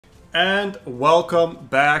And welcome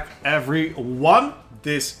back, everyone.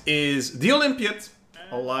 This is the Olympiad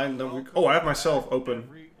online. Oh, I have myself open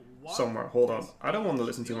somewhere. Hold on. I don't want to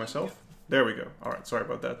listen to myself. There we go. All right. Sorry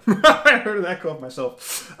about that. I heard an echo of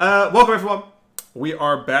myself. Welcome, everyone. We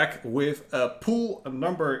are back with pool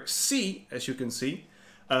number C, as you can see.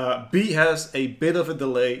 B has a bit of a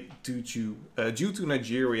delay due to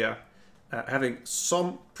Nigeria having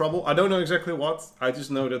some trouble. I don't know exactly what. I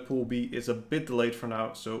just know that Pool B is a bit delayed for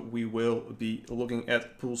now, so we will be looking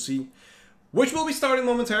at Pool C, which will be starting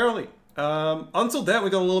momentarily. Until then, we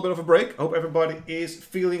got a little bit of a break. Hope everybody is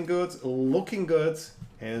feeling good, looking good,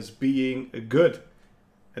 and is being good.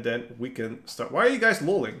 And then we can start. Why are you guys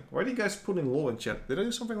lolling? Why are you guys putting lol in chat? Did I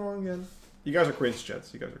do something wrong again? You guys are cringe, chat.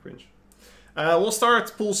 You guys are cringe. We'll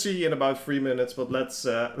start Pool C in about 3 minutes, but let's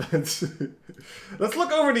look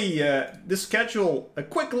over the schedule. A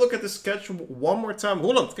quick look at the schedule one more time.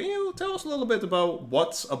 Roland, can you tell us a little bit about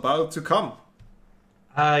what's about to come?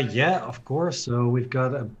 Yeah, of course. So we've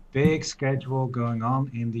got a big schedule going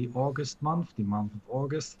on in the August month, the month of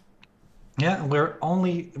August. Yeah,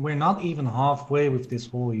 we're not even halfway with this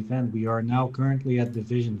whole event. We are now currently at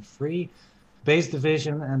Division 3. Base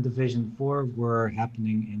Division and Division 4 were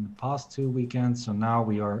happening in the past 2 weekends, so now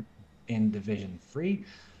we are in Division 3.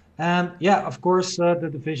 And yeah, of course, the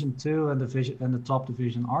Division 2 and the top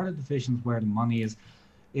division are the divisions where the money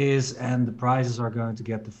is and the prizes are going to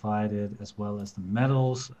get divided, as well as the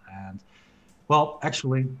medals. And well,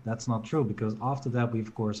 actually, that's not true, because after that we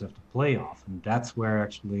of course have the playoff, and that's where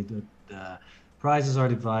actually the prizes are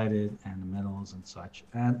divided and the medals and such.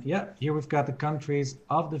 And yeah, here we've got the countries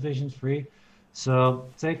of Division 3. So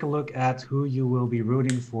take a look at who you will be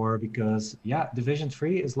rooting for, because yeah, Division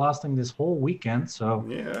 3 is lasting this whole weekend. So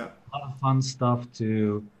yeah, a lot of fun stuff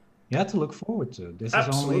to look forward to. This is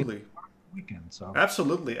only weekend, so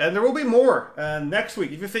absolutely. And there will be more next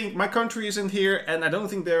week. If you think my country isn't here, and I don't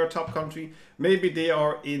think they're a top country, maybe they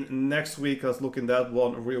are in next week. Let's look in that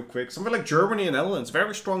one real quick. Something like Germany and Netherlands,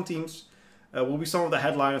 very strong teams. Will be some of the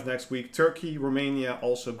headliners next week. Turkey, Romania,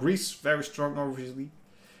 also Greece, very strong obviously.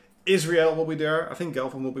 Israel will be there. I think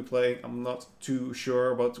Gelfand will be playing. I'm not too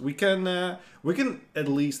sure, but we can at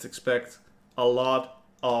least expect a lot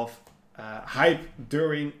of hype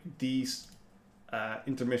during these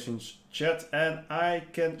intermissions, chat. And I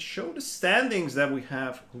can show the standings that we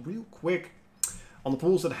have real quick on the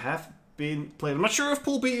pools that have been played. I'm not sure if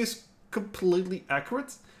Pool B is completely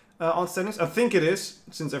accurate on standings. I think it is,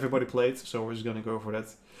 since everybody played, so we're just gonna go for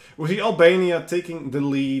that. We see Albania taking the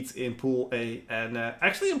lead in Pool A, and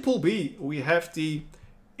actually in Pool B we have the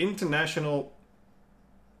International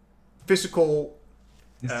Physical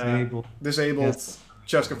Disabled yes.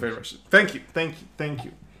 Chess Confederation. Thank you.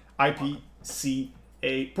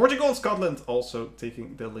 IPCA. Portugal and Scotland also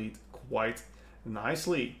taking the lead quite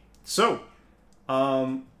nicely. So,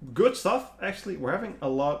 good stuff. Actually, we're having a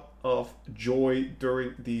lot of joy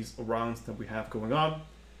during these rounds that we have going on.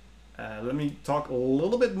 Let me talk a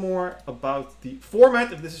little bit more about the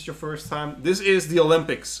format. If this is your first time, this is the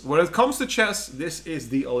Olympics. When it comes to chess, this is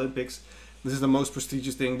the Olympics. This is the most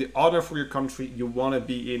prestigious thing, the honor for your country. You want to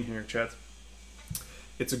be in here, chat.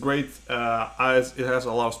 It's a great. It has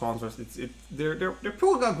a lot of sponsors. They're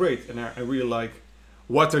pulling out great, and I really like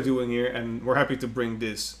what they're doing here. And we're happy to bring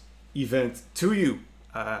this event to you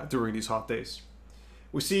during these hot days.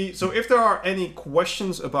 We see, so if there are any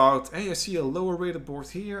questions about, hey, I see a lower rated board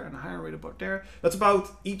here and a higher rated board there. That's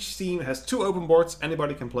about each team has 2 open boards,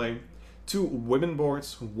 anybody can play. 2 women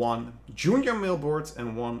boards, 1 junior male board,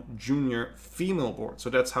 and 1 junior female board. So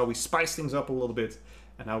that's how we spice things up a little bit,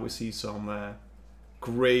 and how we see some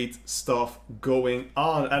great stuff going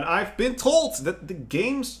on. And I've been told that the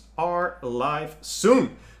games are live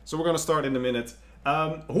soon. So we're gonna start in a minute.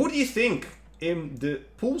 Who do you think in the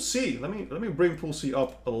Pool C? Let me bring Pool C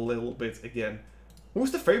up a little bit again.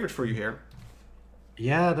 Who's the favorite for you here?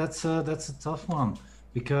 Yeah, that's a tough one,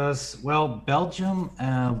 because well, Belgium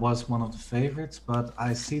was one of the favorites, but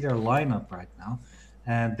I see their lineup right now,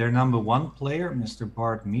 and their #1 player, Mr.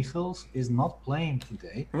 Bart Michels, is not playing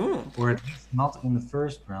today, or at least not in the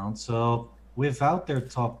first round. So without their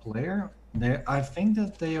top player, I think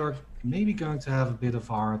that they are maybe going to have a bit of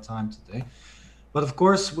a hard time today. But of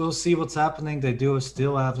course, we'll see what's happening. They do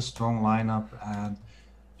still have a strong lineup. And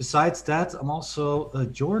besides that, I'm also,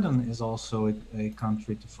 Jordan is also a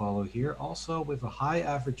country to follow here. Also with a high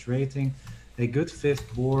average rating, a good 5th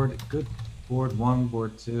board, good board 1,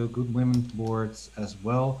 board 2, good women's boards as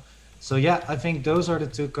well. So yeah, I think those are the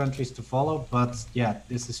 2 countries to follow. But yeah,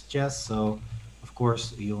 this is chess, so of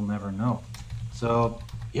course you'll never know. So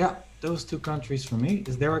yeah, those two countries for me.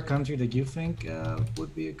 Is there a country that you think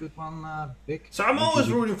would be a good one, Big? So I'm Would you always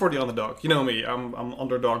be rooting for the underdog. You know me. I'm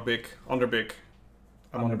underdog big, under big.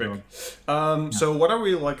 I'm under big. underdog? So what I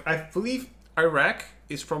really like, I believe Iraq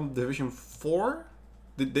is from Division 4.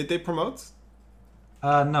 Did they promote?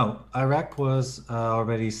 No, Iraq was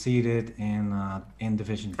already seated in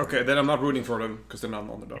Division 3. Okay, then I'm not rooting for them because they're not an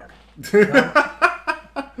underdog. Yeah.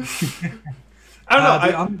 I don't know.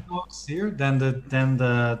 The underdogs here, then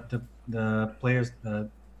the players.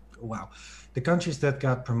 Wow, the countries that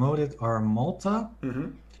got promoted are Malta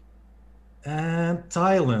and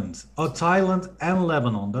Thailand. Oh, Thailand and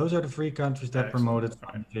Lebanon. Those are the three countries that promoted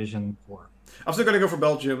from Division 4. I'm still gonna go for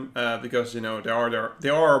Belgium because you know they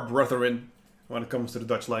are our brethren when it comes to the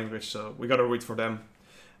Dutch language, so we gotta root for them.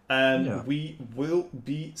 And we will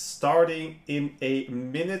be starting in a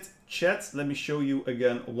minute. Chat, let me show you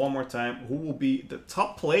again one more time who will be the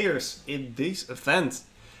top players in this event.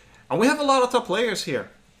 And we have a lot of top players here.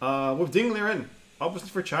 With Ding Liren, obviously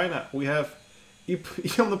for China, we have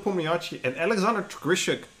Ion Nepomniachtchi and Alexander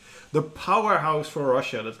Trishuk, the powerhouse for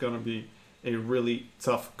Russia. That's going to be a really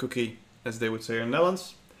tough cookie, as they would say in the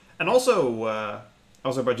Netherlands. And also,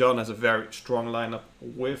 Azerbaijan has a very strong lineup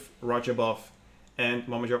with Rajabov and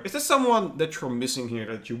Mamajov. Is there someone that you're missing here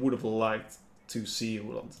that you would have liked to see,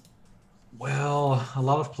 Roland? Well, a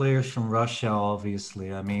lot of players from Russia,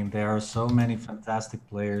 obviously. I mean, there are so many fantastic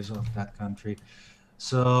players of that country.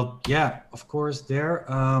 So, yeah, of course, there.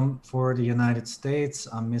 For the United States,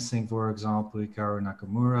 I'm missing, for example, Hikaru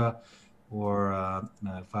Nakamura or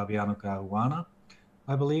Fabiano Caruana,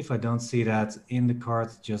 I believe. I don't see that in the card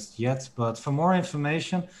just yet. But for more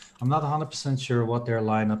information, I'm not 100% sure what their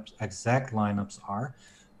exact lineups are.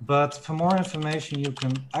 But for more information, you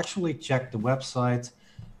can actually check the website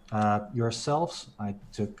yourselves. I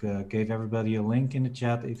gave everybody a link in the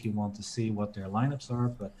chat if you want to see what their lineups are.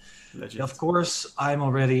 But of course, I'm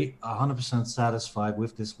already 100% satisfied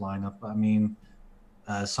with this lineup. I mean,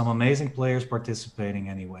 some amazing players participating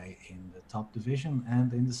anyway in the top division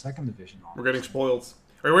and in the second division. We're getting spoiled.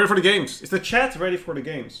 Are you ready for the games? Is the chat ready for the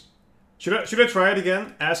games? Should I try it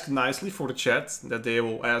again? Ask nicely for the chat that they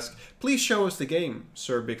will ask. Please show us the game,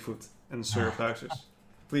 Sir Bigfoot and Sir Houses.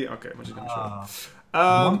 Please. Okay, I'm just gonna show.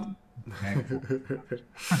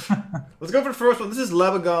 Let's go for the first one. This is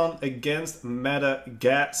Lebanon against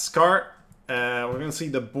Madagascar. We're going to see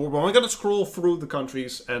the board one. We're going to scroll through the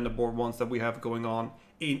countries and the board ones that we have going on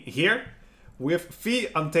in here. With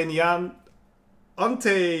FIDE Anteniana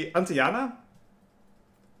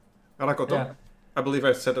Rakoto. Yeah. I believe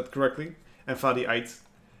I said that correctly. And Fadi Ait.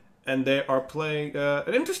 And they are playing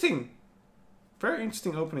an very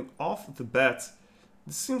interesting opening off the bat.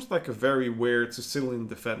 This seems like a very weird Sicilian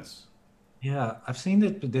defense. Yeah, I've seen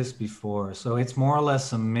this before. So it's more or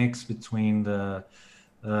less a mix between the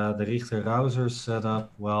Richter-Rauser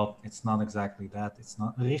setup. Well, it's not exactly that. It's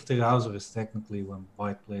not. Richter-Rauser is technically when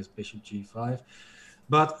white plays bishop g5.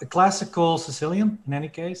 But a classical Sicilian in any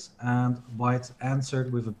case. And white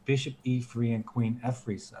answered with a bishop e3 and queen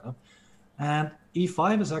f3 setup. And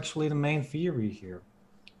e5 is actually the main theory here.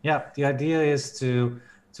 Yeah, the idea is to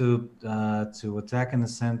attack in the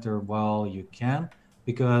center while you can,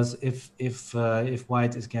 because if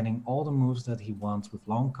white is getting all the moves that he wants with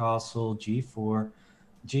long castle, g4,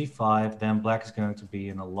 g5, then black is going to be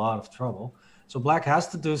in a lot of trouble. So black has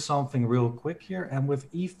to do something real quick here, and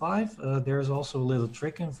with e5 there's also a little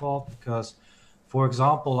trick involved, because for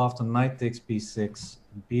example after knight takes b6,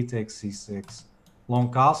 b takes c6,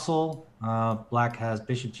 long castle, black has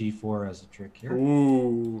bishop g4 as a trick here.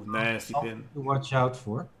 Ooh, nasty pin. To watch out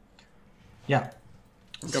for. Yeah.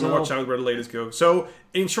 I'm gonna watch out where the latest go. So,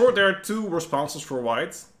 in short, there are two responses for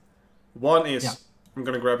white. One is, I'm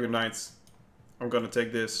gonna grab your knights, I'm gonna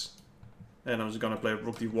take this, and I'm just gonna play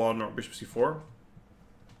rook d1 or bishop c4.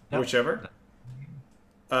 Whichever.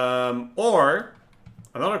 Or,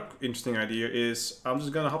 another interesting idea is, I'm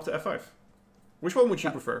just gonna hop to f5. Which one would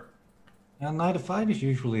you prefer? Knight f5 is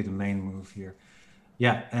usually the main move here.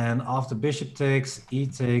 Yeah, and after bishop takes, e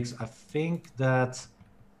takes, I think that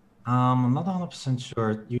I'm not 100%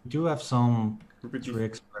 sure. You do have some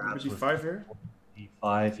tricks perhaps with e5 here?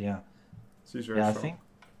 e5, yeah. Yeah, I think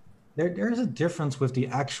there's a difference with the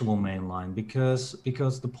actual main line because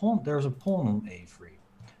the pawn, there's a pawn on a3.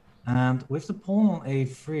 And with the pawn on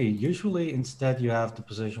a3, usually instead you have the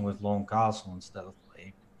position with long castle instead of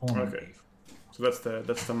a pawn on a3. So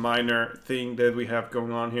that's the minor thing that we have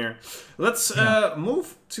going on here. Let's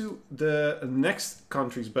move to the next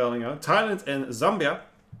countries battling out. Thailand and Zambia.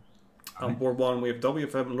 On board one we have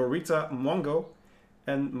WFM Lorita Mongo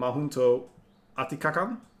and Mahunto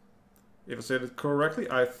Atikakan. If I said it correctly,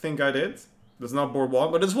 I think I did. That's not board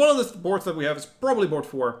 1, but it's one of the boards that we have. It's probably board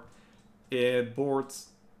 4.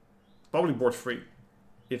 Probably board 3,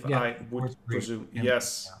 if I would presume. Yeah.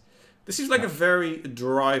 Yes. Yeah. This seems like a very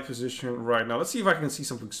dry position right now. Let's see if I can see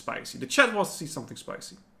something spicy. The chat wants to see something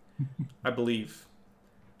spicy. I believe.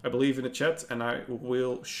 I believe in the chat, and I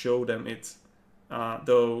will show them it.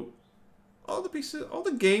 Though all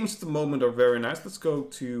the games at the moment are very nice. Let's go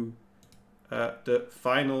to the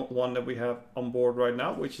final one that we have on board right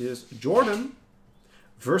now, which is Jordan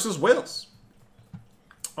versus Wales.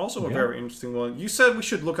 Also a very interesting one. You said we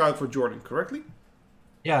should look out for Jordan, correctly?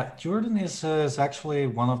 Yeah, Jordan is actually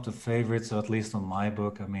one of the favorites, at least on my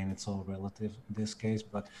book. I mean, it's all relative in this case,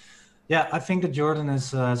 but yeah, I think that Jordan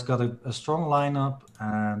has got a strong lineup,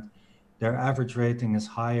 and their average rating is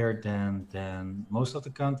higher than most of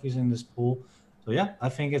the countries in this pool. So yeah, I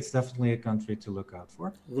think it's definitely a country to look out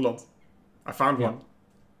for. Roland, I found one.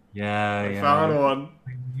 Yeah, I found one.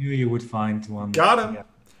 I knew you would find one. Got him. Yeah.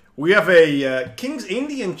 We have a King's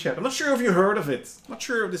Indian chat. I'm not sure if you heard of it. I'm not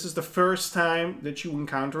sure if this is the first time that you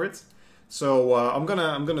encounter it. So I'm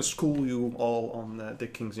gonna school you all on the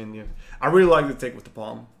King's Indian. I really like the take with the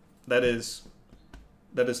pawn. That is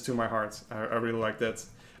to my heart. I really like that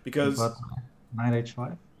because. But knight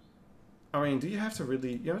h5. I mean, do you have to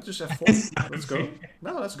really? Just f4. Let's go.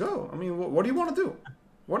 No, let's go. I mean, what do you want to do?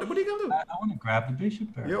 What are you gonna do? I want to grab the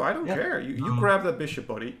bishop there. Yo, I don't care. You grab that bishop,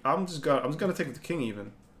 buddy. I'm just gonna take the king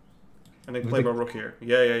even. And then play my rook here.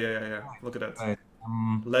 Yeah. Look at that. Right.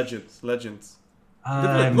 Legends.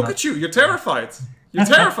 Look at you. You're terrified. You're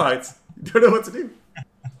terrified. You don't know what to do.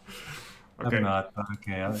 Okay. I'm not.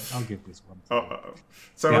 Okay, I'll give this one.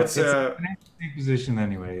 So yeah, it's an interesting position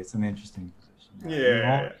anyway. It's an interesting position.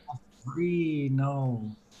 Yeah. F3,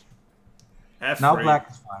 no. F3. Now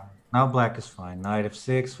black is fine. Now black is fine. Knight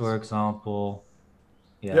f6, for example.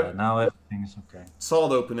 Yeah, now everything is okay.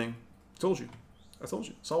 Solid opening. I told you.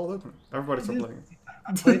 Solid opening. Everybody stopped playing it.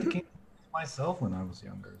 I played the king myself when I was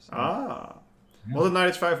younger. So. Well, the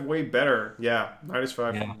knight h5 way better. Yeah, knight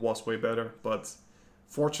h5 was way better. But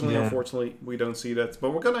fortunately, unfortunately, we don't see that.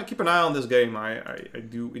 But we're going to keep an eye on this game. I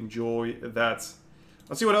do enjoy that.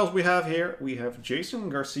 Let's see what else we have here. We have Jason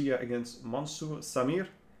Garcia against Mansour Samir,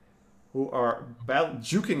 who are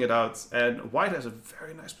duking it out. And white has a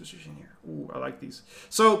very nice position here. Ooh, I like these.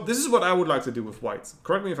 So this is what I would like to do with white.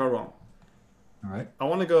 Correct me if I'm wrong. All right. I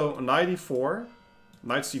want to go knight e4,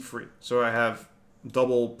 knight c3. So I have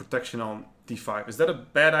double protection on d5. Is that a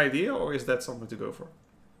bad idea, or is that something to go for?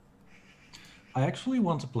 I actually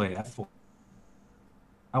want to play f4.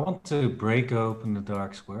 I want to break open the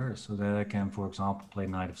dark square so that I can, for example, play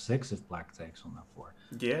knight f6 if black takes on f4.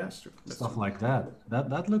 Yeah, that's true. Stuff like that.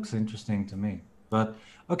 That looks interesting to me. But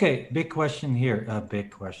okay, big question here. There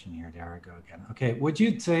I go again. Okay, would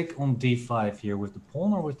you take on d5 here with the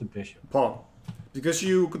pawn or with the bishop? Pawn. Because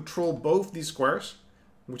you control both these squares,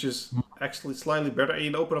 which is actually slightly better, and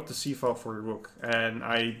you open up the c file for your rook. And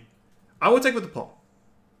I would take with the pawn.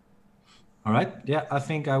 All right. Yeah, I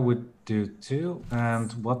think I would do too.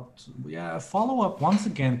 And a follow-up once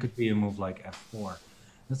again could be a move like f4.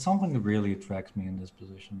 That's something that really attracts me in this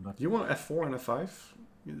position. But you want f4 and f5?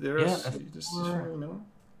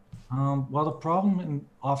 Well, the problem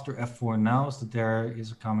after f4 now is that there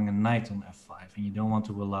is coming a knight on f5, and you don't want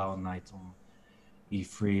to allow a knight on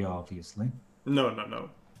e3, obviously. No.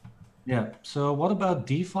 Yeah, so what about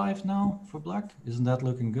d5 now for black? Isn't that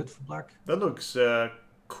looking good for black? That looks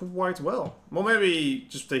quite well. Well, maybe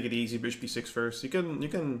just take it easy, bishop e6 first. You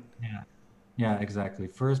can. Yeah, exactly.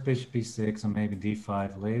 First bishop e6 and maybe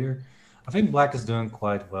d5 later. I think black is doing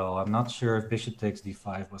quite well. I'm not sure if bishop takes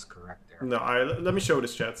d5 was correct there. No, let me show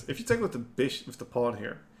this, chat. If you take with the bishop, with the pawn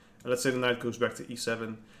here, and let's say the knight goes back to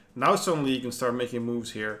e7, now suddenly you can start making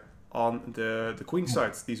moves here on the queen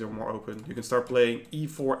sides. These are more open. You can start playing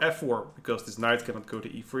e4, f4 because this knight cannot go to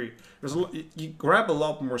e3. You grab a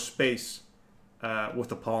lot more space with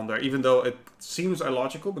the pawn there, even though it seems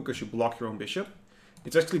illogical because you block your own bishop.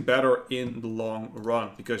 It's actually better in the long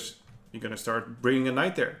run because you're going to start bringing a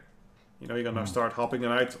knight there. You know, you're going to start hopping a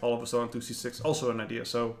knight all of a sudden to c6. Also an idea.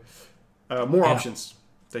 So more options.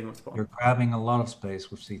 Taking with the pawn. You're grabbing a lot of space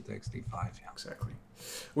with c takes d5. Yeah. Exactly.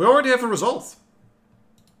 We already have a result.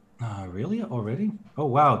 Really? Already? Oh,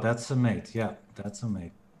 wow. That's a mate. Yeah, that's a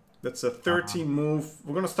mate. That's a 13 move.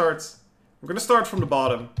 We're going to start from the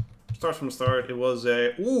bottom. Start from the start. It was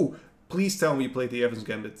a... Ooh! Please tell me you played the Evans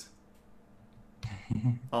Gambit.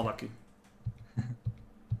 Unlucky.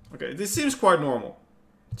 Okay, this seems quite normal.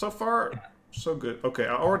 So far, so good. Okay,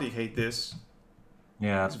 I already hate this.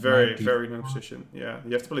 Yeah, it's very no position. Yeah,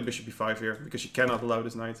 you have to play bishop b5 here because you cannot allow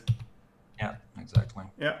this knight. Yeah, exactly.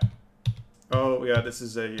 Yeah. Oh, yeah, this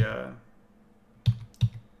is a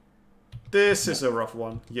This is a rough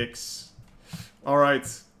one. Yikes. All right,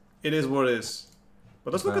 it is what it is.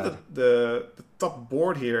 But let's look at the top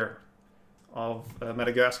board here of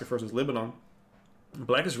Madagascar versus Lebanon.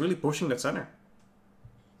 Black is really pushing that center.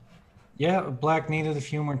 Yeah, Black needed a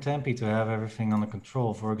few more tempi to have everything under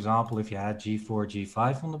control. For example, if you had g4,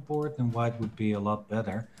 g5 on the board, then White would be a lot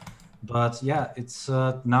better. But yeah, it's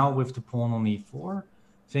now with the pawn on e4,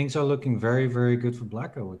 things are looking very, very good for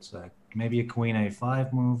Black, I would say. Maybe a queen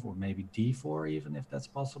a5 move, or maybe d4 even, if that's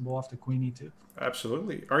possible after queen e2.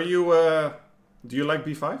 Absolutely. Are you, do you like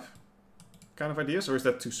b5 kind of ideas, or is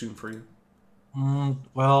that too soon for you?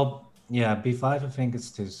 Well, yeah, b5, I think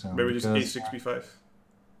it's too soon. Maybe just a6, b5.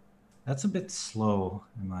 That's a bit slow,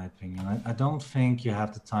 in my opinion. I don't think you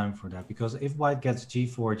have the time for that, because if White gets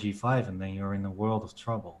g4, g5, and then you're in a world of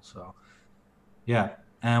trouble. So, yeah,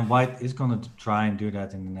 and White is going to try and do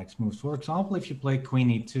that in the next moves. For example, if you play queen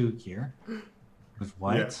e2 here with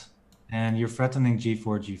White, and you're threatening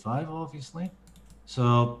g4, g5, obviously.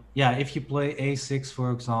 So, yeah, if you play a6,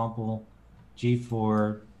 for example,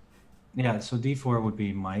 g4, yeah, so d4 would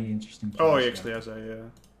be my interesting choice. Oh, he actually has a...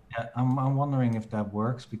 Yeah, I'm wondering if that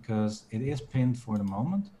works, because it is pinned for the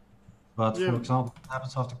moment. But for example, what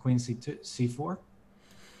happens after queen c4?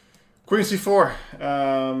 Queen c4.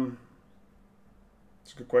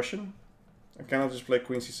 It's a good question. I cannot just play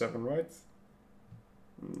queen c7, right?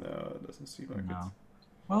 No, it doesn't seem like it.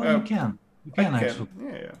 Well, you can. You can actually.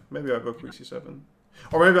 Yeah. Maybe I'll go queen c7.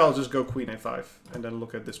 Or maybe I'll just go queen a5 and then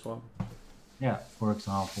look at this pawn. Yeah, for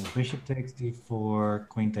example, bishop takes d4,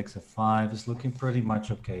 queen takes f5 is looking pretty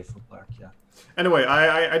much okay for Black, yeah. Anyway,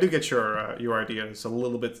 I do get your idea. It's a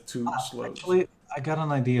little bit too slow. Actually, I got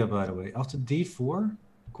an idea, by the way. After d4,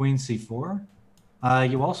 queen c4,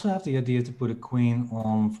 you also have the idea to put a queen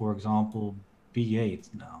on, for example,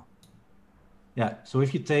 b8 now. Yeah, so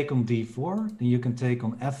if you take on d4, then you can take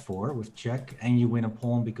on f4 with check, and you win a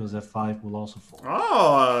pawn because f5 will also fall.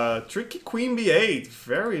 Oh, tricky queen b8.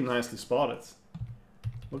 Very nicely spotted.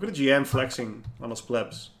 Look at the GM flexing on those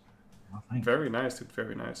plebs. Oh, very nice, dude.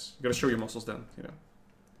 Very nice. You gotta show your muscles then, you know.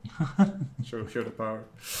 show the power.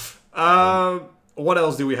 What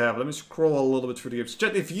else do we have? Let me scroll a little bit through the games.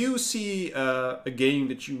 Chat, if you see a game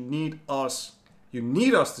that you need us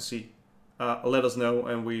to see, let us know,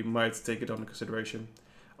 and we might take it under consideration.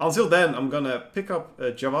 Until then, I'm gonna pick up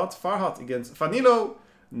Javad Farhat against Vanilo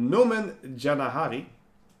Nomen Janahari.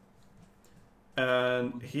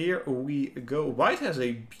 And here we go. White has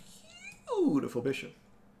a beautiful bishop.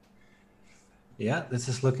 Yeah, this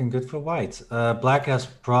is looking good for White. Black has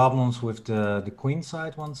problems with the queen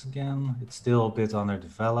side once again. It's still a bit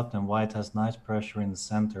underdeveloped, and White has nice pressure in the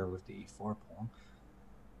center with the e4 pawn.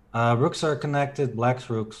 Rooks are connected, Black's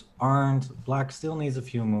rooks aren't. Black still needs a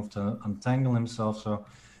few moves to untangle himself. So,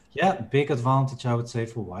 yeah, big advantage, I would say,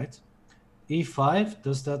 for White. e5,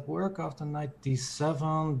 does that work after knight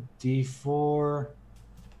d7, d4?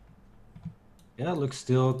 Yeah, looks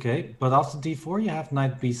still okay. But after d4, you have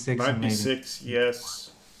knight b6. Knight b6,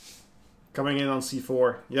 yes. Coming in on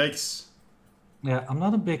c4. Yikes. Yeah, I'm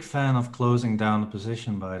not a big fan of closing down the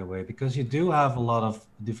position, by the way, because you do have a lot of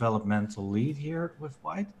developmental lead here with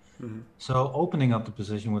White. So opening up the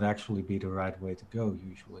position would actually be the right way to go,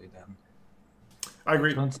 usually then. I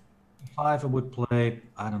agree. So f5, I would play,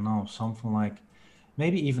 I don't know, something like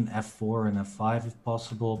maybe even f4 and f5 if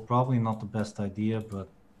possible. Probably not the best idea, but...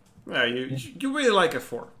 Yeah, you really like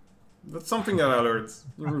f4. That's something that I learned.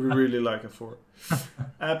 You really like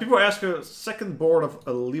f4. People ask a second board of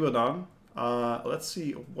Lebanon. Let's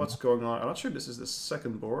see what's going on. I'm not sure this is the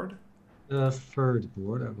second board. The third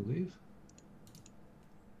board, I believe.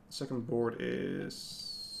 Second board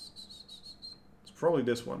is... It's probably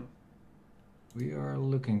this one. We are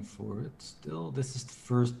looking for it still. This is the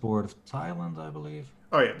first board of Thailand, I believe.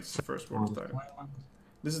 Oh yeah, this is the first board of Thailand.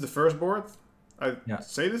 This is the first board?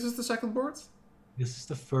 Say this is the second board? This is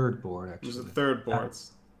the third board, actually. This is the third board.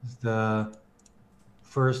 This is the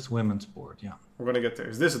first women's board, yeah. We're gonna get there.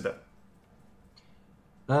 Is this it then?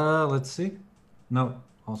 Let's see. No,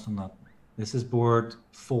 also not. This is board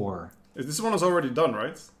 4. This one is already done,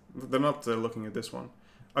 right? They're not looking at this one.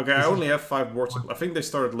 Okay, I only have 5 boards. I think they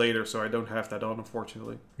started later, so I don't have that on,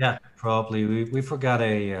 unfortunately. Yeah, probably. We forgot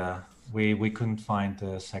we couldn't find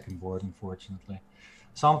the second board, unfortunately.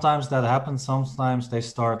 Sometimes that happens. Sometimes they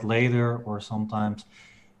start later, or sometimes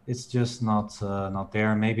it's just not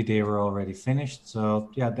there. Maybe they were already finished. So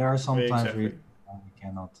yeah, there are sometimes we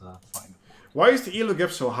cannot find it. Why is the elo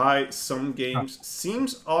gap so high? Some games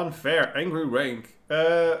seems unfair. Angry rank.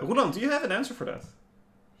 Roland, do you have an answer for that?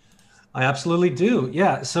 I absolutely do.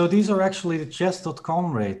 Yeah. So these are actually the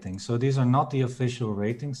Chess.com ratings. So these are not the official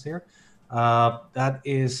ratings here. That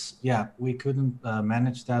is, yeah, we couldn't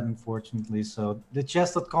manage that, unfortunately. So the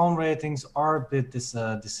Chess.com ratings are a bit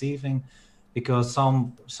deceiving, because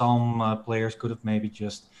some players could have maybe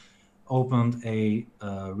just opened a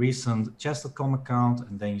recent Chess.com account,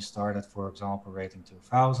 and then you start at, for example, rating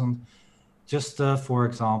 2000, just for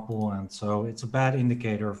example. And so it's a bad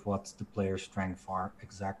indicator of what the player's strengths are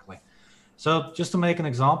exactly. So just to make an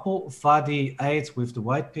example, FIDE 8 with the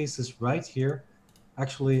white pieces right here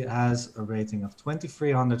actually has a rating of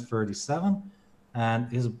 2337,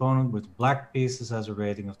 and his opponent with black pieces has a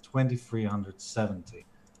rating of 2370.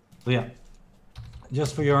 So yeah,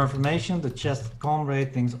 just for your information, the Chess.com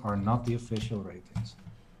ratings are not the official ratings.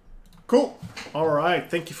 Cool. All right.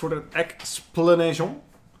 Thank you for that explanation.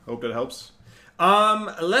 Hope that helps.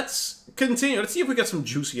 Let's continue. Let's see if we get some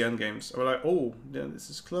juicy endgames. We're like, oh, yeah, this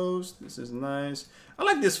is close. This is nice. I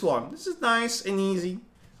like this one. This is nice and easy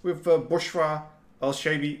with Bushra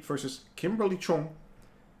Al-Shaibi versus Kimberly Chong.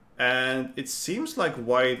 And it seems like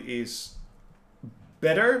white is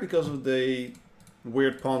better because of the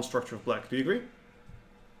weird pawn structure of black. Do you agree?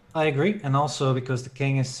 I agree, and also because the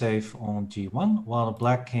king is safe on g1, while the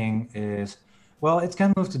black king is, well, it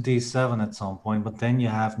can move to d7 at some point, but then you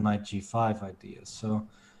have knight g5 ideas. So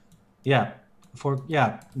yeah,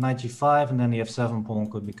 knight g5, and then the f7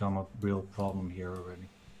 pawn could become a real problem here already.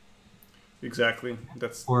 Exactly.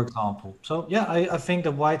 That's for example. So yeah, I think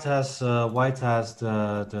that white has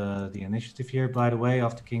the initiative here. By the way,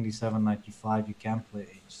 after king d7, knight g5, you can play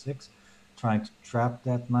h6, trying to trap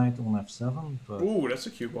that knight on f7. But ooh, that's a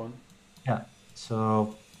cute one. yeah,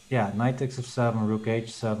 so yeah, knight takes f7, rook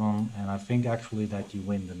h7, and I think actually that you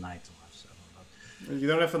win the knight on f7. But you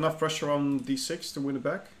don't have enough pressure on d6 to win it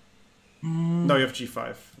back? No, you have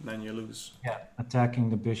g5, and then you lose. Yeah,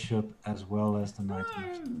 attacking the bishop as well as the knight.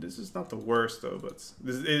 This is not the worst though, but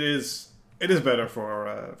it is better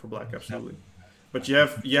for black, absolutely. But you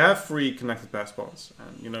have free connected pass pawns,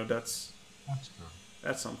 and you know that's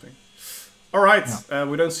something. All right,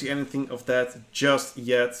 we don't see anything of that just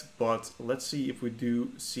yet, but let's see if we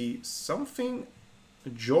do see something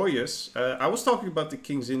joyous. I was talking about the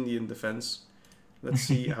King's Indian defense. Let's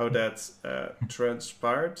see how that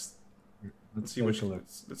transpired. Let's see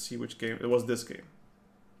which game. It was this game.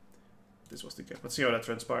 This was the game. Let's see how that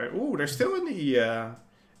transpired. Ooh, they're still in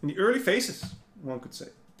the early phases, one could say.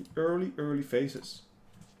 The early phases.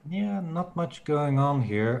 Yeah, not much going on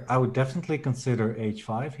here. I would definitely consider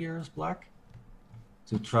h5 here as black,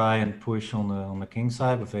 to try and push on the king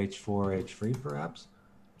side with h4, h3 perhaps.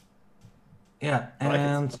 Yeah,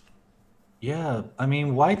 and yeah, I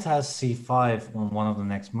mean, white has c5 on one of the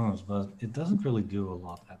next moves, but it doesn't really do a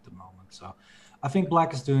lot at the moment. So I think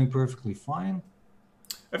black is doing perfectly fine.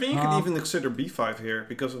 I think you can even consider b5 here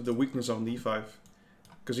because of the weakness on d5.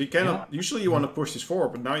 Because you cannot, usually you want to push this forward,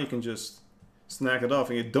 but now you can just snag it off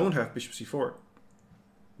and you don't have bishop c4.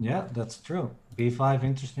 Yeah, that's true. b5,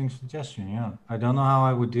 interesting suggestion, yeah. I don't know how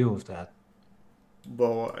I would deal with that.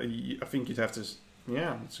 Well, I think you'd have to,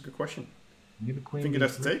 yeah, that's a good question. I think you'd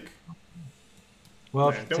have to take? Well,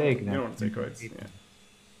 if you take, you don't want to take, right?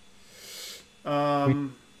 Yeah.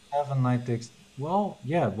 Have a knight takes. Well,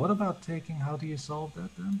 yeah. What about taking? How do you solve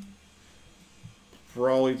that then?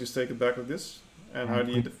 Probably just take it back with this. And how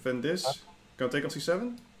do you defend this? Gonna take on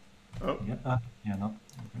c7? Oh. Yeah, no.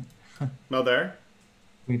 Okay. Not there.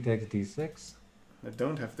 We take d6. I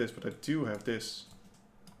don't have this, but I do have this.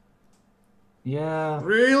 Yeah.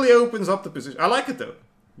 Really opens up the position. I like it though.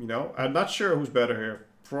 You know, I'm not sure who's better here.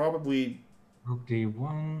 Probably. Rook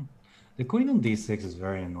d1. The queen on d6 is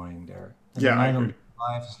very annoying there. And yeah, the knight I agree.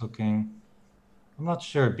 on d5 is looking. I'm not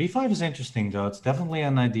sure. b5 is interesting though. It's definitely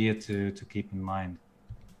an idea to keep in mind.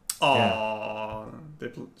 Oh, yeah.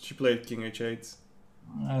 She played king h8.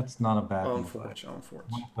 That's not a bad move. Unfortunate. I want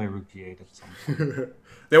to play rook g8 at some point.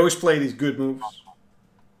 They always play these good moves.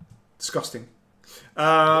 Disgusting.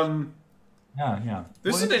 Yeah.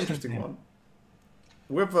 This is an interesting one.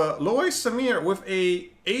 With Lois Samir with a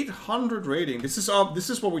 800 rating. This is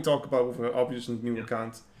what we talk about with Obvious' new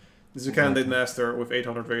account. This is a candidate master with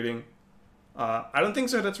 800 rating. I don't think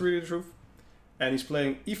so. That's really the truth. And he's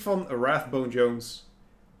playing Ivan Rathbone Jones.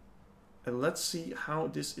 And let's see how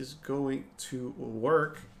this is going to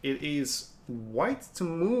work. It is white to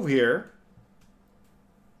move here.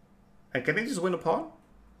 And can they just win a pawn?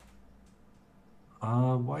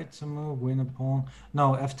 White to move, win a pawn.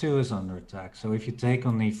 No, f2 is under attack. So if you take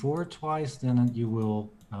on e4 twice, then you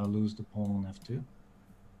will lose the pawn on f2.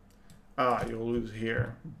 You'll lose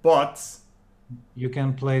here. But you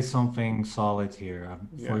can play something solid here.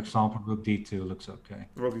 For example, rook d2 looks okay.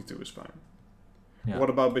 Rook d2 is fine. Yeah.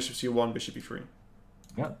 What about bishop c1, bishop e3?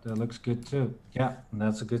 Yeah, that looks good too. Yeah,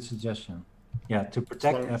 that's a good suggestion. Yeah, to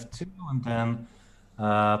protect f2 and then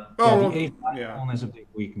yeah, the a5 yeah. pawn is a big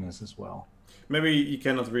weakness as well. Maybe you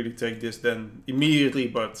cannot really take this then immediately,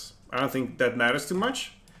 but I don't think that matters too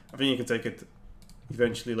much. I think you can take it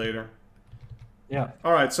eventually later. Yeah.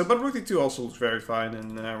 All right, so but rook d2 also looks very fine,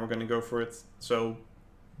 and we're gonna go for it. So.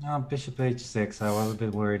 Bishop h6, I was a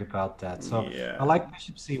bit worried about that. So yeah. I like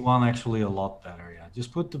bishop c1 actually a lot better. Yeah,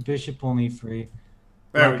 just put the bishop on e3. There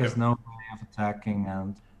Black we has go. no way of attacking,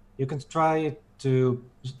 and you can try it to,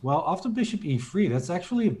 well, after bishop e3, that's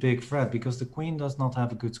actually a big threat because the queen does not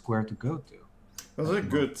have a good square to go to. That's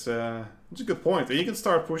a good point. And you can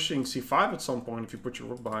start pushing c5 at some point if you put your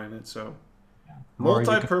rook behind it. So Yeah.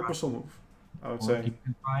 multi-purposeful move, I would say. You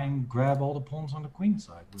can try and grab all the pawns on the queen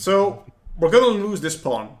side. So we're gonna lose this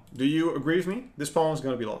pawn. Do you agree with me? This pawn is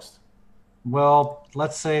gonna be lost. Well,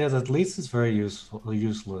 let's say that at least it's very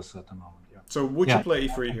useless at the moment. Yeah. So would you play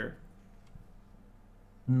e3 here?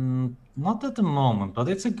 Not at the moment, but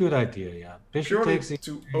it's a good idea. Yeah, bishop Purely takes e3.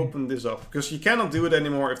 to open this up, because you cannot do it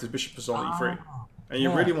anymore if the bishop is on e3, and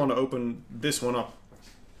you really want to open this one up.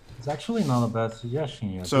 It's actually not a bad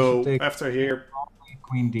suggestion. Yeah. So after here,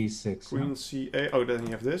 queen d6. Queen c8. Oh, then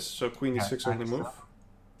you have this. So queen d6 only move.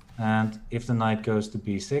 And if the knight goes to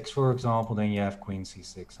b6, for example, then you have queen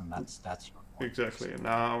c6, and that's your point. Exactly. And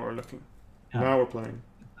now we're looking. Yeah. Now we're playing.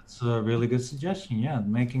 That's a really good suggestion. Yeah,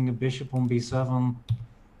 making the bishop on b7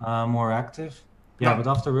 more active. Yeah, but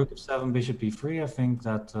after rook f7, bishop b3, I think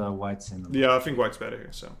that white's in the. Yeah, I think white's better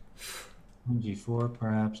here. So. g4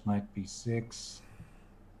 perhaps, knight b6.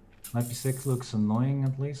 Knight b6 looks annoying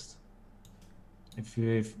at least. If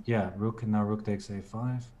rook, and now rook takes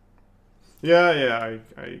a5. Yeah,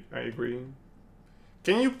 I agree.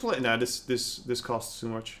 Can you play? Nah, this costs too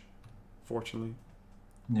much, fortunately.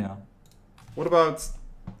 Yeah. What about?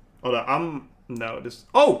 No, this.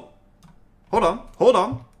 Oh, hold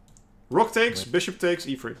on. Rook takes, bishop takes,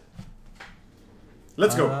 e3.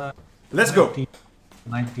 Let's go. Let's go.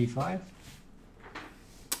 Knight d5.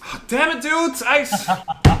 Oh, damn it, dude!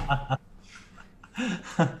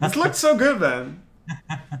 This looked so good, man.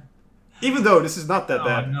 Even though this is not that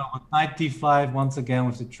bad. No, but knight d5 once again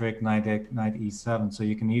with the trick knight e7, so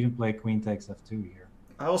you can even play queen takes f2 here.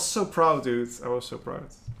 I was so proud, dude. I was so proud.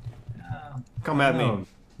 Yeah, come at me.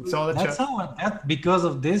 It's all that's how because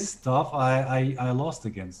of this stuff I lost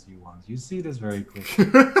against you once. You see this very quickly.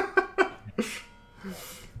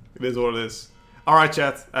 It is what it is. All right,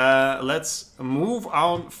 chat. Let's move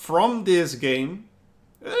on from this game.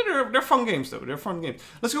 They're fun games, though. They're fun games.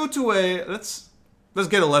 Let's go to let's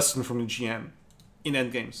get a lesson from the GM in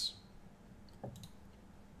endgames.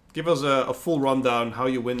 Give us a full rundown how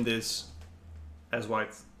you win this as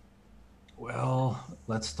white. Well,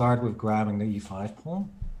 let's start with grabbing the e5 pawn.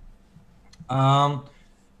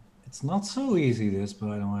 It's not so easy, this,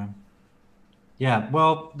 by the way. Yeah,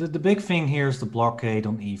 well, the big thing here is the blockade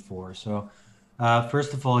on e4. So,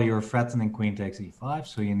 first of all, you're threatening queen takes e5,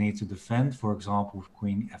 so you need to defend, for example, with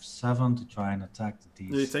queen f7 to try and attack the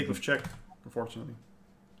d6. You take with check, unfortunately.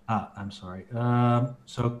 I'm sorry.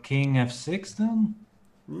 So king f6 then?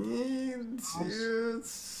 It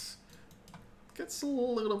gets a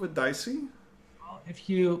little bit dicey. Well, if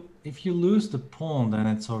you lose the pawn, then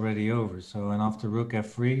it's already over. So, and after rook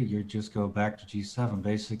f3, you just go back to g7,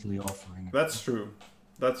 basically offering. That's true.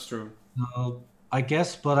 That's true. I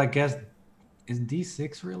guess, is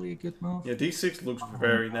d6 really a good move? Yeah, d6 looks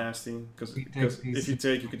very nasty because if you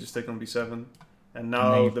take, you could just take on b7, and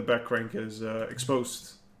now the back rank is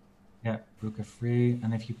exposed. Yeah, rook f3,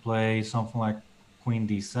 and if you play something like queen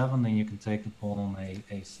d7, then you can take the pawn on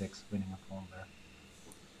a6, winning a pawn there.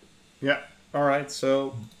 Yeah. All right.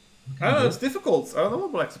 So I don't know. It's difficult. I don't know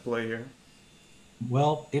what black to play here.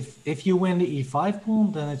 Well, if you win the e5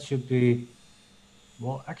 pawn, then it should be.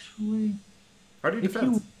 Well, actually. How do you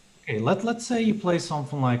defend? Okay, let's say you play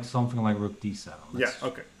something like rook d7. Yeah.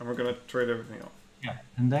 Okay. And we're gonna trade everything off. Yeah,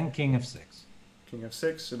 and then king f6. King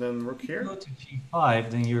f6, and then rook here. If you go to g5,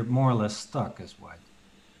 then you're more or less stuck as white,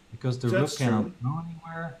 because the rook cannot go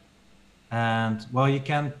anywhere. And well, you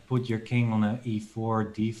can put your king on a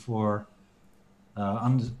e4, d4,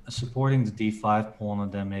 supporting the d5 pawn,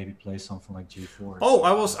 and then maybe play something like g4. Oh,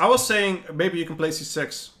 I was saying maybe you can play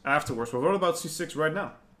c6 afterwards. But what about c6 right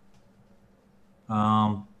now?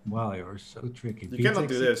 Well, you're so tricky. You cannot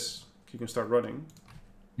do this. You can start running.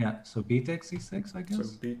 Yeah, so b takes c6, I guess. So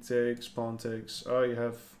b takes, pawn takes. Oh, you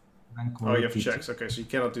have. Oh, you have checks. Okay, so you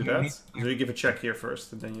cannot do that. So you give a check here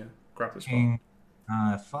first, and then you grab this pawn. King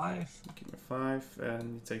f5. King f5,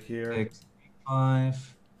 and you take here. Takes e5.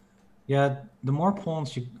 Yeah, the more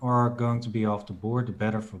pawns you are going to be off the board, the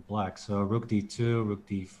better for black. So rook d2, rook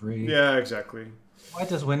d3. Yeah, exactly. White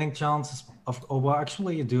has winning chances of. Oh, well,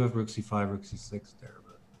 actually, you do have rook c5, rook c6 there,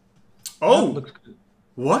 but that Oh, looks good.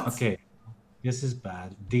 what? Okay, this is bad.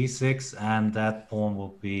 d6, and that pawn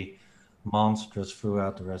will be monstrous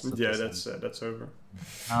throughout the rest of Yeah, this. that's over.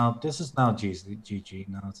 Now this is now GG.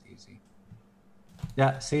 Now it's easy.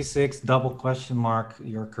 Yeah, c6 double question mark.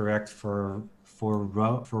 You're correct for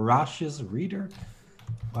voracious reader.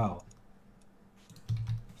 Wow.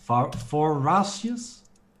 Ferocious?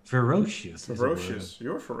 Ferocious. Ferocious.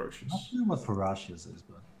 You're ferocious. I'm not sure what ferocious is,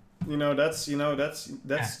 but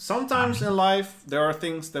That's sometimes in life there are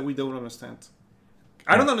things that we don't understand.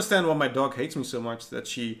 I don't understand why my dog hates me so much that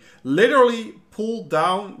she literally pulled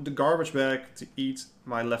down the garbage bag to eat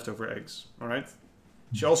my leftover eggs. All right.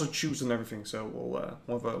 She also chews and everything, so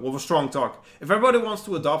we'll have a strong talk. If everybody wants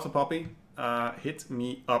to adopt a puppy, hit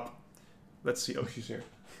me up. Let's see. Oh, she's here.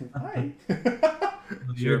 Hi.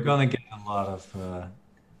 You're gonna get a lot of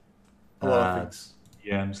things.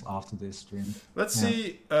 DMs after this stream. Let's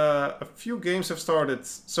see. A few games have started.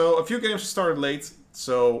 So a few games have started late,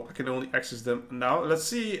 so I can only access them now. Let's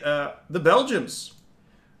see. The Belgians.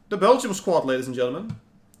 The Belgium squad, ladies and gentlemen.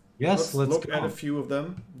 Yes, let's look go. at a few of them.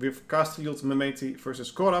 We have Castriot Memeti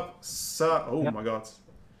versus Korab. Oh my god.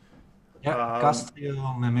 Yeah,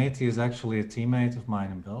 Castriot Memeti is actually a teammate of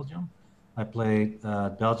mine in Belgium. I play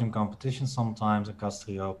Belgium competition sometimes, and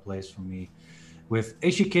Castriot plays for me with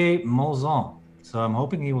Eshike Molzan. So I'm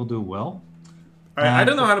hoping he will do well. I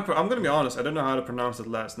don't know how to. I'm going to be honest. I don't know how to pronounce that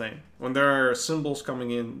last name. When there are symbols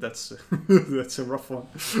coming in, that's that's a rough one.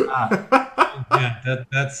 Yeah,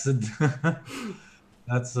 that's a,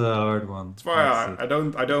 that's a hard one. That's why I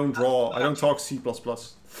don't draw. I don't talk C++.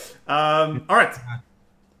 All right.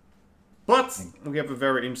 But we have a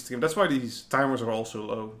very interesting game. That's why these timers are also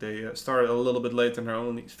low. They started a little bit late and they're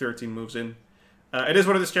only 13 moves in. It is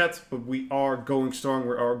what it is, chat, but we are going strong.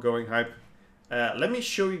 We are going hype. Let me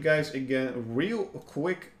show you guys again real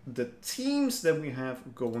quick the teams that we have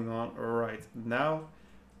going on right now.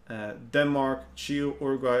 Denmark, Chile,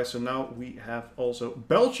 Uruguay. So now we have also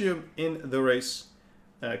Belgium in the race,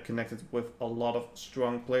 connected with a lot of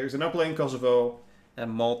strong players. They're now playing Kosovo. And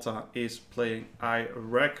Malta is playing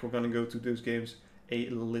Iraq. We're going to go to those games a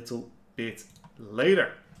little bit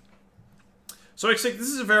later. So I think this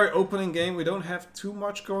is a very opening game. We don't have too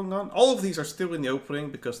much going on. All of these are still in the opening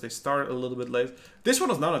because they started a little bit late. This one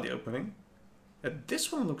is not at the opening. This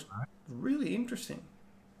one looks really interesting.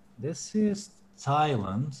 This is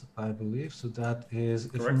Thailand, I believe. So that is,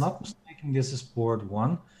 if I'm not mistaken, this is board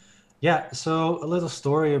 1. Yeah, so a little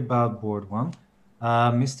story about board 1.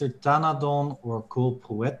 Mr. Tanadon or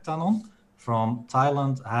Kulpuetanon from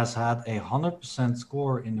Thailand has had a 100%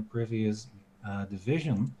 score in the previous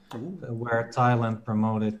division, where Thailand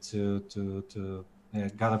promoted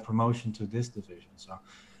got a promotion to this division. So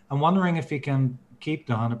I'm wondering if he can keep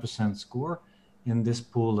the 100% score in this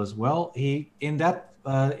pool as well. In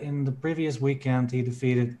the previous weekend he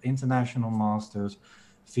defeated International Masters,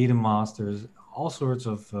 FIDE Masters, all sorts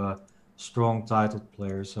of strong titled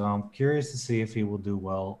players. So I'm curious to see if he will do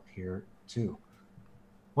well here too.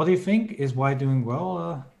 What do you think? Is White doing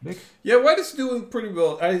well, Vic? Yeah, White is doing pretty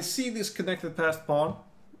well. I see this connected passed pawn,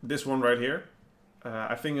 this one right here.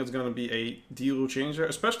 I think it's going to be a deal changer,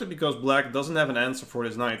 especially because Black doesn't have an answer for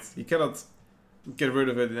his knight. He cannot get rid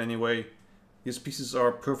of it in any way. His pieces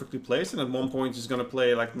are perfectly placed, and at one point he's going to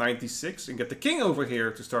play like 96 and get the king over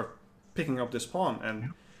here to start picking up this pawn.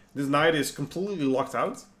 And this knight is completely locked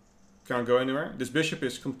out. Can't go anywhere. This bishop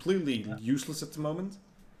is completely useless at the moment.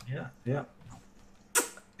 Yeah.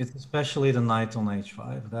 It's especially the knight on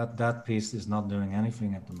h5. That piece is not doing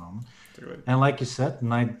anything at the moment. And like you said,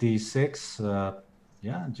 knight d6.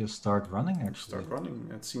 Just start running. Actually, start running.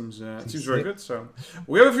 It seems very good. So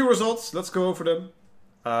we have a few results. Let's go over them.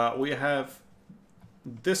 We have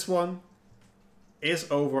this one is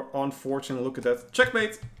over. Unfortunately, look at that.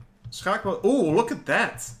 Checkmate. Schaakmat. Oh, look at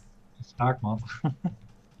that. Schaakmat.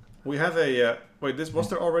 We have a... wait, this was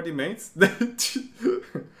there already mate?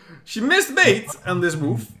 She missed mate on this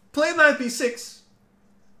move. Played knight b6.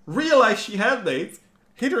 Realized she had mate.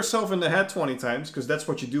 Hit herself in the head 20 times. Because that's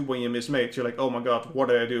what you do when you miss mate. You're like, oh my god, what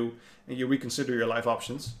did I do? And you reconsider your life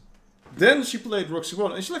options. Then she played rook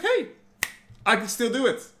c1. And she's like, hey, I can still do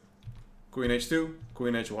it. Queen h2,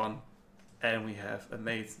 queen h1. And we have a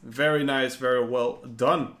mate. Very nice, very well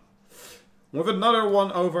done. With another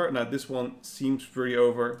one over. Now this one seems pretty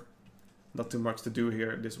over. Not too much to do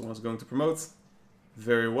here. This one is going to promote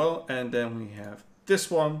very well. And then we have this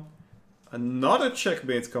one. Another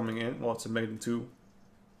checkmate coming in. Well, it's a mate in 2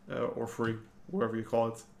 or 3, whatever you call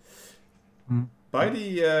it. by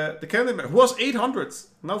the candidate who was 800,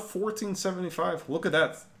 now 1475. Look at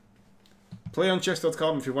that. Play on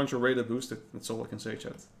Chess.com if you want your radar boosted. That's all I can say,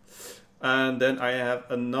 chat. And then I have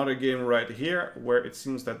another game right here where it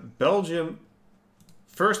seems that Belgium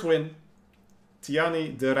first win,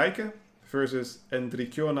 Tiani de Rijke versus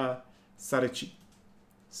Enriquiona Sarachi.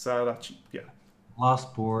 Sarachi, yeah.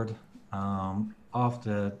 Last board of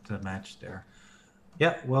the match there.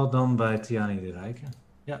 Yeah, well done by Tiani de Rijke.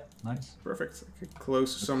 Yeah, nice. Perfect. I can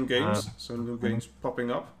close some games. Some new games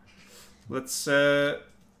popping up. Let's go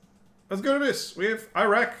to this. We have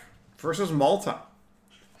Iraq versus Malta.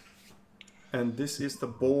 And this is the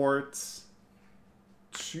board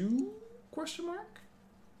 2 question mark?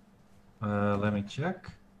 Let me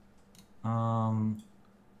check.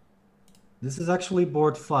 This is actually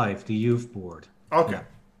board 5, the youth board. Okay. Yeah.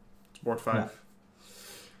 It's board 5. Yeah.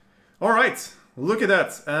 All right. Look at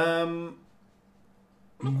that. I'm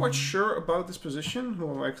not quite sure about this position.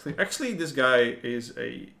 Who actually, this guy is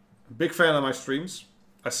a big fan of my streams.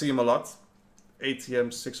 I see him a lot.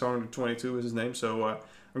 ATM 622 is his name. So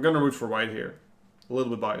I'm gonna root for white here. A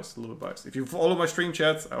little bit biased. If you follow my stream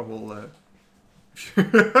chat, I will.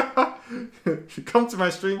 If you come to my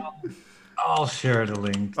stream, I'll share the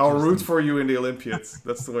link. I'll root for you in the Olympiads.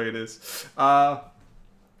 That's the way it is.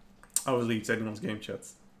 Obviously, it's anyone's game chat.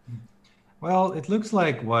 Well, it looks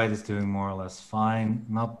like white is doing more or less fine.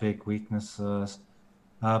 Not big weaknesses.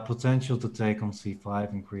 Potential to take on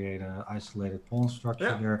c5 and create an isolated pawn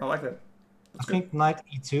structure there. I like that. I think knight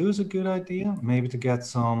e2 is a good idea. Maybe to get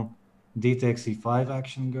some d takes c5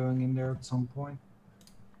 action going in there at some point.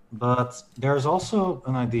 But there's also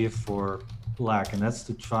an idea for black, and that's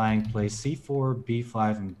to try and play c4,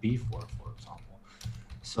 b5, and b4, for example.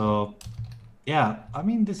 So, yeah, I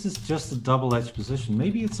mean, this is just a double-edged position.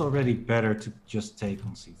 Maybe it's already better to just take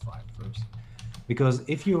on c5 first. Because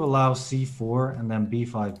if you allow c4 and then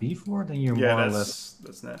b5, b4, then you're more or less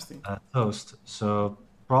that's nasty. Toast. So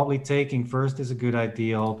probably taking first is a good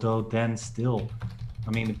idea, although then still,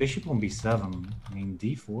 I mean, the bishop on b7, I mean,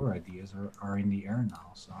 d4 ideas are in the air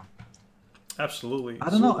now. So absolutely. I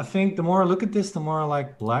don't know. I think the more I look at this, the more I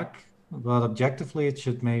like black. But objectively, it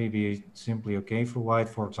should maybe be simply okay for white,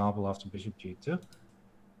 for example, after bishop g2.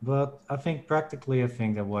 But I think practically, I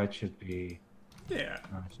think that white should be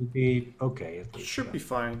should be okay at least. Should be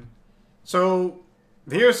fine. So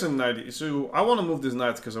here's an idea. So I want to move this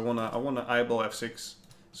knight because I wanna eyeball f6.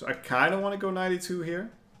 So I kind of want to go knight e2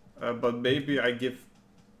 here, but maybe I give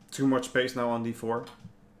too much space now on d4.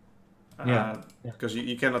 Because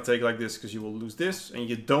you cannot take like this because you will lose this, and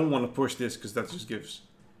you don't want to push this because that just gives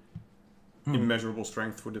immeasurable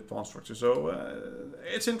strength for the pawn structure. So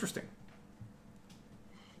it's interesting.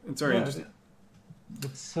 It's very interesting.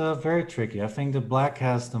 It's very tricky. I think the black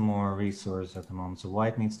has the more resource at the moment, so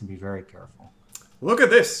white needs to be very careful. Look at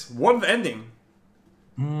this. What an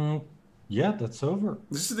ending. Yeah, that's over.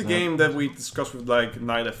 This is the game that we discussed with like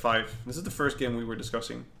knight f5. This is the first game we were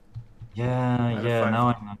discussing. Yeah, F5. now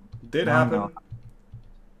I know. Did happen.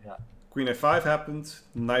 Yeah. Queen f5 happened.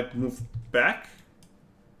 Knight moved back,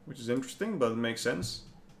 which is interesting, but it makes sense.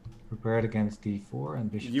 Prepared against d4 and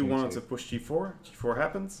bishop. You wanted to push g4. G4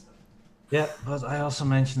 happened. Yeah, but I also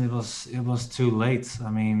mentioned it was too late. I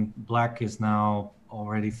mean, black is now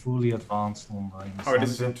already fully advanced on the center.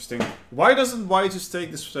 This is interesting. Why doesn't white just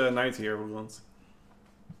take this knight here? We want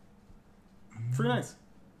 3 knights.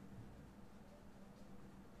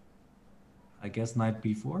 I guess knight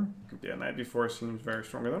b4. Yeah, knight b4 seems very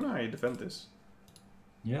strong. I don't know how you defend this.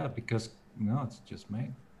 Yeah, because no, it's just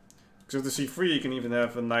mate. Because if the c3, you can even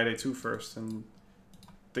have a knight a2 first, and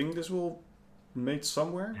think this will mate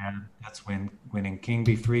somewhere. Yeah, that's winning. King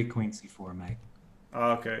b3, queen c4 mate.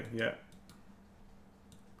 Okay, yeah.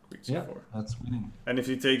 Queen c4. Yeah, that's winning. And if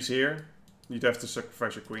he takes here, you'd have to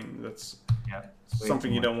sacrifice your queen. That's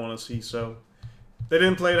something you don't want to see. So they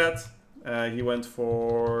didn't play that. He went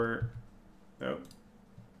for. No,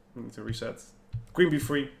 we need to reset. Queen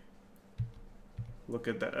b3. Look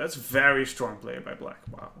at that. That's very strong play by black.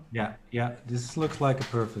 Wow. Yeah. This looks like a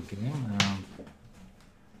perfect game.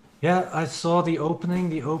 Yeah, I saw the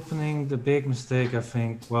opening. The big mistake, I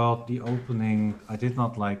think. Well, the opening, I did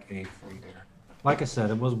not like a3 there. Like I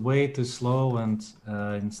said, it was way too slow, and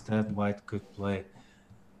instead white could play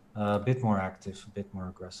a bit more active, a bit more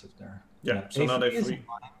aggressive there. Yeah, so now a3.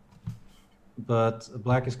 But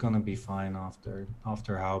black is going to be fine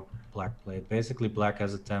after how black played. Basically, black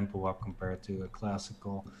has a tempo up compared to a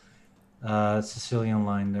classical Sicilian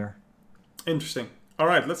line there. Interesting. All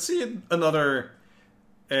right, let's see another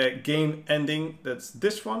game ending. That's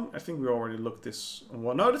this one. I think we already looked this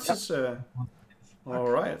one. No, this is... all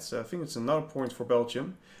right, so I think it's another point for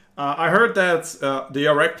Belgium. I heard that the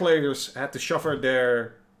Iraq players had to shuffle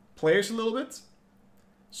their players a little bit.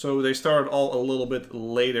 So they started all a little bit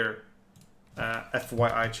later.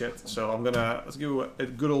 FYI chat. So let's give a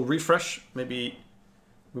good old refresh. Maybe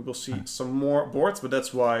we will see some more boards, but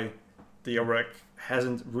that's why the Iraq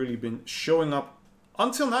hasn't really been showing up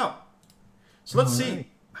until now. So let's see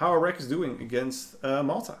how Iraq is doing against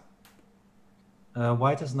Malta.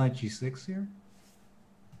 White has knight g6 here.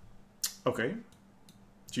 Okay.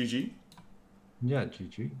 GG. Yeah,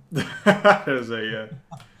 GG. That is a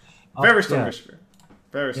very strong bishop.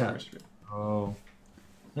 Very strong bishop. Oh,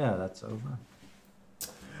 yeah, that's over.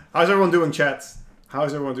 How's everyone doing, chat?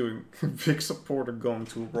 How's everyone doing? Big supporter going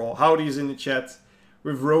to Raw. Howdy is in the chat.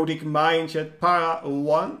 With Rodik Mai in chat.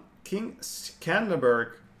 Para1. King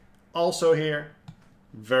Skanderberg also here.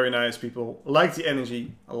 Very nice people. I like the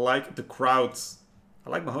energy. I like the crowds. I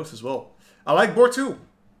like my host as well. I like board 2.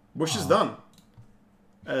 Bush is done.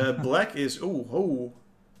 Black is... Oh.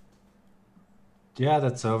 Yeah,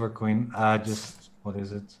 that's over, queen. What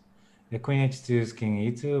is it? Yeah, queen h2 is king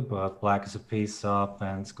e2, but black is a piece up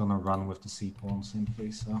and it's gonna run with the c pawn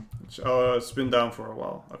simply, so... it's been down for a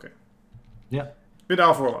while. Okay. Yeah. Been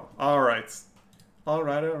down for a while. Alright.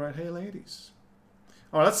 Alright. Hey, ladies.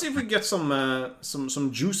 Alright, let's see if we get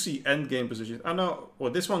some juicy endgame positions. I know...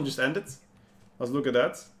 Well, this one just ended. Let's look at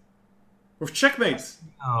that. With checkmate.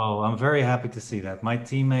 Oh, I'm very happy to see that. My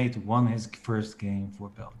teammate won his first game for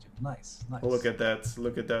Belgium. Nice. Oh, look at that.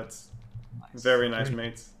 Nice. Very nice,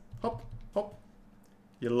 mate. Hop.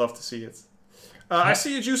 You love to see it. I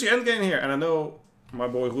see a juicy endgame here, and I know my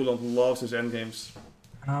boy Roland loves his endgames.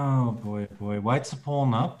 Oh, boy. White's a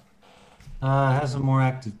pawn up. Has a more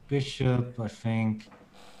active bishop, I think.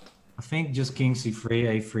 I think just king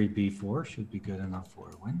c3, a3, b4 should be good enough for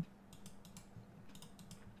a win.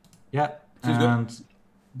 Yeah, and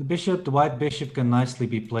the white bishop can nicely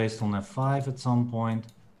be placed on f5 at some point.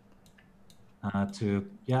 I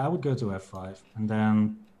would go to f5 and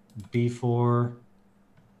then b4.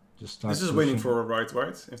 Just start. This is waiting for a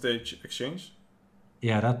right, if they exchange.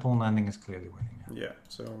 Yeah, that pawn landing is clearly winning. Yeah,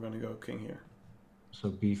 so I'm gonna go king here. So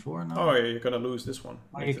b4 now. Oh yeah, you're gonna lose this one.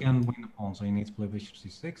 Oh, you can win the pawn, so you need to play bishop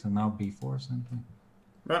c6 and now b4 simply.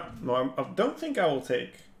 No, I don't think I will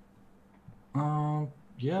take.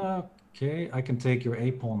 Yeah, okay. I can take your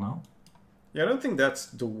a pawn now. Yeah, I don't think that's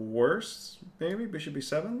the worst. Maybe bishop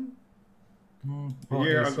b7. Well,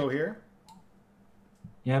 here, I'll go here.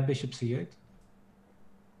 Yeah, bishop c8.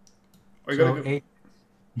 Oh, you so gotta go... 8.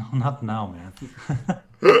 No, not now, man.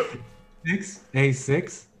 6,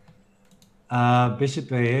 a6. Bishop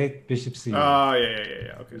a8, bishop c8. Oh,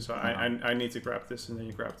 yeah. Okay, so I need to grab this, and then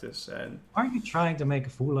you grab this, and... Are you trying to make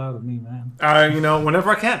a fool out of me, man? You know,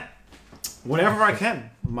 whenever I can. Whenever I can,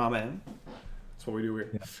 my man. That's what we do here.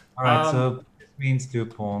 Yeah. All right, so this means 2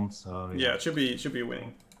 pawns. So yeah, it should be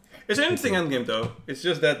winning. It's an interesting endgame though. It's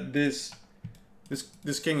just that this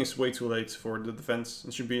king is way too late for the defense.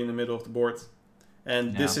 It should be in the middle of the board,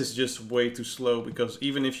 and this is just way too slow because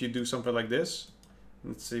even if you do something like this,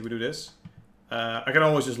 let's see, we do this. I can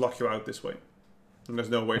always just lock you out this way, and there's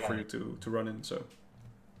no way for you to run in. So.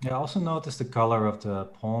 Yeah, also notice the color of the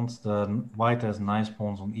pawns. The white has nice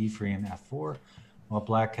pawns on e3 and f4, while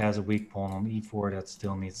black has a weak pawn on e4 that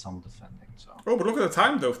still needs some defending. So. Oh, but look at the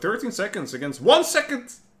time though, 13 seconds against 1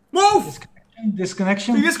 second. Move!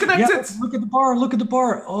 Disconnection. He disconnected. Yeah, look at the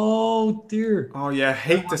bar. Oh dear. Oh yeah,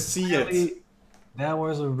 hate to see it. That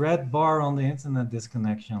was a red bar on the internet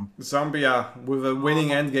disconnection. Zambia with a winning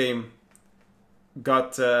endgame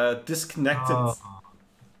got disconnected.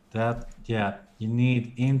 You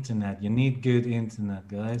need internet. You need good internet,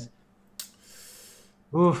 guys.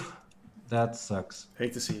 Oof, that sucks.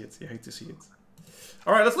 Hate to see it. You hate to see it.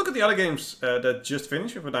 All right, let's look at the other games that just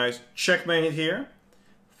finished. We have a nice checkmate here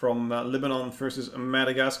from Lebanon versus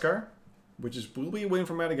Madagascar, which will be a win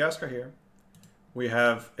for Madagascar here. We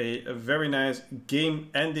have a very nice game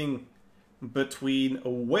ending between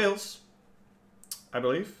Wales, I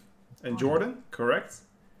believe, and Jordan, correct?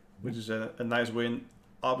 Which is a nice win.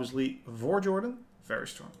 Obviously, for Jordan, very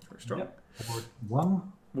strong, very strong. Yep.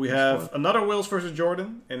 We have another Wales versus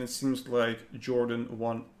Jordan, and it seems like Jordan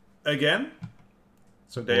won again.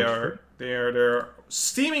 So they're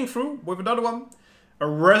steaming through with another one. A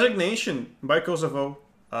resignation by Kosovo.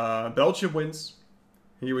 Belgium wins.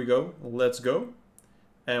 Here we go. Let's go.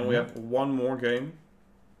 And we have one more game.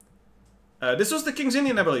 This was the King's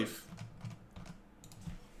Indian, I believe.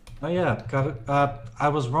 Oh yeah, I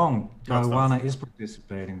was wrong. Caruana is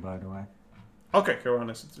participating, by the way. Okay,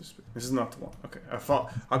 Caruana is participating. This is not the one. Okay,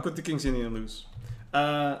 how could the King's Indian lose?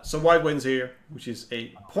 So white wins here, which is a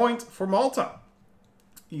point for Malta.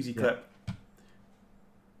 Easy clap.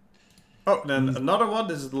 Oh, then another one.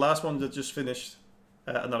 This is the last one that just finished.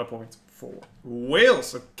 Another point for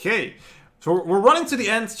Wales. Okay. So we're running to the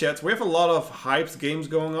end, chat. We have a lot of hyped games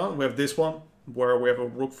going on. We have this one, where we have a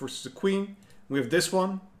rook versus a queen. We have this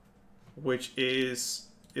one, which is,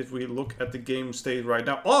 if we look at the game state right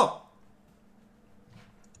now. Oh!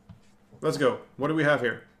 Let's go. What do we have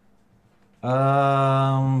here?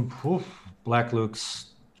 Black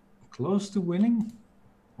looks close to winning.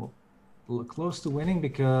 Well, close to winning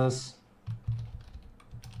because...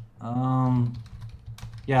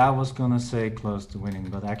 yeah, I was gonna say close to winning,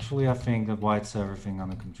 but actually I think that white's everything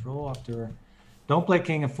under control after... Don't play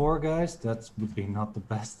king f4, guys. That would be not the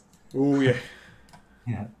best. Oh, yeah.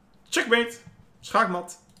 Yeah. Checkmate.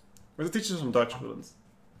 Schaakmat. We're teaching some Dutch students.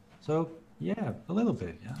 So, yeah, a little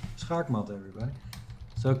bit, yeah. Schaakmat, everybody.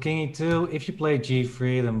 So king e2, if you play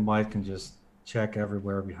g3, then white can just check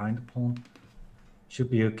everywhere behind the pawn. Should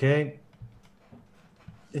be okay.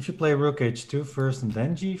 If you play rook h2 first and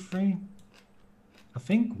then g3, I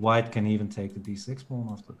think white can even take the d6 pawn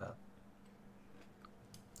after that.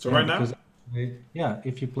 So yeah, right now? Yeah,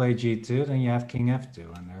 if you play g2, then you have king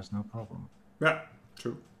f2, and there's no problem. Yeah,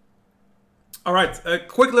 true. All right, a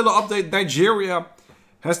quick little update. Nigeria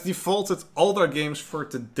has defaulted all their games for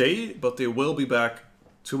today, but they will be back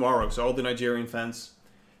tomorrow. So all the Nigerian fans,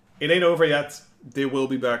 it ain't over yet. They will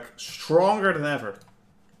be back stronger than ever,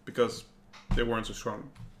 because they weren't so strong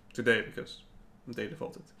today because they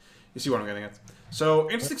defaulted. You see what I'm getting at. So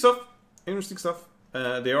interesting stuff. Interesting stuff.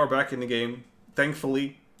 They are back in the game,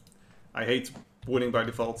 thankfully. I hate winning by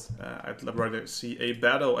default. I'd rather see a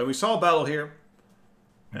battle, and we saw a battle here,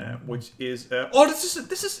 which is oh, this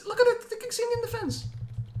is look at it, the king's in defense.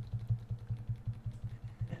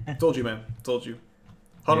 Told you, man. Told you.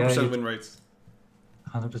 100% win rate.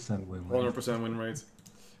 100% win rate. 100% win rate.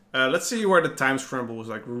 Let's see where the time scramble was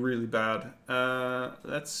like really bad.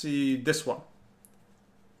 Let's see this one.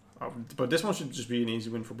 But this one should just be an easy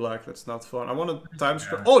win for black. That's not fun. I want a time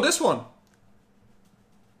scramble. Oh, this one.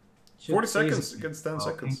 40 seconds against 10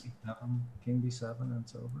 seconds. King b7 and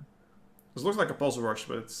it's over. This looks like a puzzle rush,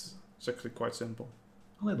 but it's actually quite simple.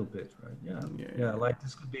 A little bit, right? Yeah, like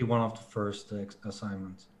this could be one of the first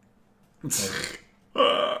assignments.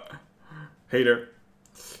 Hater.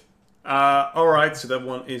 Alright, so that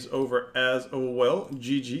one is over as well.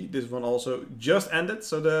 GG. This one also just ended.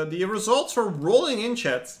 So the results are rolling in,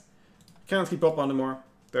 chat. Cannot keep up on them more.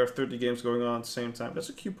 There are 30 games going on at the same time. That's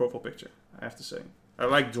a cute profile picture, I have to say. I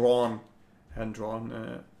like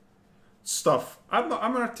hand-drawn stuff. I'm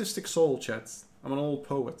an artistic soul, chat. I'm an old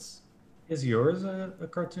poet. Is yours a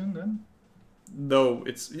cartoon then? No,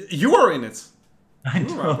 it's... You are in it. I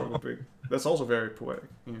know. That's also very poetic.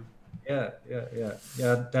 Yeah.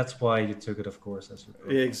 Yeah, that's why you took it, of course. As your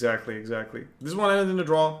exactly. This one ended in a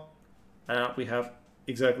draw. We have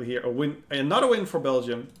exactly here a win, another win for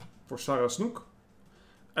Belgium, for Sarah Snoek.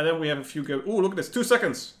 And then we have a few games. Oh, look at this, 2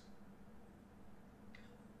 seconds.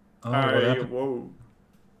 Oh,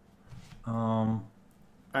 whoa.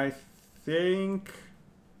 I think...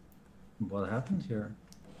 What happened here?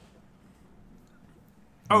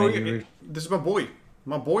 Oh, this is my boy.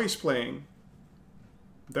 My boy is playing.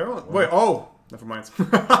 They're on... Wait, oh! Never mind.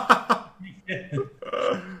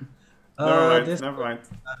 Never mind.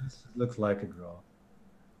 This looks like a draw.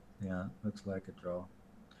 Yeah, looks like a draw.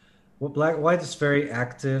 Well, white is very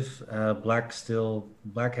active. Black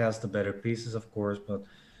has the better pieces, of course, but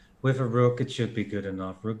with a rook, it should be good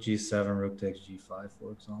enough. Rook g7, rook takes g5,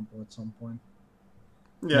 for example, at some point.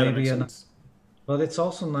 Yeah, maybe. But it's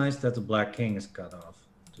also nice that the black king is cut off,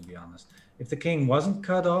 to be honest. If the king wasn't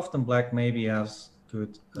cut off, then black maybe has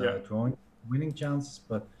good winning chances.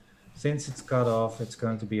 But since it's cut off, it's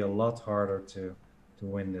going to be a lot harder to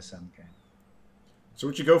win this endgame. So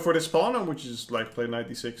would you go for this pawn, or would you just like play knight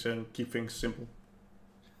d6 and keep things simple?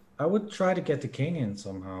 I would try to get the king in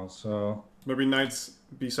somehow. So maybe knight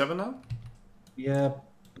b7 now. Yeah,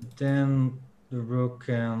 then the rook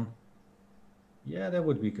can. Yeah, that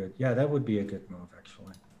would be good. Yeah, that would be a good move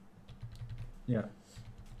actually. Yeah.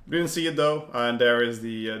 Didn't see it though, and there is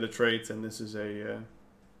the trade, and this is a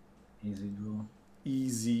easy draw.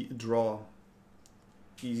 Easy draw.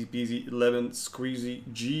 Easy peasy, lemon squeezy.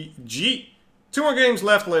 GG. 2 more games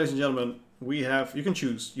left, ladies and gentlemen. We have, you can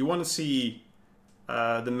choose. You want to see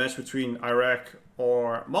the match between Iraq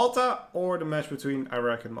or Malta, or the match between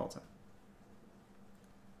Iraq and Malta?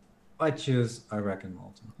 I choose Iraq and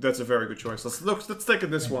Malta. That's a very good choice. Let's take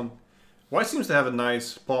this one. White seems to have a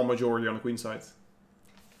nice pawn majority on the queen side.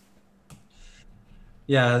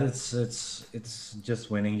 Yeah, it's just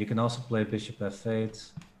winning. You can also play bishop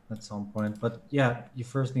f8 at some point, but yeah, you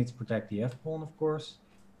first need to protect the f pawn, of course.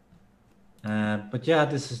 But yeah,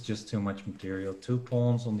 this is just too much material. 2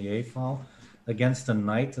 pawns on the A file against the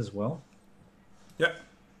knight as well. Yeah.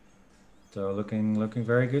 So looking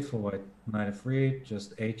very good for white. Knight f3,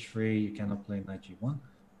 just h3. You cannot play knight g1.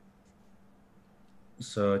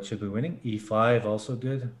 So it should be winning. e5 also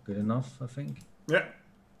good enough, I think. Yeah,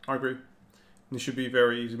 I agree. This should be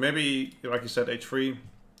very easy. Maybe, like you said, h3.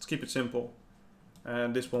 Let's keep it simple.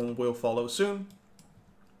 And this one will follow soon.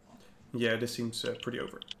 Yeah, this seems pretty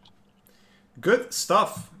over. Good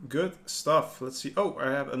stuff. Good stuff. Let's see. Oh,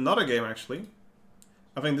 I have another game actually.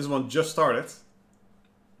 I think this one just started.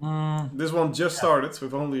 This one just started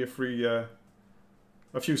with only a few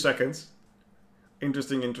seconds.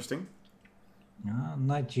 Interesting, interesting.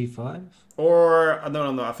 Knight g5. Or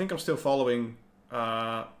no. I think I'm still following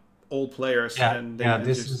old players. Yeah, and they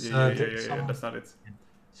this just, is that's not it.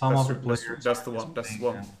 Some That's of the players. that's the one. That's the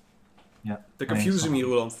one. Yeah. They're confusing me,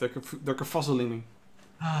 Roland. They're confuzzling me.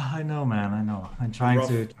 I know, man. I know. I'm trying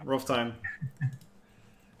to. Rough time.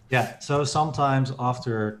 Yeah. So sometimes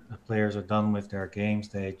after the players are done with their games,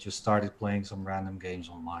 they just started playing some random games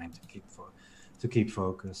online to keep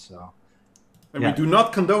focus. So. And we do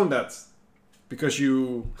not condone that, because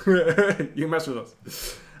you you mess with us.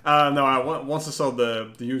 No, once I saw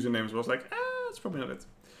the usernames, I was like, that's probably not it.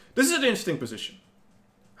 This is an interesting position.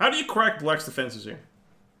 How do you crack Black's defenses here?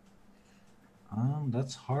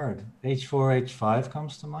 That's hard. h4, h5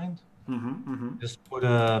 comes to mind. Just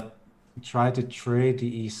try to trade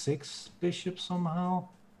the e6 bishop somehow.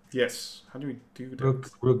 Yes. How do we do that?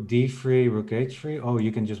 Rook d3, rook h3. Oh,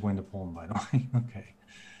 you can just win the pawn, by the way. Okay.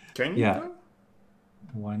 Can you? Yeah.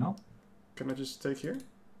 Why not? Can I just take here?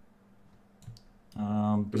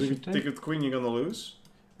 Bishop if you take with the queen, you're gonna lose.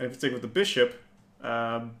 And if you take with the bishop,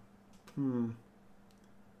 no,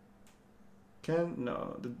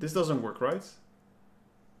 this doesn't work, right?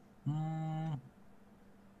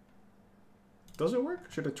 Does it work?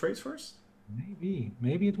 Should I trade first? Maybe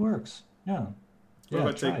it works. Yeah. What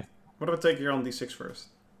if I take here on d6 first?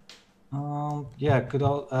 Yeah,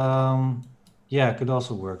 could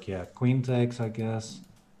also work. Yeah, queen takes, I guess.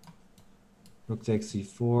 Rook takes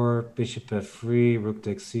c4, bishop f3, rook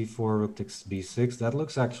takes c4, rook takes b6. That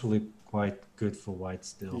looks actually quite good for white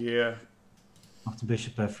still. Yeah. After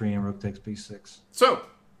bishop f3 and rook takes b6. So,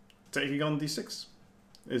 taking on d6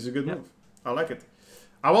 is a good move. I like it.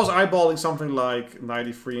 I was eyeballing something like knight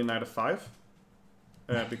e3 and knight f5.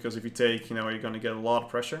 Because if you take, you're going to get a lot of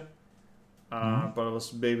pressure. But it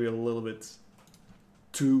was maybe a little bit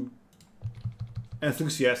too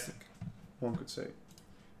enthusiastic, one could say.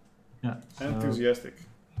 Yeah. So enthusiastic.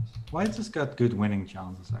 White has got good winning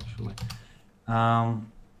chances, actually.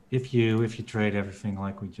 If you trade everything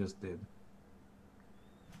like we just did.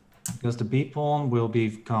 Because the b pawn will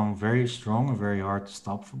become very strong and very hard to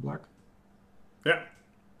stop for black. Yeah,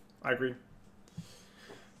 I agree.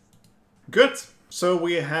 Good. So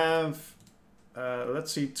we have,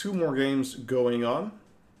 let's see, 2 more games going on.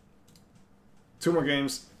 2 more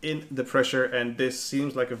games in the pressure, and this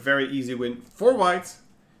seems like a very easy win for white.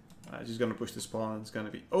 Just going to push this pawn, it's going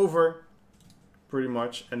to be over, pretty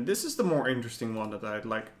much. And this is the more interesting one that I'd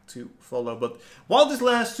like to follow. But while these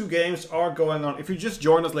last 2 games are going on, if you just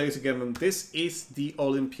joined us, ladies and gentlemen, this is the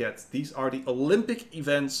Olympiad. These are the Olympic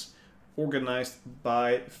events organized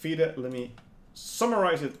by FIDE. Let me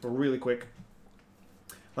summarize it really quick.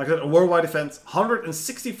 Like I said, a worldwide event,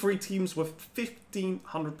 163 teams with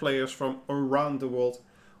 1,500 players from around the world,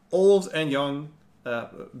 old and young,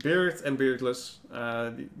 bearded and beardless.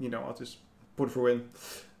 I'll just put it for win.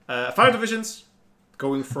 5 divisions,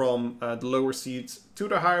 going from the lower seeds to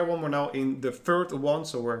the higher one. We're now in the 3rd one,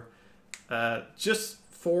 so we're just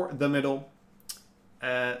for the middle.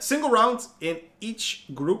 Single round in each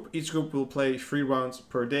group. Each group will play 3 rounds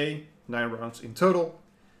per day, 9 rounds in total.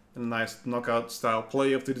 And a nice knockout style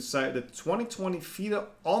playoff to decide the 2020 FIDE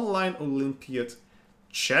Online Olympiad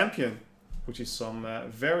champion, which is some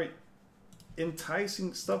very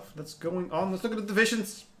enticing stuff that's going on. Let's look at the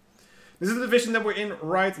divisions. This is the division that we're in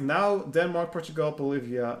right now. Denmark, Portugal,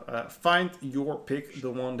 Bolivia. Find your pick,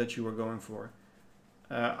 the one that you are going for.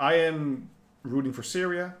 I am rooting for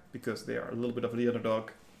Syria because they are a little bit of the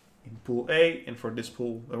underdog in Pool A. And for this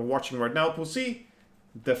pool that we're watching right now, Pool C,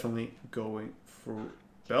 definitely going for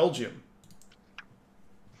Belgium.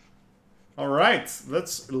 All right,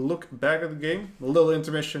 let's look back at the game. A little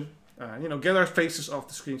intermission. Get our faces off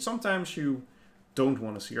the screen. Sometimes you don't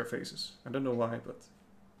want to see our faces. I don't know why, but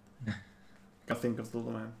I think of the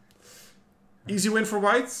little man. Easy win for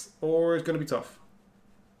white, or it's going to be tough?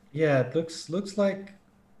 Yeah, it looks like,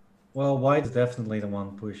 well, white's definitely the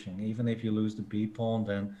one pushing. Even if you lose the b pawn,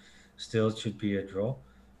 then still it should be a draw.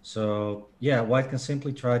 So yeah, white can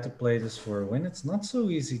simply try to play this for a win. It's not so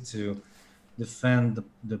easy to defend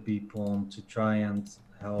the b pawn to try and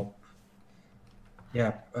help.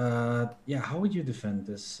 Yeah, yeah. How would you defend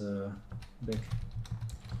this, Big?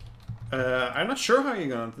 I'm not sure how you're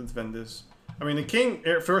gonna defend this. I mean, the king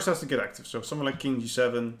first has to get active. So something like king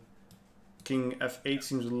g7, king f8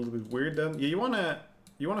 seems a little bit weird. Then yeah,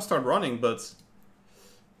 you wanna start running, but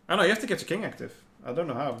I don't know. You have to get your king active. I don't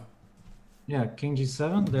know how. Yeah, king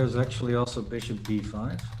g7. There's actually also bishop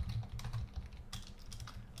b5,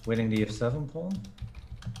 winning the f7 pawn.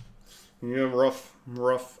 Yeah,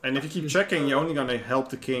 rough. And if you keep checking, you're only gonna help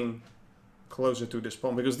the king closer to this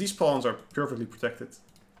pawn because these pawns are perfectly protected.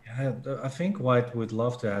 Yeah, I think white would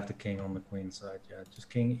love to have the king on the queen side. Yeah, just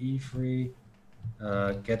king e3,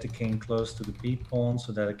 get the king close to the b pawn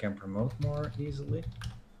so that it can promote more easily.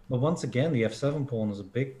 But once again, the f7 pawn is a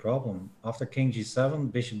big problem. After king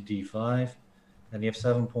g7, bishop d5, and the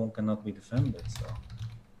f7 pawn cannot be defended. So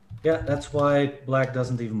yeah, that's why black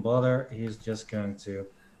doesn't even bother. He's just going to...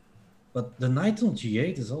 But the knight on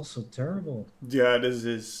g8 is also terrible. Yeah, this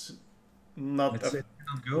is not... It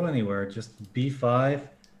cannot go anywhere. Just b5,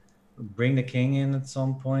 bring the king in at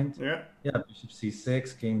some point. Yeah. Yeah, bishop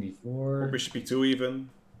c6, king d4. Or bishop e2 even.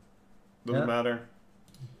 Doesn't matter.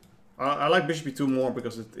 I like bishop e2 more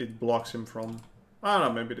because it blocks him from... I don't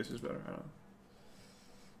know, maybe this is better. I don't know.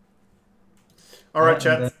 Alright,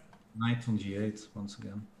 chat. Knight on g8 once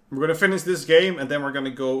again. We're going to finish this game and then we're going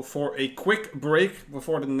to go for a quick break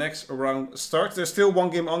before the next round starts. There's still one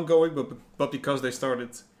game ongoing, but because they started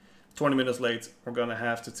 20 minutes late, we're going to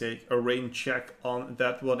have to take a rain check on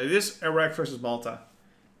that one. It is Iraq versus Malta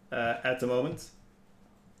at the moment.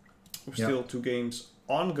 Still 2 games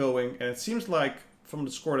ongoing, and it seems like from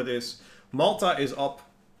the score that is, Malta is up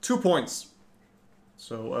 2 points.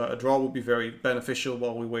 So a draw would be very beneficial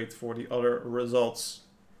while we wait for the other results.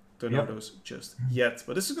 Don't know those just yet,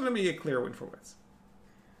 but this is going to be a clear win for white.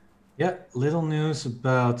 Yeah, little news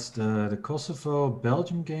about the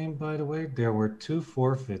Kosovo-Belgium game, by the way. There were 2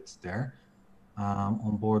 forfeits there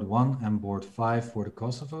on board 1 and board 5 for the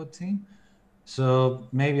Kosovo team. So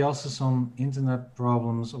maybe also some internet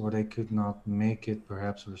problems, or they could not make it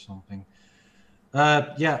perhaps or something.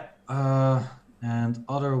 And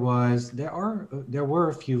otherwise there were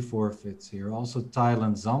a few forfeits here. Also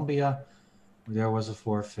Thailand, Zambia, there was a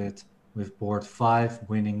forfeit with board 5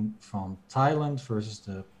 winning from Thailand versus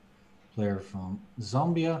the player from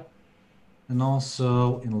Zambia. And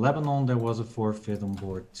also in Lebanon, there was a forfeit on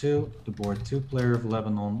board 2. The board 2 player of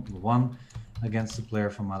Lebanon won against the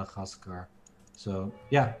player from Madagascar. So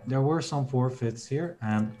yeah, there were some forfeits here,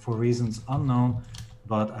 and for reasons unknown,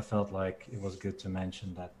 but I felt like it was good to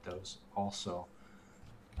mention that those also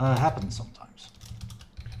happen sometimes.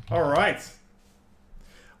 All right,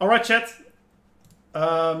 chat.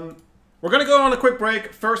 We're gonna go on a quick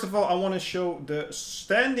break. First of all, I want to show the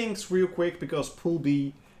standings real quick because Pool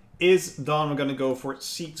B is done. We're gonna go for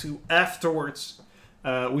C2 afterwards.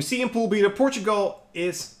 We see in Pool B that Portugal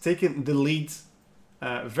is taking the lead.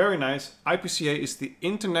 Very nice. IPCA is the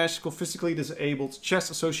International Physically Disabled Chess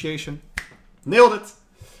Association. Nailed it.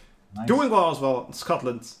 Nice. Doing well as well in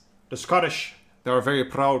Scotland. The Scottish, they are very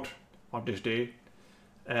proud on this day.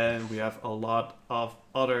 And we have a lot of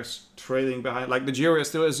others trailing behind. Like Nigeria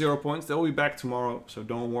still has 0 points. They'll be back tomorrow, so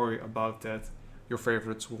don't worry about that. Your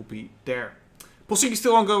favorites will be there. Pool C is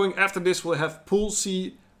still ongoing. After this, we'll have Pool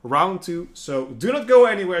C round 2. So do not go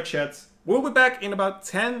anywhere, chat. We'll be back in about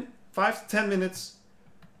 5 to 10 minutes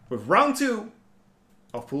with round 2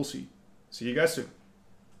 of Pool C. See you guys soon.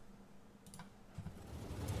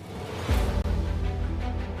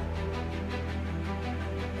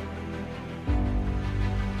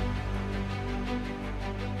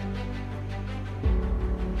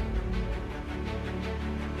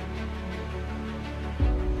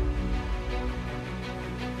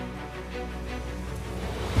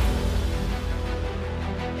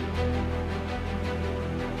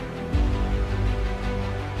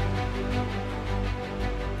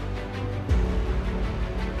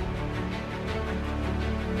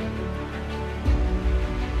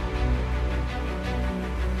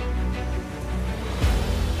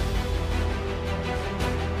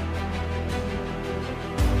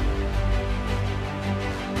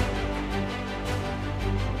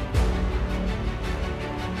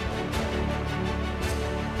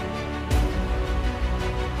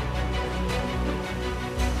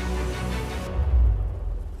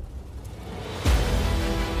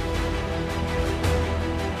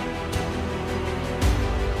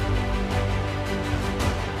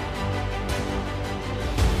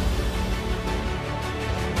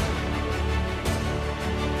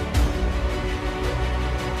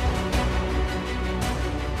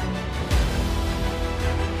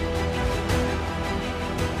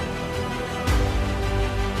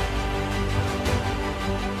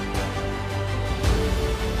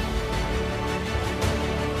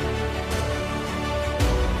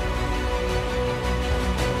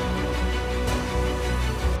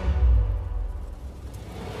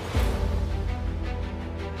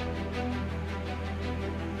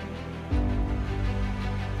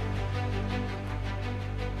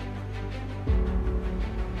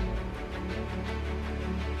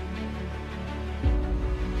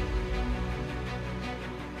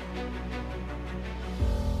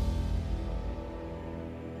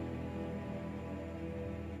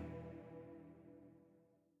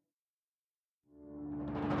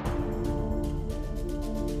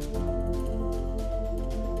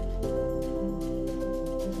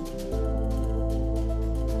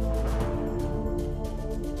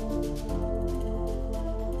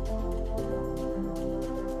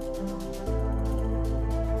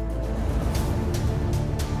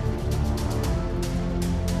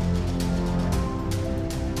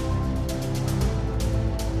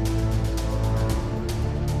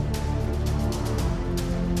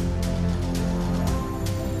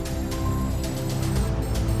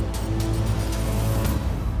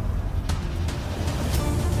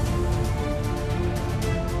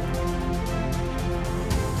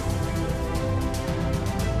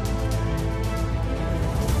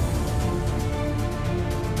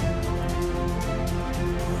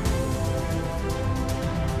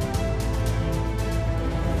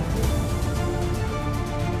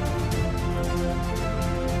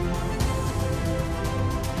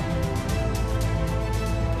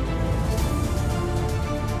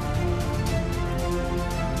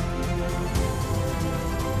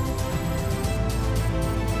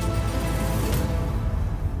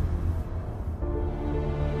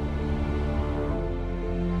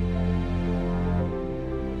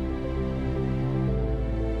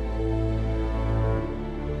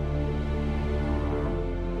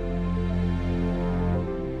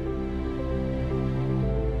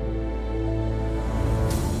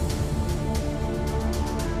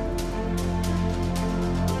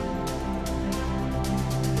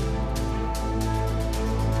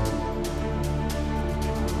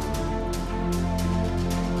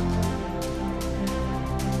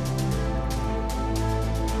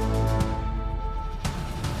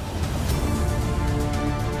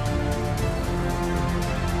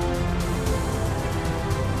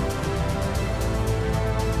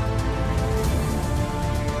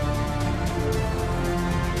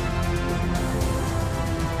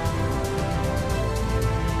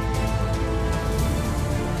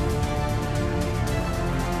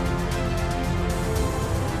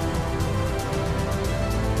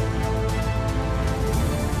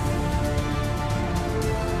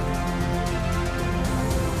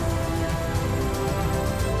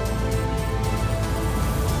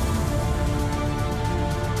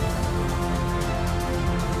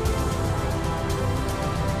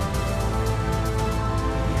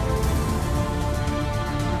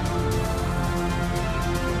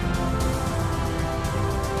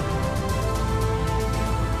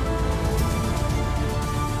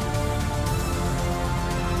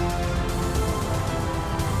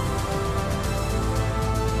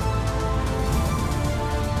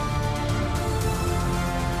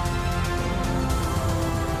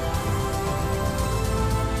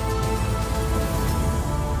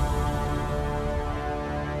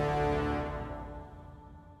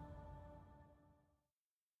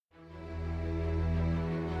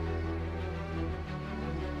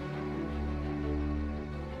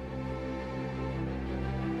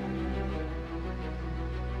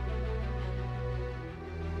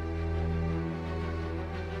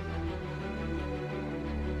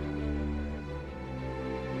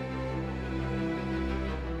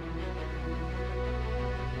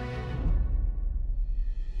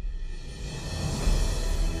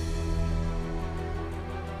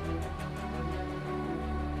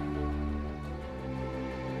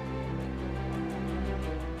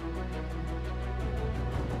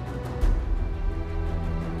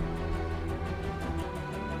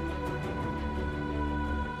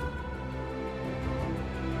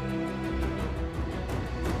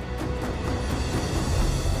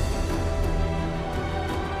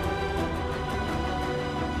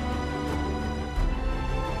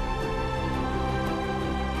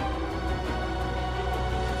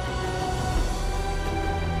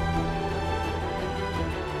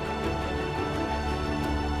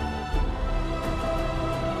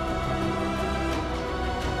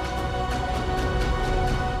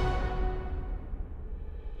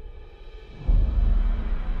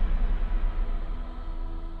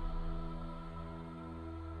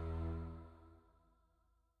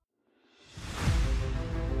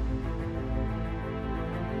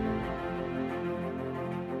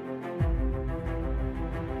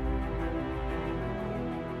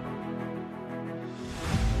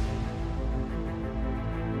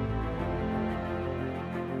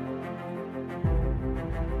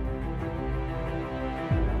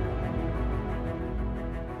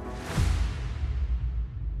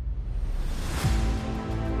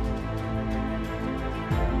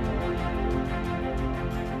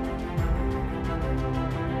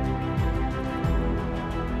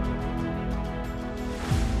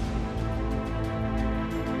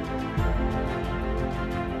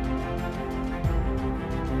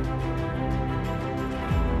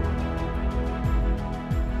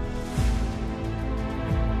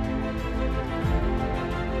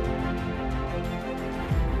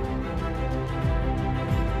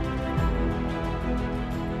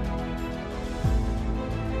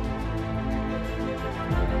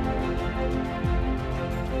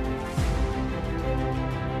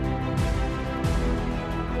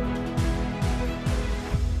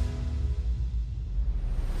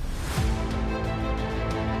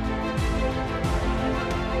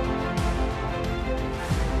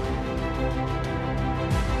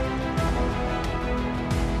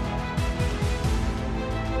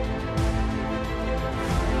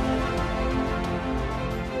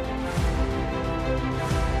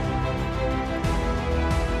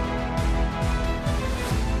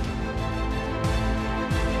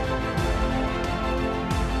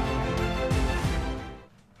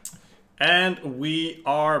 And we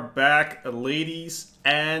are back, ladies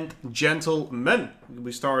and gentlemen. We'll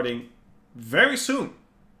be starting very soon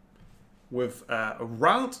with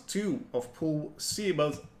round 2 of Pool C.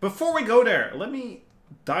 But before we go there, let me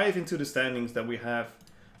dive into the standings that we have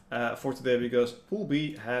for today, because Pool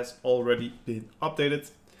B has already been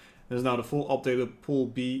updated. There's now the full updated Pool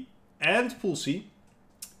B and Pool C.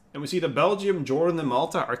 And we see that Belgium, Jordan, and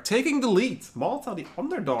Malta are taking the lead. Malta, the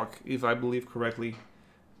underdog, if I believe correctly.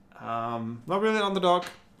 Not really an underdog.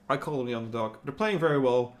 I call them the underdog. They're playing very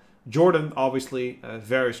well. Jordan, obviously,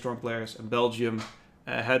 very strong players. And Belgium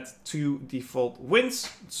had 2 default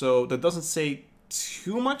wins. So that doesn't say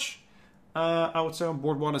too much. I would say on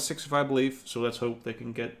board 1 and 6, if I believe. So let's hope they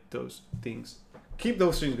can get those things. Keep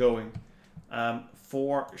those things going.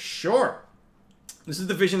 For sure. This is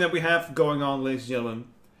the division that we have going on, ladies and gentlemen.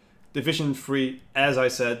 Division 3, as I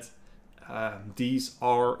said. These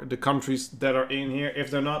are the countries that are in here. If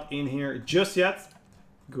they're not in here just yet,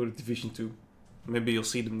 go to Division 2. Maybe you'll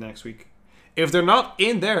see them next week. If they're not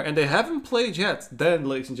in there and they haven't played yet, then,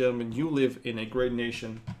 ladies and gentlemen, you live in a great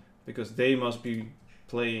nation, because they must be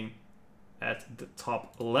playing at the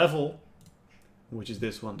top level, which is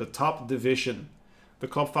this one, the top division. The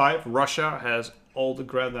top 5, Russia has all the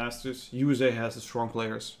grandmasters. USA has the strong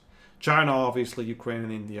players. China, obviously, Ukraine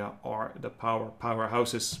and India are the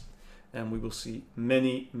powerhouses. And we will see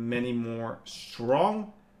many, many more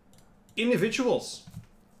strong individuals.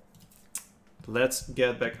 Let's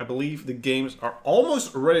get back. I believe the games are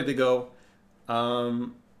almost ready to go.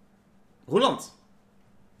 Roland.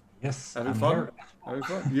 Yes, Having fun? Having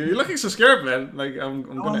fun? You're looking so scared, man. Like, I'm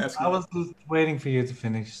going to ask you. I was just waiting for you to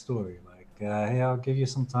finish the story. Like, hey, I'll give you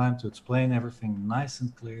some time to explain everything nice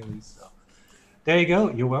and clearly. So, there you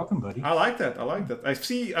go. You're welcome, buddy. I like that. I like that. I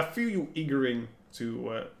feel you eagering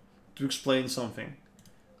to explain something.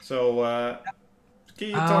 So, can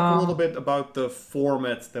you talk a little bit about the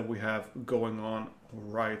format that we have going on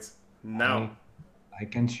right now? I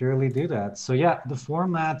can surely do that. So yeah, the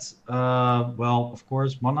format, well, of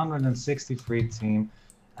course, 163 team,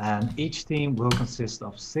 and each team will consist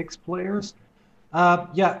of 6 players.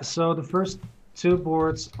 Yeah, so the first 2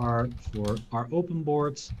 boards are for our open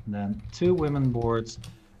boards, then 2 women boards,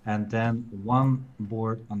 and then 1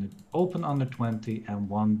 board on the open under 20 and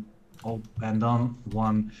one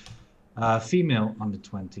female under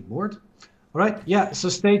 20 board. All right, yeah, so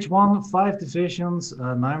stage 1, 5 divisions,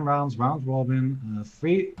 9 rounds, round robin.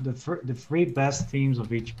 The 3 best teams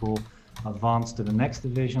of each pool advance to the next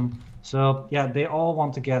division. So yeah, they all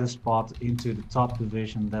want to get a spot into the top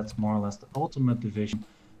division. That's more or less the ultimate division,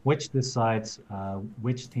 which decides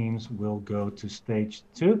which teams will go to stage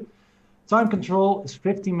 2. Time control is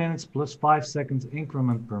 50 minutes plus 5 seconds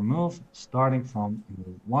increment per move, starting from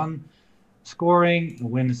move 1. Scoring, a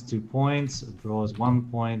win is 2 points, a draw is 1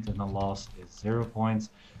 point, and a loss is 0 points.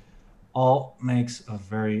 All makes a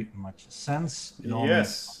very much sense.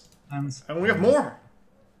 Yes. Sense. And we have more.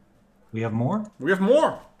 We have more? We have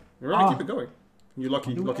more. We're going to keep it going. You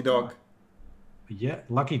lucky dog. More? Yeah,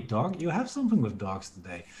 lucky dog? You have something with dogs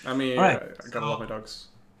today. I mean, right, I gotta love my dogs.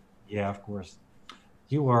 Yeah, of course.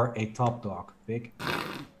 You are a top dog, Big.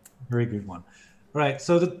 Very good one. Right,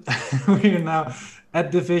 so we are now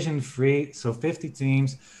at Division 3, so 50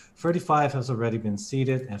 teams, 35 has already been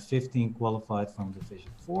seeded, and 15 qualified from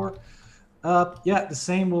Division 4. Yeah, the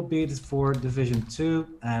same will be for Division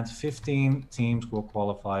 2, and 15 teams will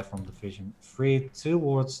qualify from Division 3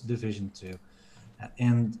 towards Division 2.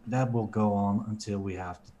 And that will go on until we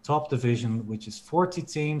have the top division, which is 40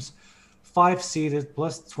 teams, 5 seeded,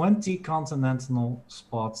 plus 20 continental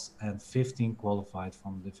spots, and 15 qualified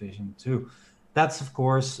from Division 2. That's, of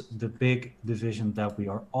course, the big division that we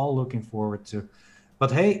are all looking forward to. But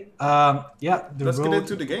hey, yeah. Let's get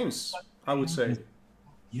into the games, I would say.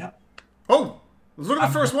 Yeah. Oh, let's look at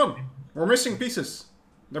the first one. We're missing pieces.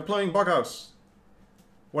 They're playing Bughouse.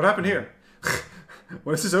 What happened here?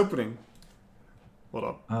 What is this opening? Hold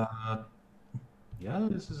up. Yeah,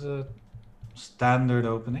 this is a standard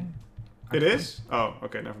opening. It is? Oh,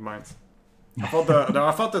 okay, never mind. I thought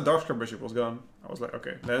the Darkstar Bishop was gone. I was like,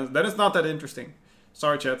 okay, that is not that interesting.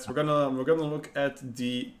 Sorry, chat. We're gonna look at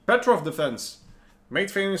the Petrov defense, made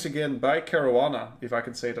famous again by Caruana, if I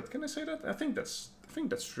can say that. Can I say that? I think that's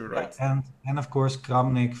true, right? Yeah, and of course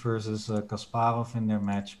Kramnik versus Kasparov in their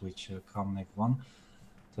match, which Kramnik won.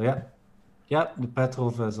 So yeah, the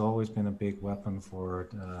Petrov has always been a big weapon for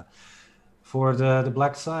the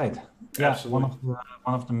black side. Yeah, absolutely.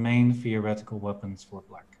 one of the main theoretical weapons for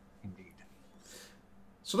black.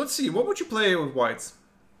 So let's see, what would you play with white?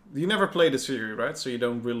 You never play the series, right? So you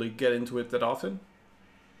don't really get into it that often?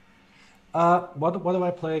 What do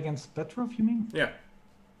I play against Petrov, you mean? Yeah.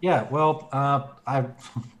 Yeah, well, I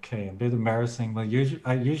okay, a bit embarrassing, but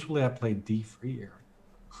usually I play d3 here.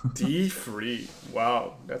 D3.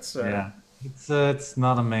 Wow, that's Yeah, it's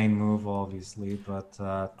not a main move, obviously, but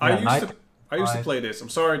I yeah, used knight to I used to five. play this. I'm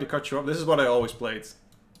sorry to cut you off. This is what I always played.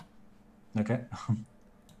 Okay.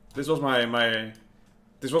 This was my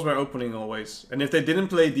opening always. And if they didn't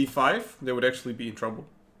play D5, they would actually be in trouble.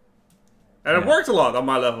 And it Yeah. worked a lot on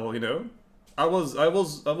my level, you know. I was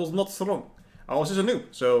not strong. I was just a noob,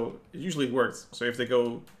 so it usually worked. So if they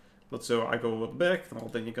go, let's say I go back, well,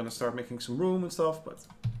 then you're gonna start making some room and stuff. But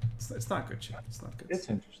it's not good, shit. It's not good. It's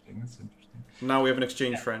interesting. It's interesting. Now we have an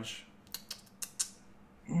exchange French.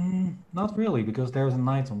 Not really, because there's a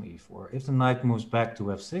knight on e4. If the knight moves back to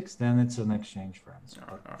f6, then it's an exchange French.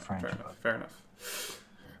 All right, French. fair enough. Fair enough.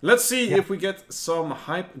 Let's see if we get some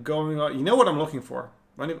hype going on. You know what I'm looking for?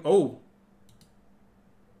 Oh,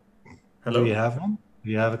 hello. Do you have one? Do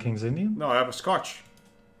you have a King's Indian? No, I have a Scotch.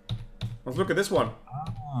 Let's look at this one.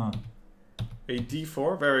 Ah, A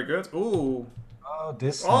D4, very good. Ooh. oh,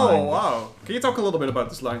 this Oh, line. wow. Can you talk a little bit about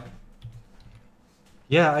this line?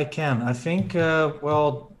 Yeah, I can. I think,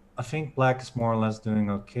 well, I think black is more or less doing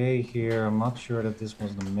okay here. I'm not sure that this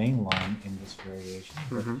was the main line in this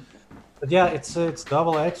variation. But yeah, it's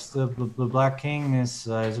double-edged. The black king is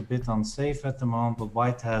a bit unsafe at the moment, but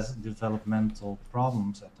white has developmental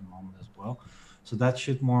problems at the moment as well. So that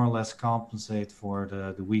should more or less compensate for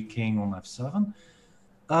the weak king on f7.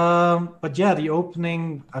 But yeah, the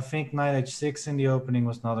opening, I think knight h6 in the opening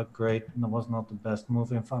was not the best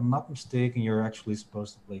move. If I'm not mistaken, you're actually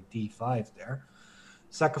supposed to play d5 there.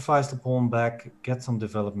 Sacrifice the pawn back, get some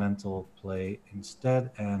developmental play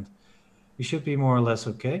instead, and you should be more or less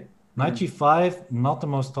okay. Knight g5, not the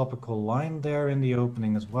most topical line there in the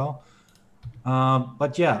opening as well.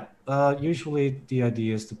 But yeah, usually the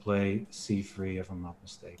idea is to play c3 if I'm not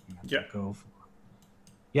mistaken. And go for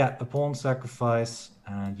a pawn sacrifice,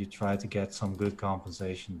 and you try to get some good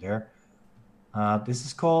compensation there. This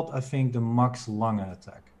is called, I think, the Max Lange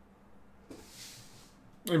attack.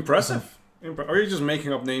 Impressive. Or are you just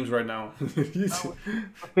making up names right now?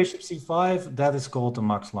 Bishop c5, that is called the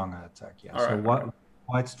Max Lange attack. Yeah. All right,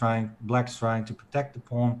 black's trying to protect the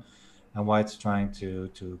pawn, and white's trying to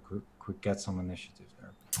get some initiative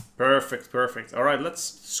there. Perfect. All right, let's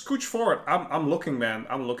scooch forward. I'm looking, man.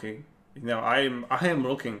 I'm looking. You know, I am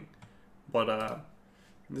looking, but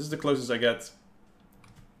this is the closest I get.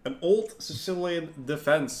 An old Sicilian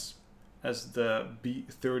defense, as the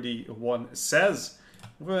B31 says.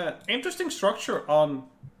 With an interesting structure on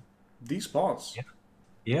these pawns.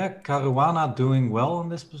 Yeah, Caruana doing well in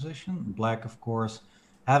this position. Black, of course,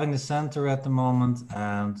 having the center at the moment,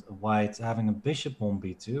 and white having a bishop on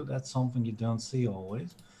b2. That's something you don't see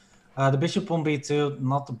always. The bishop on b2,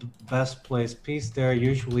 not the best placed piece there.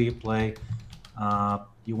 Usually you play,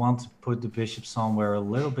 you want to put the bishop somewhere a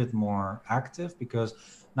little bit more active, because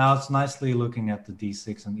now it's nicely looking at the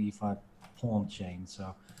d6 and e5 pawn chain.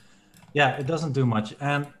 So yeah, it doesn't do much.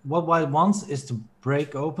 And what white wants is to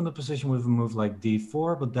break open the position with a move like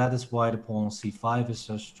d4, but that is why the pawn on c5 is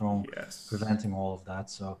so strong, preventing all of that.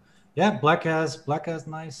 So yeah, black has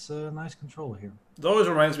nice control here. It always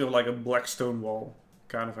reminds me of like a black stone wall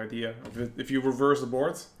kind of idea. If you reverse the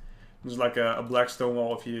board, there's like a black stone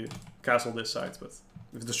wall if you castle this side, but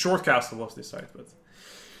if the short castle was this side, but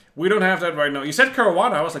we don't have that right now. You said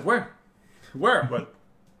Caruana, I was like, where? But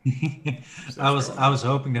I was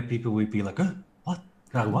hoping that people would be like, what?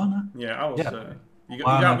 Caruana? Yeah, I was. Yeah. You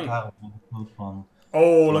got me. Caruana.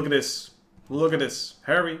 Oh, look at this! Look at this,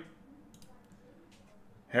 Harry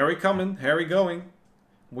coming, Harry going.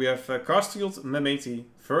 We have Castiel Memeti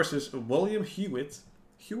versus William Hewitt.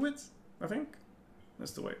 Hewitt, I think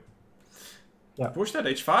that's the way. Yeah. Push that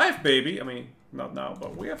h5, baby. I mean, not now,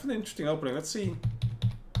 but we have an interesting opening. Let's see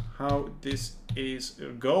how this is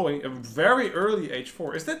going. A very early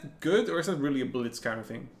h4. Is that good, or is that really a blitz kind of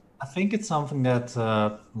thing? I think it's something that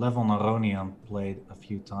Levon Aronian played a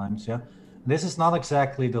few times. Yeah, this is not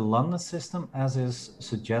exactly the London system as is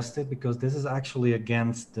suggested, because this is actually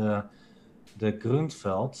against the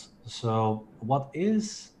Grunfeld. So what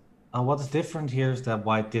is different here is that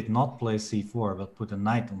white did not play c4 but put a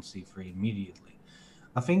knight on c3 immediately.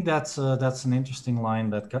 I think that's an interesting line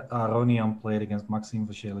that Aronian played against Maxime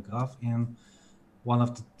Vachier-Lagrave in one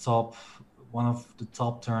of the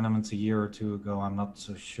top tournaments a year or two ago. I'm not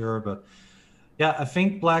so sure, but yeah, I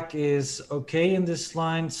think black is okay in this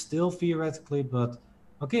line still theoretically, but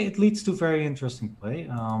okay, it leads to very interesting play.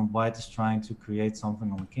 White is trying to create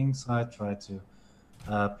something on the king side, try to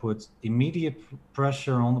put immediate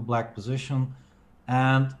pressure on the black position.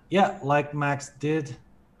 And yeah, like Max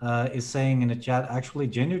is saying in the chat, actually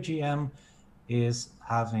Ginger GM is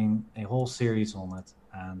having a whole series on it,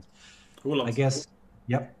 and Hold on. I guess,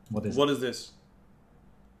 yep. What is What is this?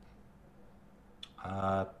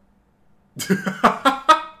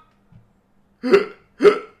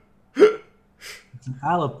 It's an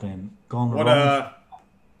Alapin gone What wrong.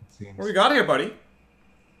 what we got here, buddy?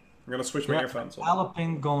 I'm gonna switch my Yeah, earphones on.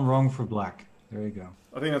 Alapin gone wrong for black. There you go.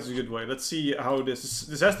 I think that's a good way. Let's see how this is.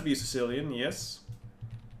 This has to be a Sicilian, yes.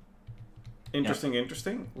 Interesting,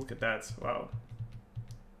 interesting. Look at that. Wow.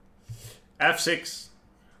 F6.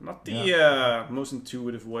 Not the most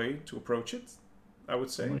intuitive way to approach it, I would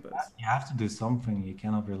say. But You have to do something. You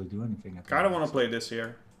cannot really do anything. kind of want to play this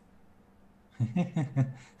here.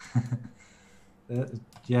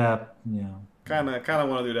 Yeah. Kind of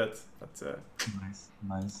want to do that. But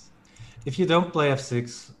Nice. If you don't play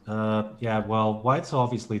f6, yeah, well, white's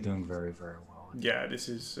obviously doing very, very well. Yeah, this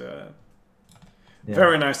is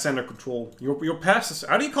very nice center control. Your passes.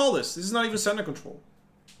 How do you call this? This is not even center control.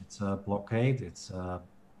 It's a blockade. It's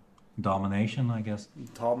domination, I guess.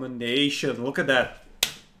 Domination. Look at that.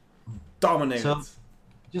 Dominated. So,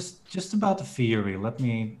 just about the theory.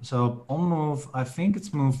 So on move, I think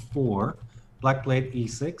it's move 4. Black played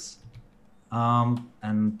e6.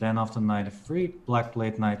 And then after knight f3, black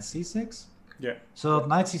played knight c6. Yeah. So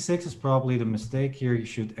knight c6 is probably the mistake here. You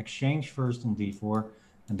should exchange first on d4,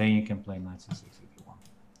 and then you can play knight c6 if you want.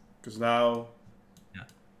 Because now... Yeah.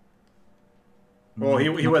 Well,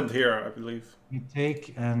 he went here, I believe. You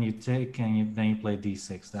take, and then you play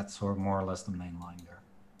d6. That's sort of more or less the main line there.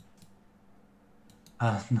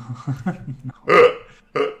 No.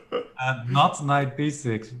 Not knight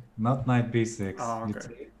b6. Not knight b6. Oh, okay. You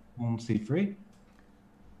take on c3.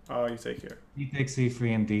 Oh, you take here. You take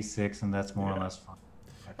c3 and d6, and that's more or less fun.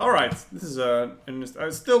 All right, this is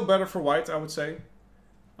it's still better for white, I would say,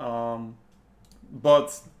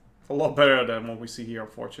 but a lot better than what we see here,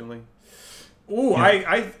 unfortunately. Ooh,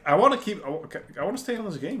 yeah. I want to keep. I want to stay on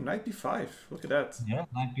this game. Knight b5. Look at that. Yeah,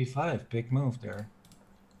 knight b5. Big move there.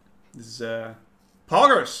 This is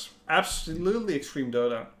Poggers. Absolutely extreme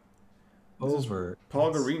Dota. Over.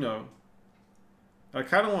 Poggerino. I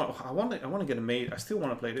kind of want. I want to get a mate. I still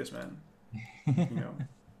want to play this, man. You know.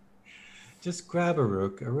 Just grab a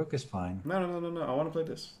rook. A rook is fine. No. I want to play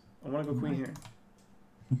this. I want to go queen here.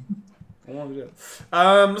 I want to do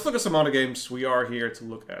that. Let's look at some other games. We are here to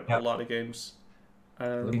look at a lot of games.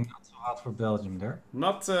 Looking not so hot for Belgium there.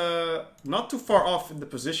 Not too far off in the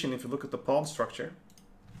position if you look at the pawn structure.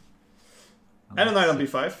 And a knight on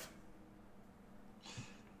b5.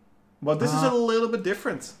 But this is a little bit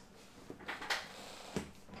different.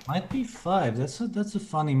 Knight b5. That's a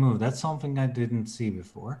funny move. That's something I didn't see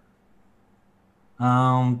before.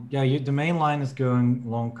 Yeah, the main line is going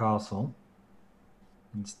long castle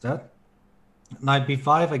instead. Knight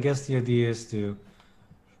b5. I guess the idea is to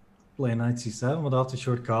play knight c7 without the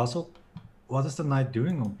short castle. What is the knight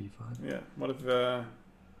doing on b5? Yeah. What if?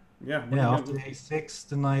 After a6,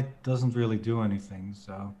 the knight doesn't really do anything.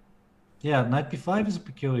 So, yeah, knight b5 is a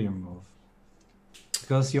peculiar move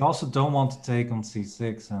because you also don't want to take on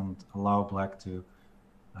c6 and allow black to,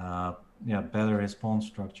 better his pawn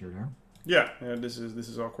structure there. Yeah. This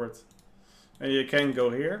is awkward. And you can go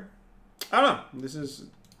here. I don't know. This is.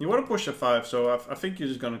 You want to push f5, so I think you're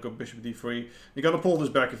just going to go bishop d3. You're going to pull this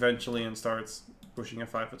back eventually and start pushing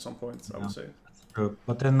f5 at some point, I would say. That's true.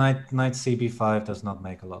 But then knight cb5 does not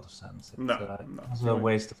make a lot of sense. It's a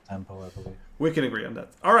waste of tempo, I believe. We can agree on that.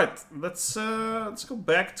 All right, let's go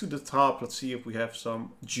back to the top. Let's see if we have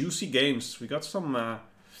some juicy games. We got some...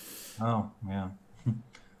 Oh, yeah.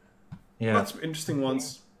 Yeah. Got some interesting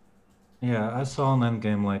ones. Yeah, I saw an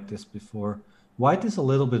endgame like this before. White is a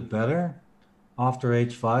little bit better after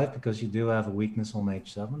h5 because you do have a weakness on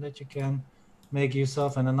h7 that you can make use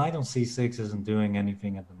of, and a knight on c6 isn't doing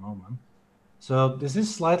anything at the moment. So this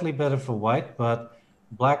is slightly better for white, but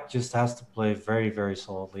black just has to play very, very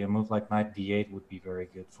solidly. A move like knight d8 would be very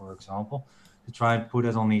good, for example, to try and put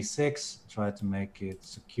it on e6, try to make it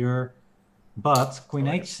secure. But queen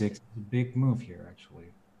h6 is a big move here,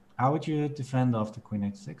 actually. How would you defend after queen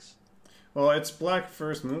h6? Well, it's black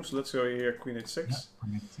first move, so let's go here, queen h6. Yeah,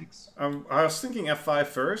 queen h6. I was thinking f5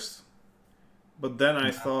 first, but then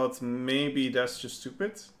I thought maybe that's just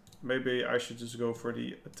stupid. Maybe I should just go for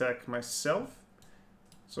the attack myself.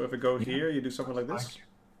 So if I go here, you do something like this.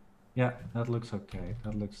 Yeah, that looks okay.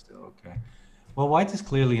 That looks still okay. Well, white is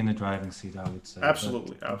clearly in the driving seat, I would say.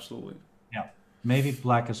 Absolutely, absolutely. Yeah, maybe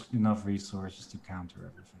black has enough resources to counter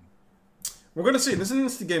everything. We're going to see. This is an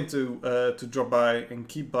interesting game to drop by and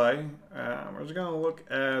keep by. We're just going to look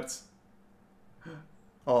at...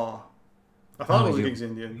 Oh, I thought it was against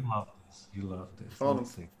Indian. You love this. You love this.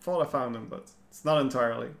 Thought I found him, but It's not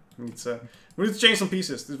entirely. It's we need to change some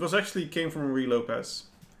pieces. This was actually came from Marie Lopez.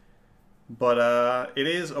 But it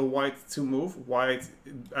is a white to move. White,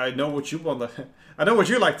 I know what you want to, I know what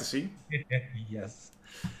you like to see. Yes.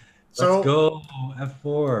 So, Let's go.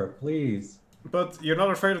 F4, please. But you're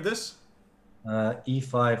not afraid of this?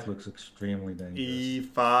 E5 looks extremely dangerous.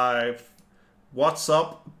 E5. What's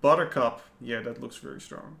up, Buttercup? Yeah, that looks very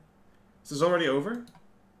strong. Is this already over?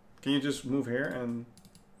 Can you just move here and...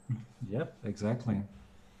 Yep, exactly.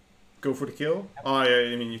 Go for the kill? Yep. Oh,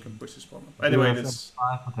 yeah, I mean, you can push this pawn up. Anyway, this...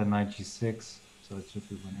 F5 with a knight g6, so it should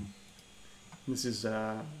be winning. This is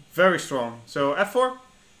very strong. So, F4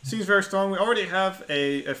 seems very strong. We already have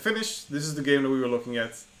a finish. This is the game that we were looking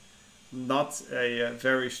at. Not a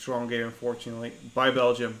very strong game, unfortunately, by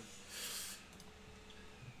Belgium.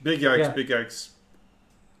 Big yikes, yeah. Big yikes.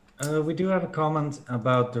 We do have a comment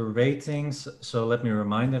about the ratings, so let me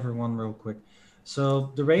remind everyone real quick.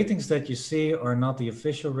 So the ratings that you see are not the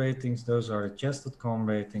official ratings, those are the Chess.com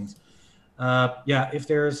ratings. Yeah, if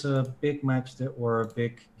there's a big match or a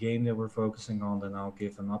big game that we're focusing on, then I'll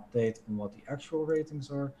give an update on what the actual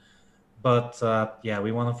ratings are. But yeah,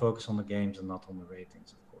 we want to focus on the games and not on the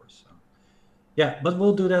ratings, of course. So, yeah, but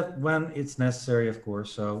we'll do that when it's necessary, of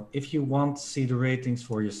course. So if you want to see the ratings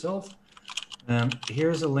for yourself,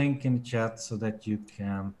 here's a link in the chat so that you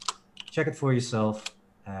can check it for yourself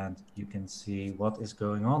and you can see what is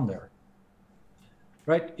going on there.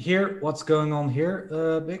 Right here, what's going on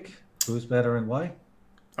here, Big? Who's better and why?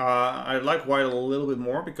 I like white a little bit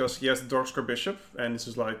more because he has the dark square bishop, and this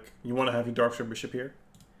is like, you want to have your dark square bishop here.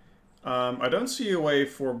 I don't see a way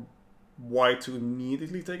for white to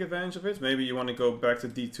immediately take advantage of it. Maybe you want to go back to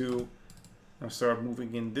d2 and start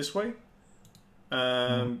moving in this way.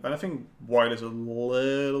 And I think white is a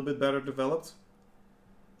little bit better developed.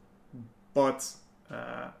 But,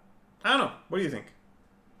 I don't know. What do you think?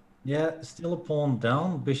 Yeah, still a pawn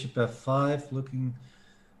down. Bishop f5,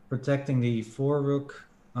 protecting the e4 rook.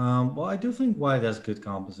 Well, I do think white has good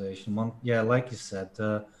composition. Yeah, like you said,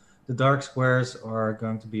 the dark squares are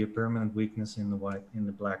going to be a permanent weakness in the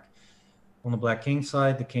black. On the black king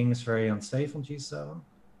side, the king is very unsafe on g7.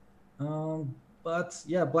 But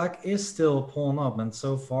yeah, black is still a pawn up, and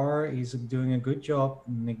so far he's doing a good job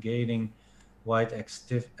negating white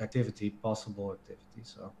possible activity.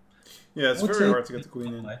 So yeah, it's very hard to get the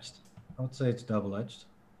queen in. I would say it's double-edged.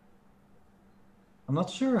 I'm not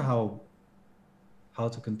sure how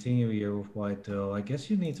to continue here with white though. I guess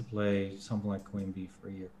you need to play something like queen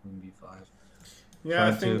b3 or queen b5. Yeah,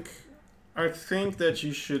 I think that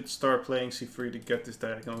you should start playing c3 to get this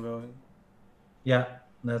diagonal going. Yeah,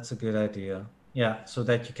 that's a good idea. Yeah, so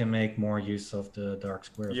that you can make more use of the dark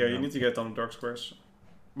squares. Yeah, you need to get on the dark squares.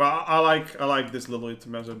 But I like this little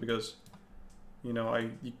intermezzo because, you know,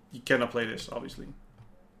 you cannot play this obviously.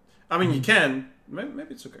 I mean, you can.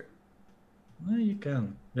 Maybe it's okay. No, you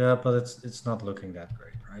can. Yeah, but it's not looking that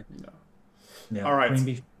great, right? No. Yeah. All right. Queen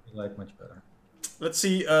b4 like much better. Let's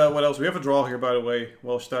see what else. We have a draw here, by the way.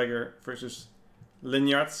 Welsh Tiger versus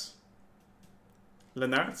Lennarts.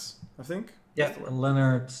 Lennarts, I think. Yeah,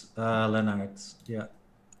 Lennarts. Yeah.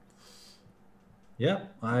 Yeah,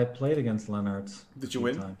 I played against Lennarts. Did you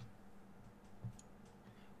win? Times.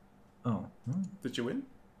 Oh. Did you win?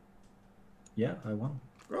 Yeah, I won.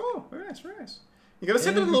 Oh, very nice, very nice. You gotta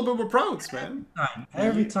say that a little bit more proud, man.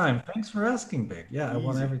 Every time. Thanks for asking, Big. Yeah, easy, I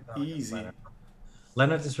won every time. Easy.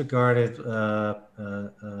 Lennart is regarded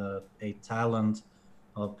a talent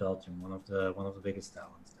of Belgium, one of the biggest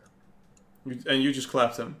talents there. And you just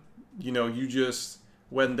clapped him. You know, you just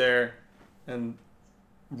went there and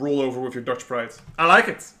roll over with your Dutch pride. I like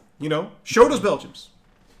it. You know, show those Belgians.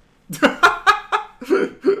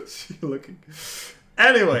 Looking.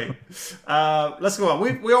 Anyway, let's go on.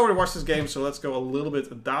 We already watched this game, so let's go a little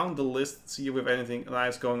bit down the list, see if we have anything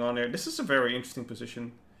nice going on here. This is a very interesting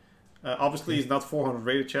position. Obviously, it's not 400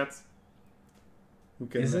 rated, chat.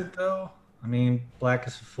 Is it, though? I mean, black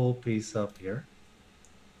is a full piece up here.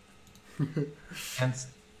 And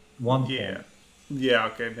one point. Yeah,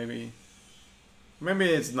 okay, maybe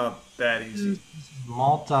it's not that easy.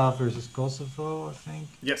 Malta versus Kosovo, I think.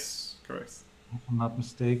 Yes, correct. If I'm not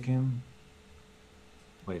mistaken.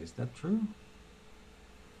 Wait, is that true?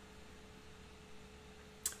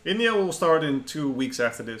 India will start in 2 weeks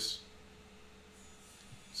after this.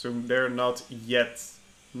 So they're not yet.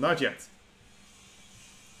 Not yet.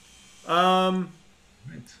 Right.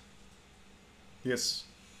 Yes.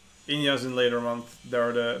 India's in later month.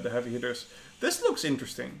 They're the heavy hitters. This looks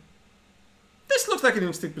interesting. This looks like an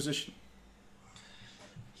interesting position.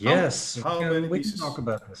 Yes. How many we pieces? can talk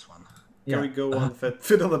about this one. Can we go on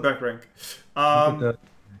fit on the back rank?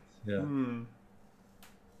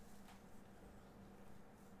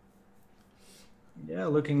 Yeah,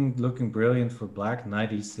 looking brilliant for black.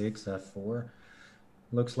 Knight e6, f4.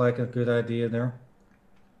 Looks like a good idea there.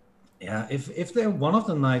 Yeah, if there one of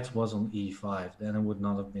the knights was on e5, then it would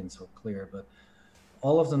not have been so clear. But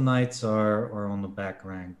all of the knights are on the back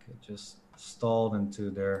rank. It just stalled into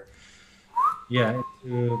their yeah.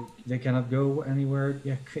 They cannot go anywhere.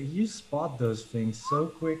 Yeah, you spot those things so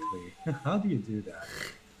quickly. How do you do that?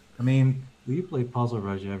 I mean, do you play Puzzle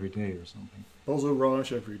Rush every day or something? Puzzle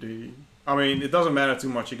rush every day. I mean, it doesn't matter too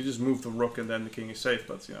much. You can just move the rook and then the king is safe.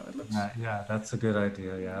 But you know, it looks. Yeah, that's a good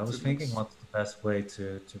idea. Yeah, I was thinking looks. what's the best way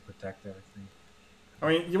to protect everything. I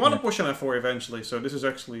mean, you want to Yeah. push on f4 eventually. So this is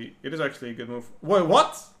actually a good move. Wait,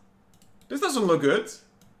 what? This doesn't look good.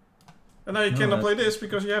 And now you No, cannot play that's- this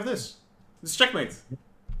because you have this. It's checkmate.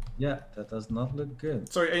 Yeah, that does not look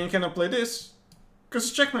good. Sorry, and you cannot play this because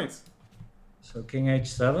it's checkmate. So king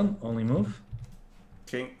h7, only move.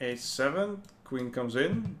 King h7, queen comes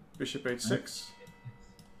in, bishop h6.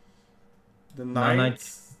 The knight,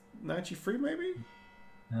 knight g3 maybe?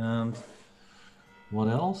 And what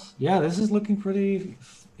else? Yeah, this is looking pretty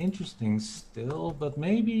interesting still, but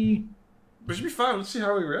maybe Bishop b5, let's see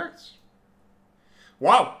how he reacts.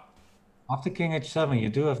 Wow, after king h7, you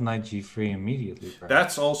do have knight g3 immediately. Perhaps.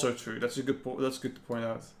 that's also true. That's a good that's good to point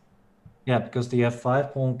out. Yeah, because the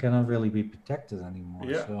f5 pawn cannot really be protected anymore.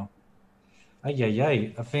 Yeah. So,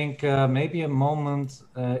 ay. I think maybe a moment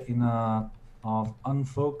of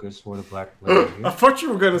unfocus for the black player I here. thought you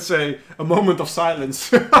were gonna say a moment of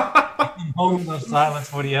silence. A moment of silence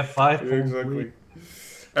for the f5 pawn. Exactly.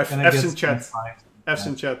 Can I F's get in chat. some f5s? F's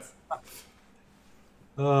in chat.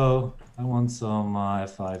 Oh, I want some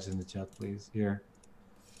F5s in the chat, please. Here.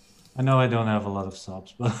 I know I don't have a lot of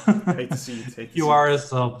subs, but Hate to see it. Hate to if you see are a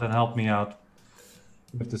sub, then help me out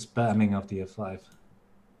with the spamming of the F5.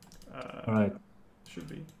 All right. Should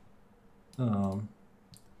be. Um,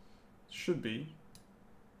 Should be.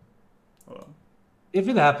 Hold on. if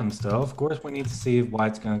it happens, though, of course, we need to see if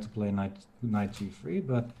white's going to play knight g3,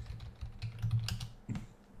 but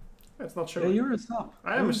It's not sure. yeah, you're a sub.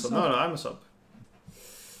 I am a sub. No, I'm a sub.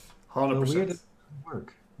 So 100%. weird it doesn't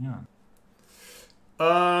work. Yeah.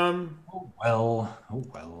 Oh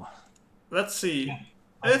well. Let's see. Yeah.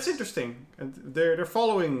 It's interesting, and they're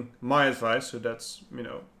following my advice, so that's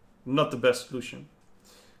not the best solution.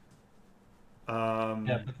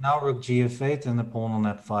 Yeah, but now rook gf8 and the pawn on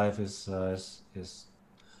f5 is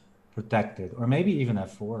protected, or maybe even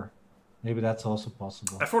f4. Maybe that's also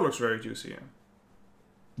possible. F4 looks very juicy. Yeah.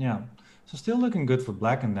 Yeah, so still looking good for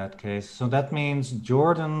black in that case. So that means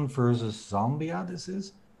Jordan versus Zambia. This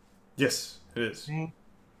is. Yes, it is.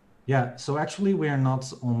 Yeah, so actually we're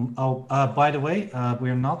not on. Oh, by the way,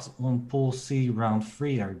 we're not on pool C round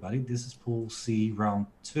 3, everybody. This is pool C round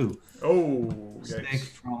 2. Oh, Mistake yikes.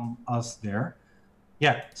 from us there.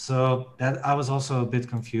 Yeah, so that I was also a bit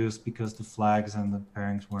confused because the flags and the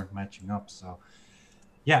pairings weren't matching up. So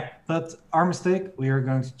yeah, but our mistake. We are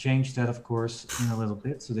going to change that, of course, in a little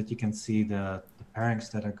bit so that you can see the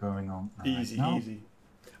pairings that are going on. Easy, right now. easy.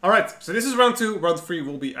 All right, so this is round 2. Round 3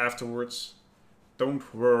 will be afterwards. Don't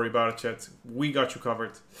worry about it, chat. We got you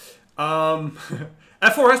covered.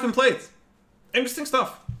 F4 has been played. Interesting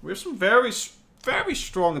stuff. We have some very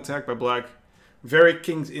strong attack by black. Very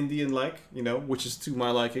King's Indian-like, which is to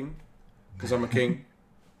my liking. Because I'm a king.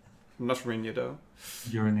 I'm not from India, though.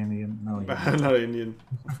 You're an Indian. No, you're I'm not Indian.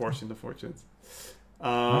 Unfortunate.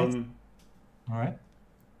 All right.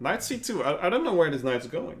 Knight c2. I don't know where this knight's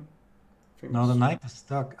going. No, the knight is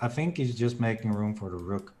stuck. I think he's just making room for the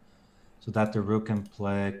rook, so that the rook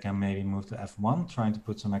can maybe move to f1, trying to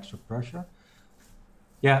put some extra pressure.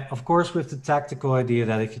 Yeah, of course, with the tactical idea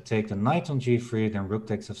that if you take the knight on g3, then rook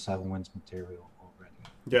takes f7 wins material already.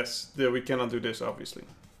 Yes, we cannot do this, obviously.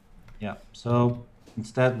 Yeah, so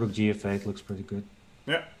instead rook gf8 looks pretty good.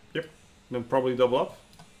 Yeah, yep. Then probably double up.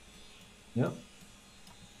 Yep.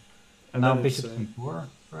 And Now then it's, bishop c4,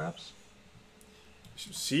 perhaps.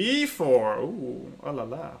 c4. Ooh, oh la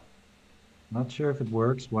la. Not sure if it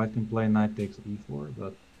works. White can play knight takes e4,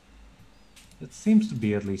 but it seems to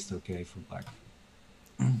be at least okay for black.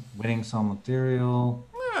 Winning some material.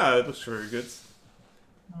 Yeah, it looks very good.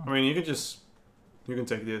 I mean, you can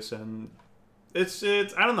take this and it's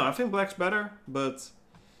I don't know. I think black's better, but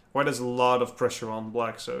white has a lot of pressure on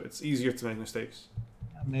black, so it's easier to make mistakes.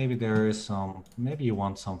 Maybe there is some. Maybe you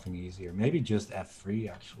want something easier. Maybe just f3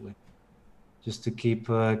 actually, just to keep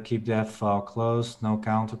the f file closed. No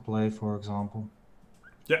counterplay, for example.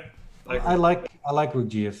 Yeah, I like rook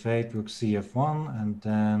gf8, rook cf1, and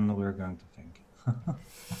then we're going to think.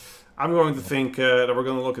 I'm going to think that we're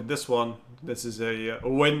going to look at this one. This is a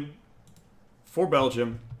win for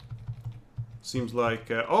Belgium. Seems like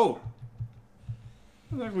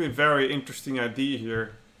It's actually a very interesting idea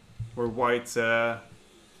here, where white had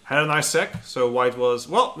a nice sec, so white was,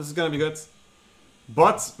 well, this is gonna be good.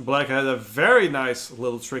 But black had a very nice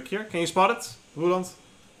little trick here. Can you spot it, Roland?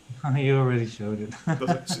 You already showed it.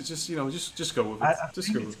 Just you know, just go with it. I Just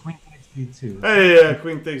think go it's with queen takes d2. Hey, yeah,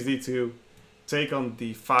 queen takes d2. Take on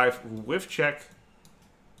d5 with check.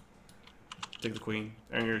 Take the queen,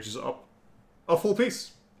 and you're just up a full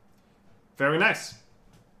piece. Very nice.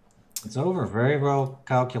 It's over. Very well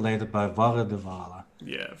calculated by Warre de Wale.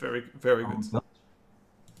 Yeah, very good.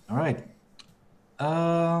 All right.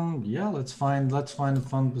 Yeah, let's find a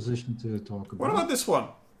fun position to talk about. What about this one?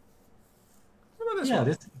 What about this one?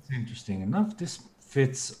 This is interesting enough. This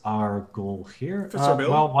fits our goal here. Fits our bill.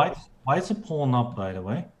 Well, white's a pawn up, by the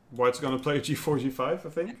way. White's gonna play g4, g5, I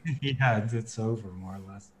think. Yeah, it's over more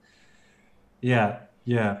or less. Yeah.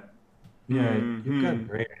 You've got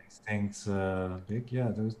great instincts, Vic.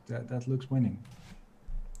 Yeah, that looks winning.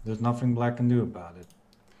 There's nothing black can do about it.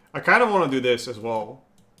 I kind of want to do this as well,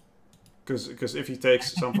 because if he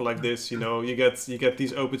takes something like this, you know, you get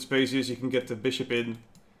these open spaces, you can get the bishop in,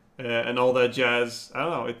 and all that jazz. I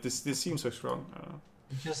don't know. This seems so strong. I don't know.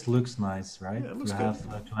 It just looks nice, right? Yeah, it looks good.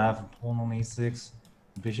 To have a pawn on e6,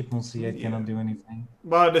 bishop on c8 cannot do anything.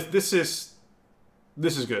 But this is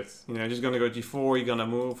good. You know, you're just gonna go g4. You're gonna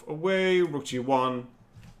move away, rook g1, and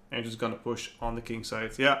you're just gonna push on the king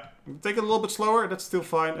side. Yeah, take it a little bit slower. That's still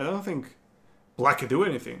fine. I don't think black can do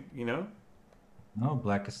anything. You know. No,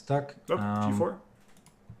 black is stuck. Oh, g4.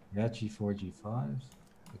 Yeah, g4, g5.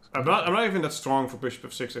 I'm not even that strong for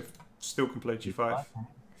bishop f6. I still can play g5.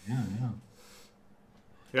 Yeah.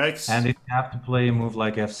 Yikes. And if you have to play a move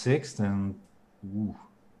like f6, then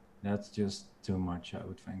that's just too much, I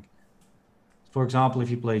would think. For example, if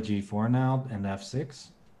you play g4 now and f6,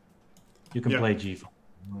 you can play g5.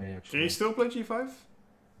 Can you still play g5?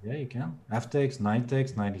 Yeah, you can. F takes, knight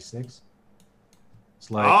takes, knight e6. It's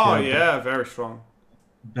like very strong.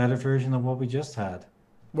 Better version of what we just had.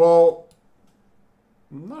 Well,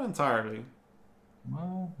 not entirely.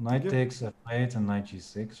 Well, knight takes f8 and knight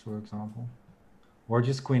g6, for example. Or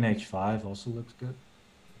just queen h5 also looks good.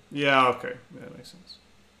 Yeah, okay. Yeah, that makes sense.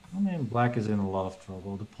 I mean, black is in a lot of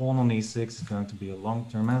trouble. The pawn on e6 is going to be a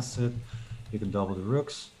long-term asset. You can double the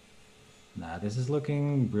rooks. Nah, this is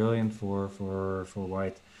looking brilliant for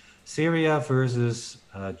white. Syria versus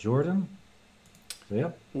Jordan. So,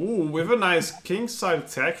 yeah. Ooh, we have a nice kingside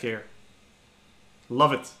attack here.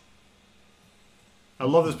 Love it. I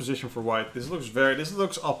love this position for white. This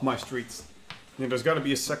looks up my street. You know, there's got to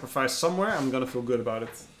be a sacrifice somewhere. I'm gonna feel good about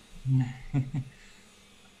it.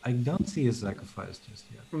 I don't see a sacrifice just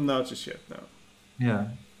yet. Not just yet, no. Yeah,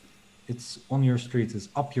 it's on your street. It's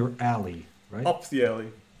up your alley, right? Up the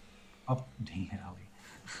alley. Up the alley.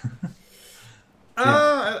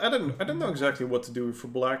 I don't know exactly what to do for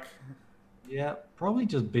black. Yeah, probably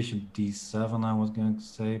just bishop d7. I was going to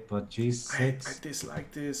say, but g6. I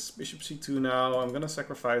dislike this bishop c2 now. I'm gonna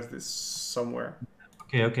sacrifice this somewhere.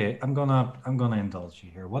 Okay. I'm gonna indulge you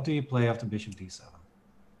here. What do you play after bishop d7?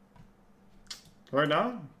 Right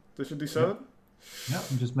now, bishop d7. Yeah,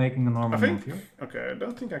 I'm just making a normal move here. Okay, I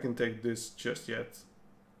don't think I can take this just yet,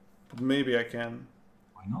 but maybe I can.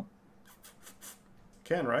 Why not?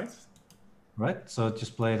 Can, right? Right. So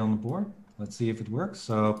just play it on the board. Let's see if it works.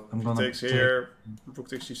 So I'm gonna takes here. Rook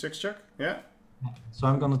takes c6 check. Yeah. So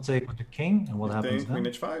I'm gonna take with the king, and what happens then?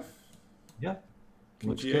 Queen h5. Yeah.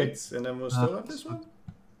 King g8, and then we'll still have this one.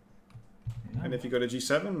 Yeah. And if you go to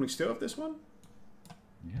g7, we still have this one.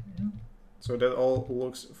 Yeah. So that all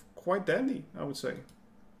looks quite dandy, I would say.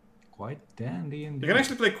 Quite dandy indeed. You can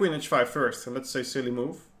actually play queen h5 first, and let's say silly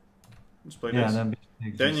move. Let's play this.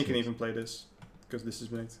 Then you can even play this, because this is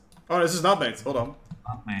mate. Oh, this is not mate. Hold on.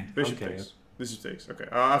 Not mate. Bishop takes. Bishop takes. Okay.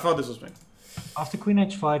 I thought this was mate. After queen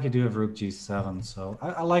h5, you do have rook g7. So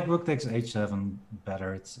I like rook takes h7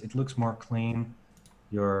 better. It looks more clean.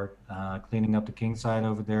 You're cleaning up the king side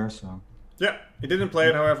over there. So yeah, he didn't play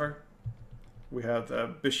it. However, we had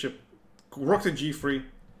bishop, rook to g3,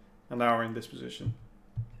 and now we're in this position.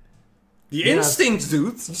 The instincts,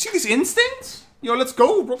 dude. You see these instincts? Yo, let's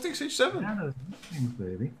go. Rook takes h7. Yeah, those instincts,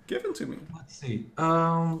 baby. Give them to me. Let's see.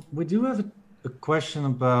 We do have a question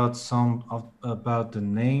about about the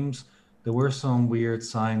names. There were some weird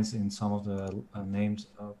signs in some of the names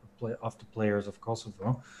of the players of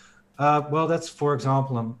Kosovo. Well, that's, for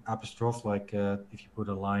example, an apostrophe, like if you put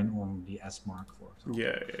a line on the S mark, for example.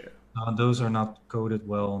 Yeah. Those are not coded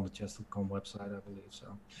well on the Chess.com website, I believe.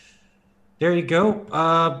 So there you go.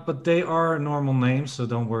 But they are normal names, so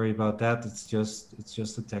don't worry about that. It's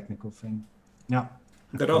just a technical thing. Yeah.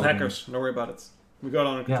 They're not hackers. Don't worry about it. We got it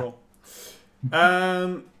under control.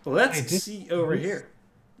 Let's see over here.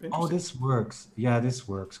 Oh, Interesting. this works. Yeah, this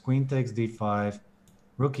works. Queen takes d5,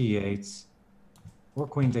 rook e8, or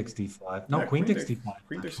queen takes d5. No, Yeah, queen takes d5.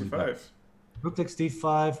 Queen takes Actually, better. c5. Rook takes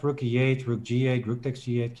d5, rook e8, rook g8, rook takes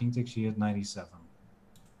g8, king takes g8, knight e7.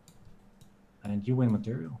 And you win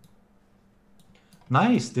material.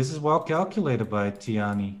 Nice. This is well calculated by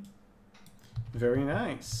Tiani. Very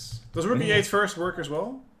nice. Does rook Winning e8 first work as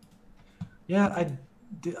well? Yeah,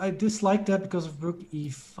 I dislike that because of rook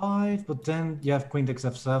e5, but then you have queen takes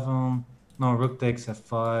f7. No, rook takes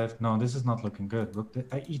f5. No, this is not looking good.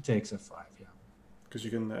 E takes f5, yeah. Because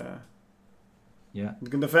you can Yeah. you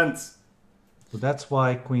can defend. So that's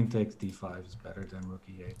why queen takes d5 is better than rook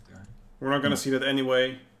e8 there. We're not gonna see that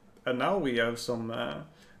anyway. And now we have some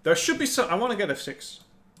there should be some I wanna get f6.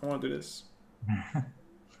 I wanna do this.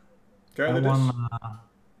 Can I do this?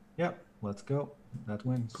 Yeah, let's go. That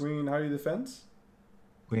wins. Queen, how do you defend?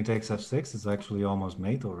 Queen takes f6 is actually almost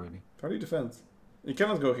mate already. How do you defend? You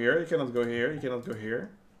cannot go here, you cannot go here, you cannot go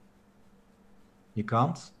here. You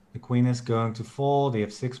can't. The queen is going to fall, the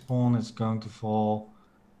f6 pawn is going to fall.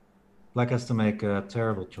 Black has to make a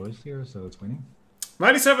terrible choice here, so it's winning.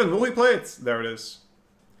 97, will we play it? There it is.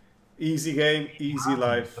 Easy game, easy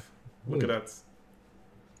life. Look at that.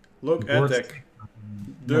 Look at that.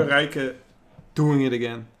 De Rijke doing it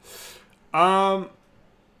again.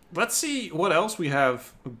 Let's see what else we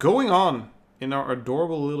have going on in our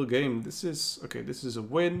adorable little game. This is a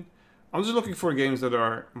win. I'm just looking for games that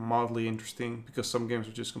are mildly interesting because some games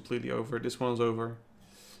are just completely over. This one's over.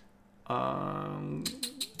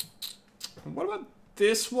 What about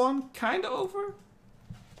this one? Kind of over?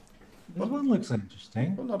 This one looks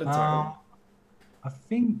interesting. Well, not entirely. I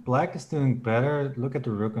think black is doing better. Look at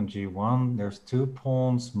the rook on g1. There's 2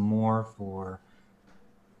 pawns more for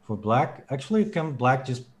black. Actually, can black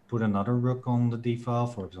just put another rook on the d file?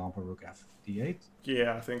 For example, rook f d8.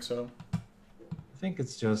 Yeah, I think so. I think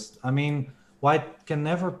it's just. I mean, white can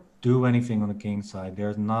never do anything on the king side.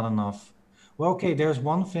 There's not enough. Well, okay, there's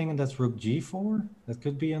one thing, and that's rook g4. That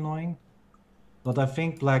could be annoying. But I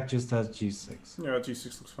think black just has g6. Yeah,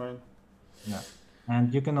 g6 looks fine. Yeah.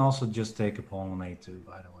 And you can also just take a pawn on a2,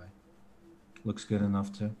 by the way. Looks good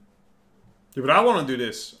enough too. Yeah, but I want to do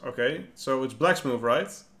this, okay? So it's black's move,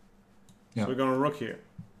 right? Yeah. So we're going to rook here.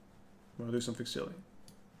 We're going to do something silly.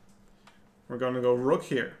 We're going to go rook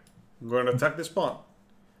here. We're going to attack this pawn.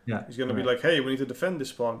 Yeah. He's going to be like, hey, we need to defend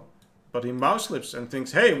this pawn. But he mouse slips and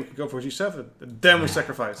thinks, hey, we could go for g7. And then we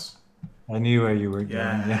sacrifice. I knew where you were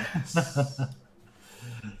going. Yes. Yeah.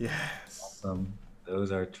 Yes.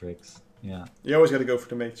 Those are tricks. Yeah. You always got to go for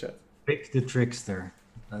the mate chat. Pick the trickster.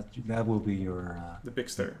 That will be your... the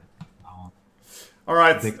bigster.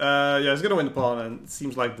 Alright, yeah, he's gonna win the pawn, and it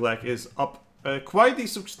seems like black is up quite a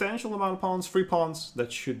substantial amount of pawns, 3 pawns.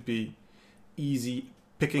 That should be easy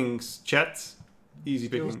pickings, chat. Easy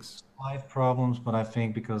pickings. 5 problems, but I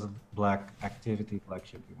think because of black activity, black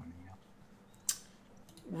should be winning. Yeah.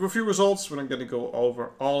 Review results, we're not gonna go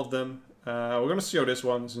over all of them. We're gonna see how this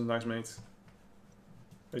one is a nice mate.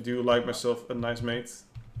 I do like myself a nice mate.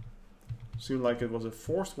 Seemed like it was a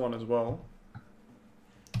forced one as well.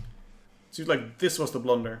 Seems like this was the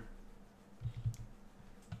blunder.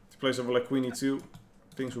 If he plays over like queen e2,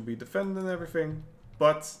 things will be defended and everything.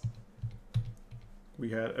 But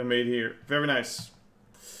we had a mate here. Very nice.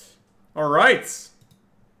 Alright.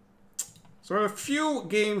 So we have a few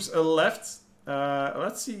games left.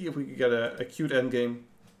 Let's see if we can get a cute endgame.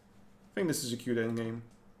 I think this is a cute endgame.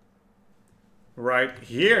 Right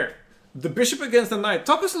here. The bishop against the knight.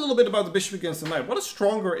 Talk us a little bit about the bishop against the knight. What is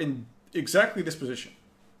stronger in exactly this position?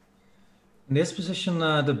 In this position,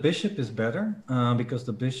 the bishop is better because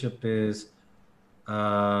the bishop is,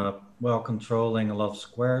 well, controlling a lot of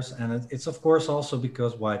squares. And it's, of course, also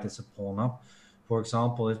because white is a pawn up. For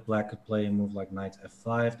example, if black could play a move like knight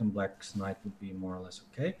f5, then black's knight would be more or less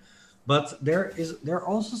okay. But there are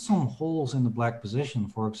also some holes in the black position.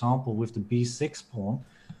 For example, with the b6 pawn,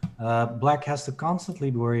 black has to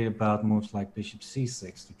constantly worry about moves like bishop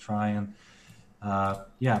c6 to try and,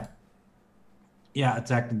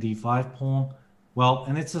 attack the d5 pawn. Well,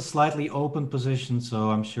 and it's a slightly open position,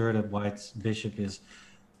 so I'm sure that white's bishop is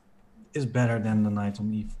better than the knight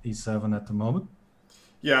on e7 at the moment.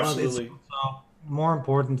 Yeah, absolutely. But more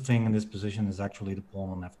important thing in this position is actually the pawn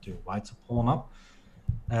on f2. White's a pawn up,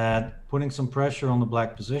 putting some pressure on the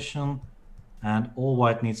black position, and all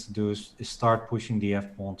white needs to do is start pushing the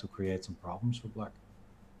f pawn to create some problems for black.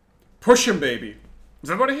 Push him, baby. Is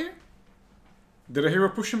that what I hear? Did I hear a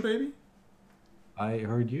push him, baby? I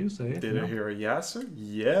heard you say it. Did I hear a yes, sir?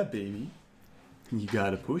 Yeah, baby. You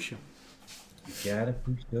gotta push him. You gotta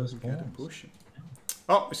push those pawns. You gotta push him.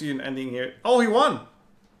 Oh, we see an ending here. Oh, he won!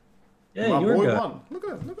 Yeah, My your boy guy. won. Look at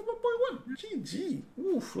that. Look at my boy won. GG.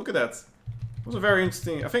 Oof, look at that. It was a very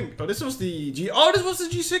interesting. I think. Oh, this was the G. Oh, this was the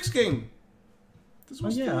G6 game. This Oh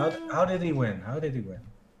was yeah, the. how did he win? How did he win?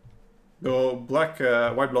 The black,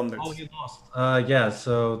 white blundered. Oh, he lost. Yeah,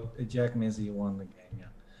 so Jack Mizzy won the game,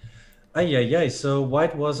 yeah. Yeah. So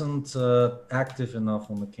white wasn't active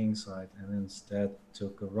enough on the king side and instead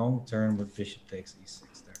took a wrong turn with bishop takes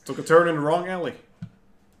e6 there. Took a turn in the wrong alley.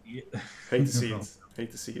 Yeah. Hate to see it.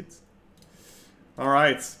 Hate to see it.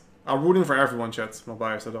 Alright. I'm rooting for everyone, chat. Not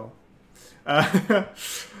biased at all.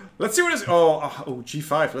 Let's see what is. Oh,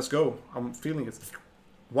 G5. Let's go. I'm feeling it.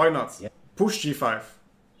 Why not? Yeah. Push G5.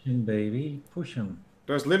 Baby, push him.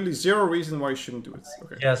 There's literally zero reason why you shouldn't do it.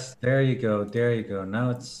 Okay. Yes, there you go. There you go. Now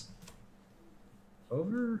it's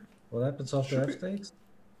over. What happens after f takes?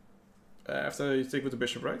 After you take with the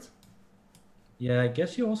bishop, right? Yeah, I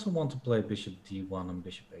guess you also want to play bishop d1 and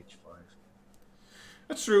bishop h5.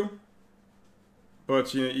 That's true.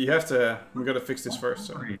 But you have to. We gotta fix this first.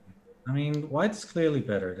 So. I mean, white's clearly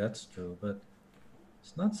better. That's true, but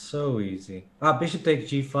it's not so easy. Bishop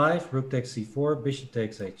takes g5, rook takes c4, bishop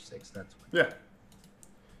takes h6. That's right. Yeah.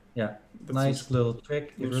 Yeah, nice little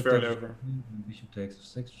trick. Seems fair over. Bishop takes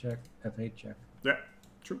f6 check, f8 check. Yeah,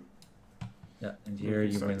 true. Yeah, and here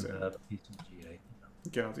you win the piece of g8.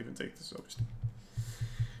 You cannot even take this, obviously.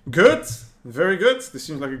 Good, very good. This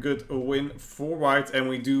seems like a good win for white, and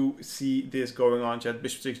we do see this going on. Chat,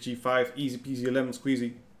 bishop takes g5, easy peasy, lemon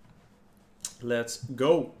squeezy. Let's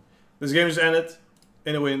go. This game just ended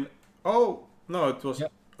in a win. Oh no, it was a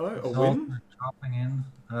win. Dropping in.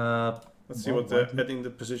 Let's see what the ending the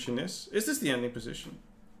position is. Is this the ending position?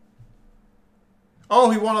 Oh,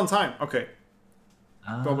 he won on time. Okay.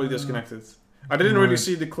 Probably disconnected. I didn't really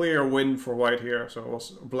see the clear win for white here, so it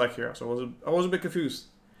was black here. So I was a bit confused.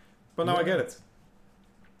 But now I get it.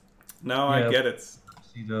 Now I get it.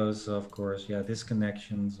 See those, of course,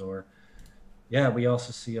 disconnections, or we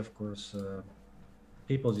also see, of course,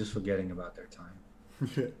 people just forgetting about their time.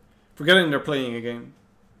 Forgetting they're playing a game,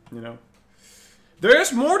 you know. There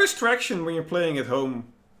is more distraction when you're playing at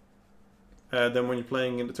home than when you're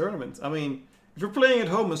playing in the tournament. I mean, if you're playing at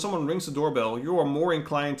home and someone rings the doorbell, you are more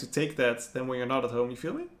inclined to take that than when you're not at home. You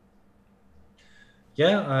feel me?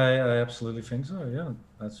 Yeah, I absolutely think so. Yeah,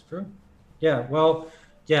 that's true. Yeah, well,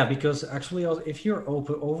 yeah, because actually, if you're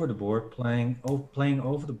over the board playing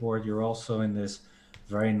over the board, you're also in this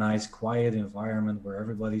very nice, quiet environment where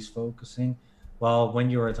everybody's focusing. While when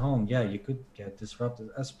you're at home, you could get disrupted,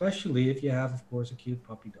 especially if you have, of course, a cute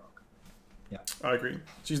puppy dog. Yeah, I agree.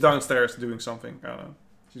 She's downstairs doing something. I don't know.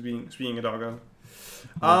 She's being a doggo.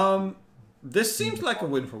 This seems like a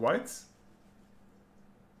win for white.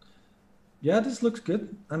 Yeah, this looks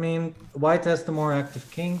good. I mean, white has the more active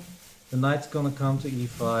king. The knight's gonna come to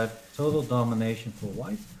e5. Total domination for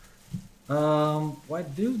white.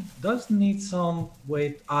 White does need some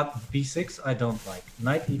weight. b6 I don't like.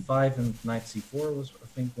 Knight e5 and knight c4 was, I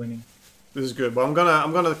think, winning. This is good, but I'm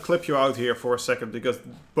gonna clip you out here for a second because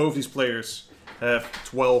both these players have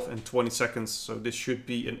 12 and 20 seconds, so this should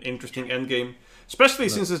be an interesting endgame, especially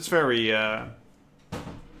since it's very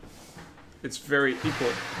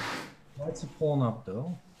equal. White's a pawn up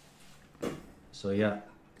though. So yeah.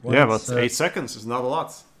 Yeah, but 8 seconds is not a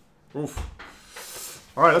lot. Oof.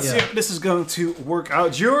 All right, let's see if this is going to work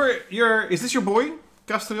out. Is this your boy,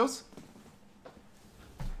 Castriot?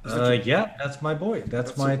 Yeah, that's my boy.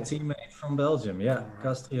 That's my teammate from Belgium. Yeah,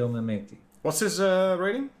 Castriot Memeti. What's his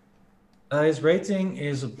rating? His rating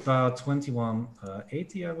is about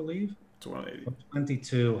 2180, I believe. 2180.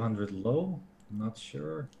 2200 low. Not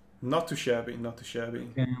sure. Not too shabby. Not too shabby.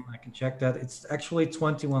 I can check that. It's actually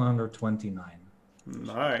 2129.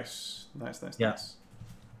 Nice. Nice.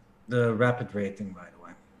 The rapid rating, by the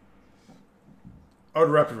way. Oh,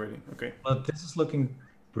 the rapid rating. Okay. But this is looking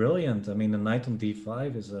brilliant. I mean, the knight on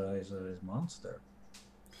d5 is a monster.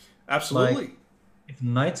 Absolutely. Like, if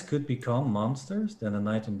knights could become monsters, then a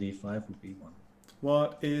knight on d5 would be one.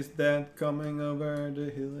 What is that coming over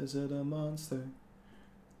the hill? Is it a monster?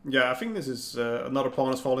 Yeah, I think this is another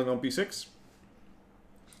pawn is falling on b6.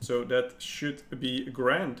 So that should be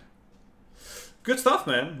grand. Good stuff,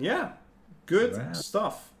 man. Yeah. Good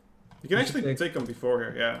stuff. You can actually take them before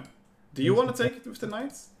here, yeah. Do you want to take it with the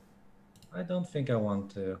knight? I don't think I want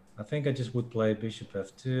to. I think I just would play bishop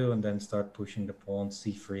f2 and then start pushing the pawn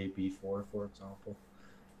c3, b4, for example.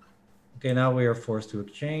 Okay, now we are forced to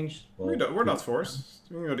exchange. Well, we're not forced.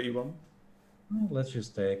 We can go to e1. Well, let's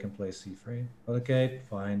just take and play c3. But okay,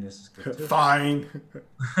 fine, this is good too. Fine.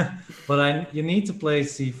 But you need to play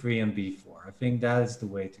c3 and b4. I think that is the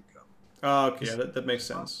way to go. Okay, yeah, that makes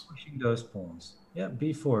sense. Pushing those pawns. Yeah,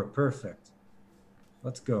 b4, perfect.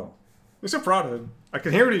 Let's go. You're so proud of him. I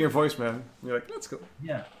can hear it in your voice, man. You're like, let's go.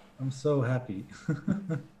 Yeah, I'm so happy.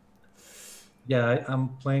 Yeah, I'm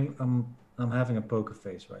playing. I'm having a poker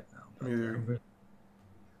face right now. Me too. Really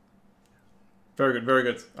Very good, very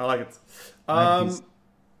good. I like it. like these.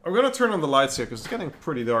 I'm gonna turn on the lights here because it's getting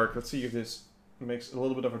pretty dark. Let's see if this makes a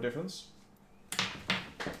little bit of a difference.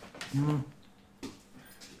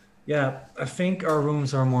 Yeah, I think our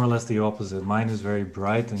rooms are more or less the opposite. Mine is very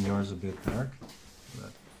bright and yours a bit dark.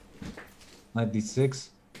 But knight d6.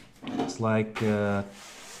 It's like, yeah,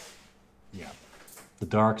 the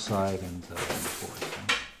dark side and the forest.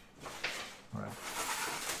 All right.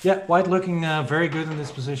 Yeah, white looking very good in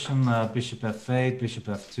this position. Bishop f8, bishop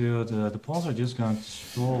f2. The pawns are just going to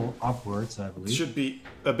stroll upwards, I believe. Should be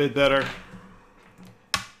a bit better.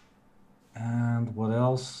 And what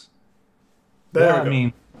else? There Yeah, we go. I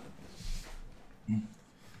mean,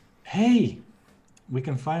 hey, we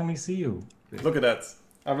can finally see you. Look at that.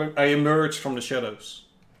 I emerged from the shadows.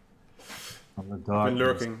 From the I've darkness. been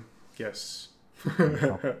lurking. Yes. From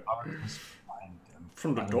the darkness, find them.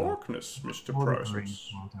 From the I don't know. darkness, Mr. More Prices. green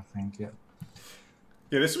quote, I think, yeah.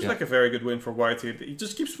 Yeah, this was Yeah. like a very good win for white here. He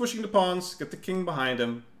just keeps pushing the pawns, get the king behind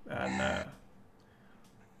him, and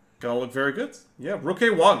gonna look very good. Yeah, rook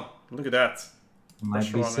a1. Look at that. Might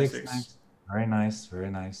Pressure be on 6 a6. next. Very nice, very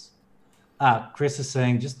nice. Ah, Chris is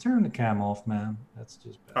saying, just turn the cam off, man. That's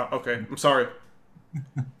just bad. Oh, okay. I'm sorry.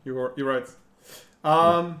 You're right.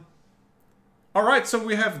 All right, so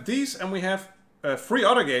we have these, and we have 3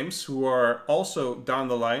 other games who are also down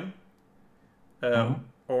the line.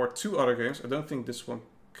 Or 2 other games. I don't think this one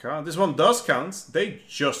counts. This one does count. They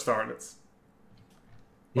just started.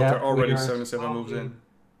 But they're already we are 77 moves in.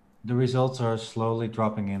 The results are slowly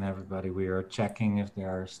dropping in, everybody. We are checking if there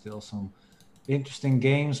are still some interesting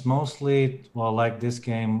games. Mostly, well, like this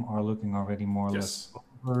game, are looking already more or less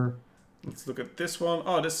over. Let's look at this one.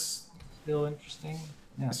 Oh, this Still interesting.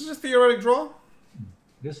 Yeah. is this a theoretic draw?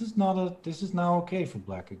 This is not a. This is now okay for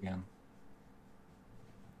black again.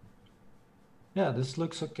 Yeah, this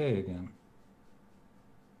looks okay again.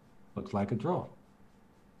 Looks like a draw.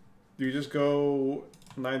 Do you just go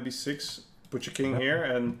 9b6, put your king here,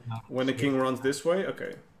 and when the king runs this way,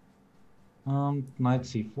 okay. Knight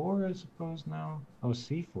c4, I suppose now. Oh,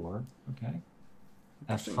 c4. Okay.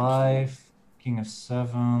 Interesting, f5, king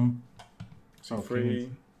f7. c3.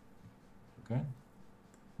 Okay.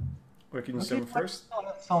 Wait, king Okay, e7 first.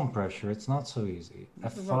 Some pressure. It's not so easy.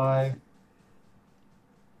 This is f5.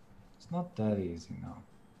 It's not that easy now.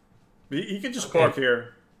 He can just Okay. park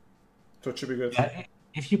here, so it should be good. Yeah,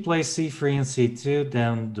 if you play c3 and c2,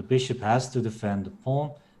 then the bishop has to defend the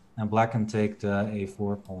pawn, and black can take the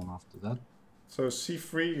a4 pawn after that. So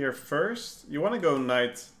c3 here first. You want to go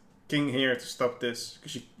knight, king here to stop this,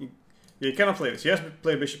 because you cannot play this. He has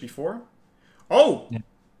played bishop e4. Oh! Yeah.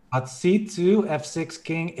 At c2, f6,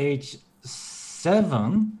 king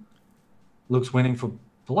h7 looks winning for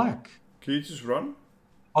black. Can you just run?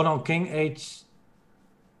 Oh no, king h.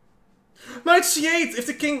 Knight c8! If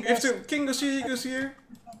the king goes here, he goes here.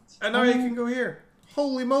 And now he can go here.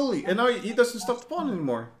 Holy moly! And now he doesn't stop the pawn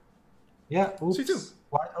anymore. Yeah, oops. C2.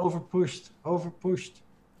 Quite overpushed.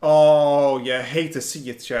 Oh, yeah, hate to see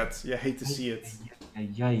it, chat. Yeah, hate to see it.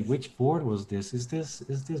 Yeah, which board was this? Is this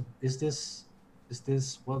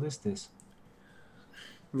what is this?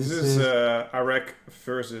 This is Iraq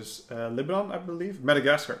versus Lebanon, I believe.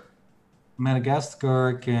 Madagascar. Madagascar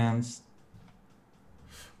against.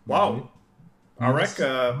 Wow. Iraq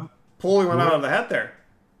pulling one out of the hat there.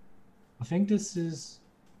 I think this is.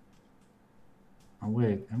 Oh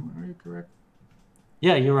wait, are you correct?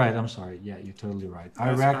 Yeah, you're right. I'm sorry. Yeah, you're totally right.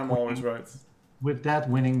 Yes, Iraq. I'm always right. With that,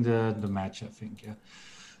 winning the match, I think. Yeah.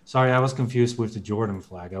 Sorry, I was confused with the Jordan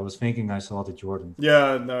flag. I was thinking I saw the Jordan flag.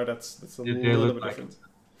 Yeah, no, that's a They little look bit like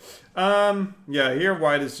different. Yeah, here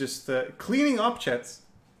white is just cleaning up, chat.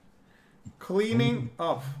 Cleaning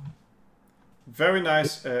up. Very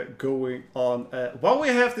nice going on. While we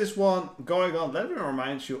have this one going on, let me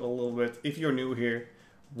remind you a little bit, if you're new here,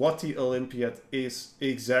 what the Olympiad is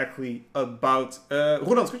exactly about.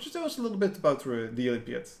 Roland, could you tell us a little bit about the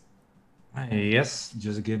Olympiad? Yes,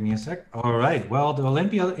 just give me a sec. All right. Well, the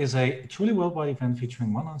Olympiad is a truly worldwide event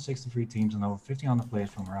featuring 163 teams and over 1,500 players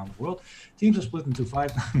from around the world. Teams are split into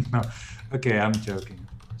 5. No, okay, I'm joking.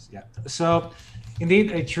 Of course. Yeah. So,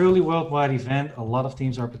 indeed, a truly worldwide event. A lot of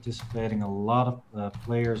teams are participating. A lot of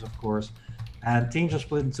players, of course, and teams are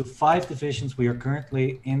split into 5 divisions. We are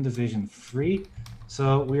currently in Division 3,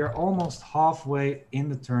 so we are almost halfway in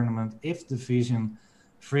the tournament. If Division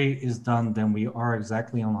 3 is done, then we are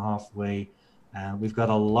exactly on halfway And we've got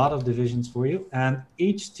a lot of divisions for you. And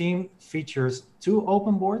each team features 2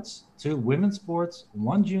 open boards, 2 women's boards,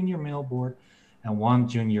 1 junior male board, and 1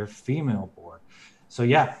 junior female board. So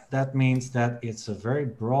yeah, that means that it's a very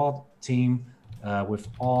broad team with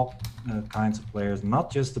all kinds of players, not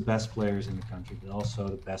just the best players in the country, but also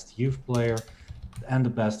the best youth player and the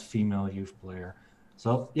best female youth player.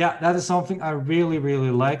 So yeah, that is something I really,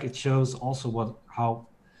 really like. It shows also how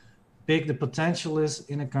big the potential is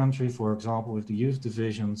in a country, for example, with the youth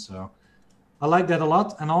division. So I like that a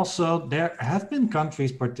lot. And also there have been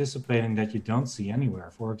countries participating that you don't see anywhere.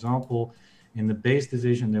 For example, in the base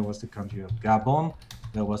division, there was the country of Gabon,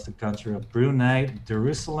 there was the country of Brunei,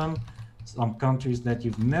 Jerusalem, some countries that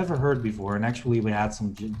you've never heard before. And actually we had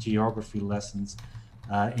some geography lessons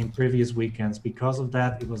in previous weekends. Because of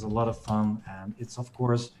that, it was a lot of fun. And it's of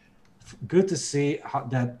course good to see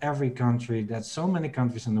that every country, that so many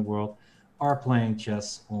countries in the world are playing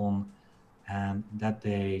chess on, and that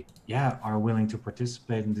they are willing to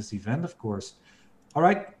participate in this event, of course. All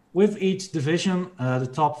right, with each division, the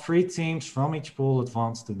top 3 teams from each pool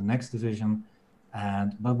advance to the next division.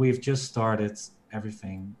 But we've just started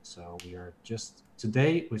everything, so we are just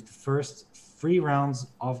today with the first 3 rounds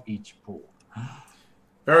of each pool.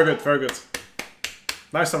 Very good, very good.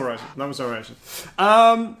 Nice summarization. Nice summarization.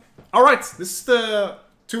 All right, this is the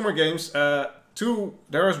 2 more games.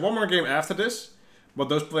 There is 1 more game after this, but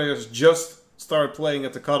those players just started playing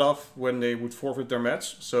at the cutoff when they would forfeit their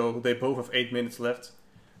match. So they both have 8 minutes left.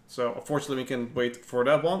 So unfortunately, we can wait for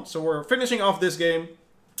that one. So we're finishing off this game.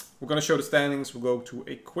 We're going to show the standings. We'll go to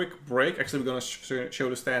a quick break. Actually, we're going to show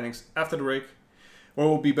the standings after the break.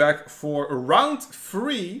 We'll be back for round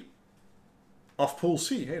 3 of Pool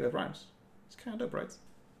C. Hey, that rhymes. It's kind of dope, right?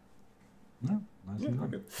 No, nice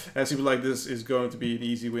good. And it seems like this is going to be an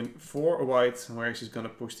easy win for a white. And we're actually going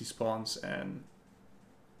to push these pawns. And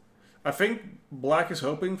I think black is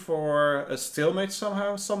hoping for a stalemate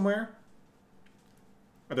somehow, somewhere.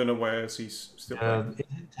 I don't know why he's still playing. It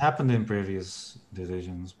happened in previous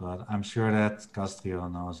divisions, but I'm sure that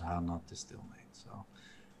Castrio knows how not to stalemate. So,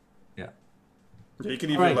 yeah. You can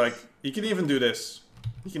even you can even do this.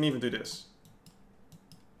 You can even do this.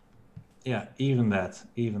 Yeah, even that,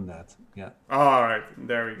 yeah. All right,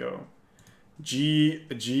 there we go.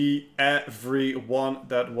 GG everyone.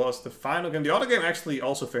 That was the final game. The other game actually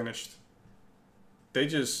also finished. They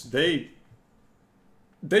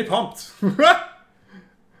pumped.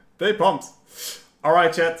 They pumped. All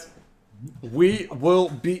right, chat. We will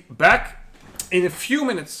be back in a few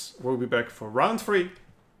minutes. We'll be back for round 3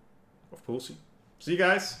 of Pool C. See you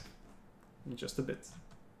guys in just a bit.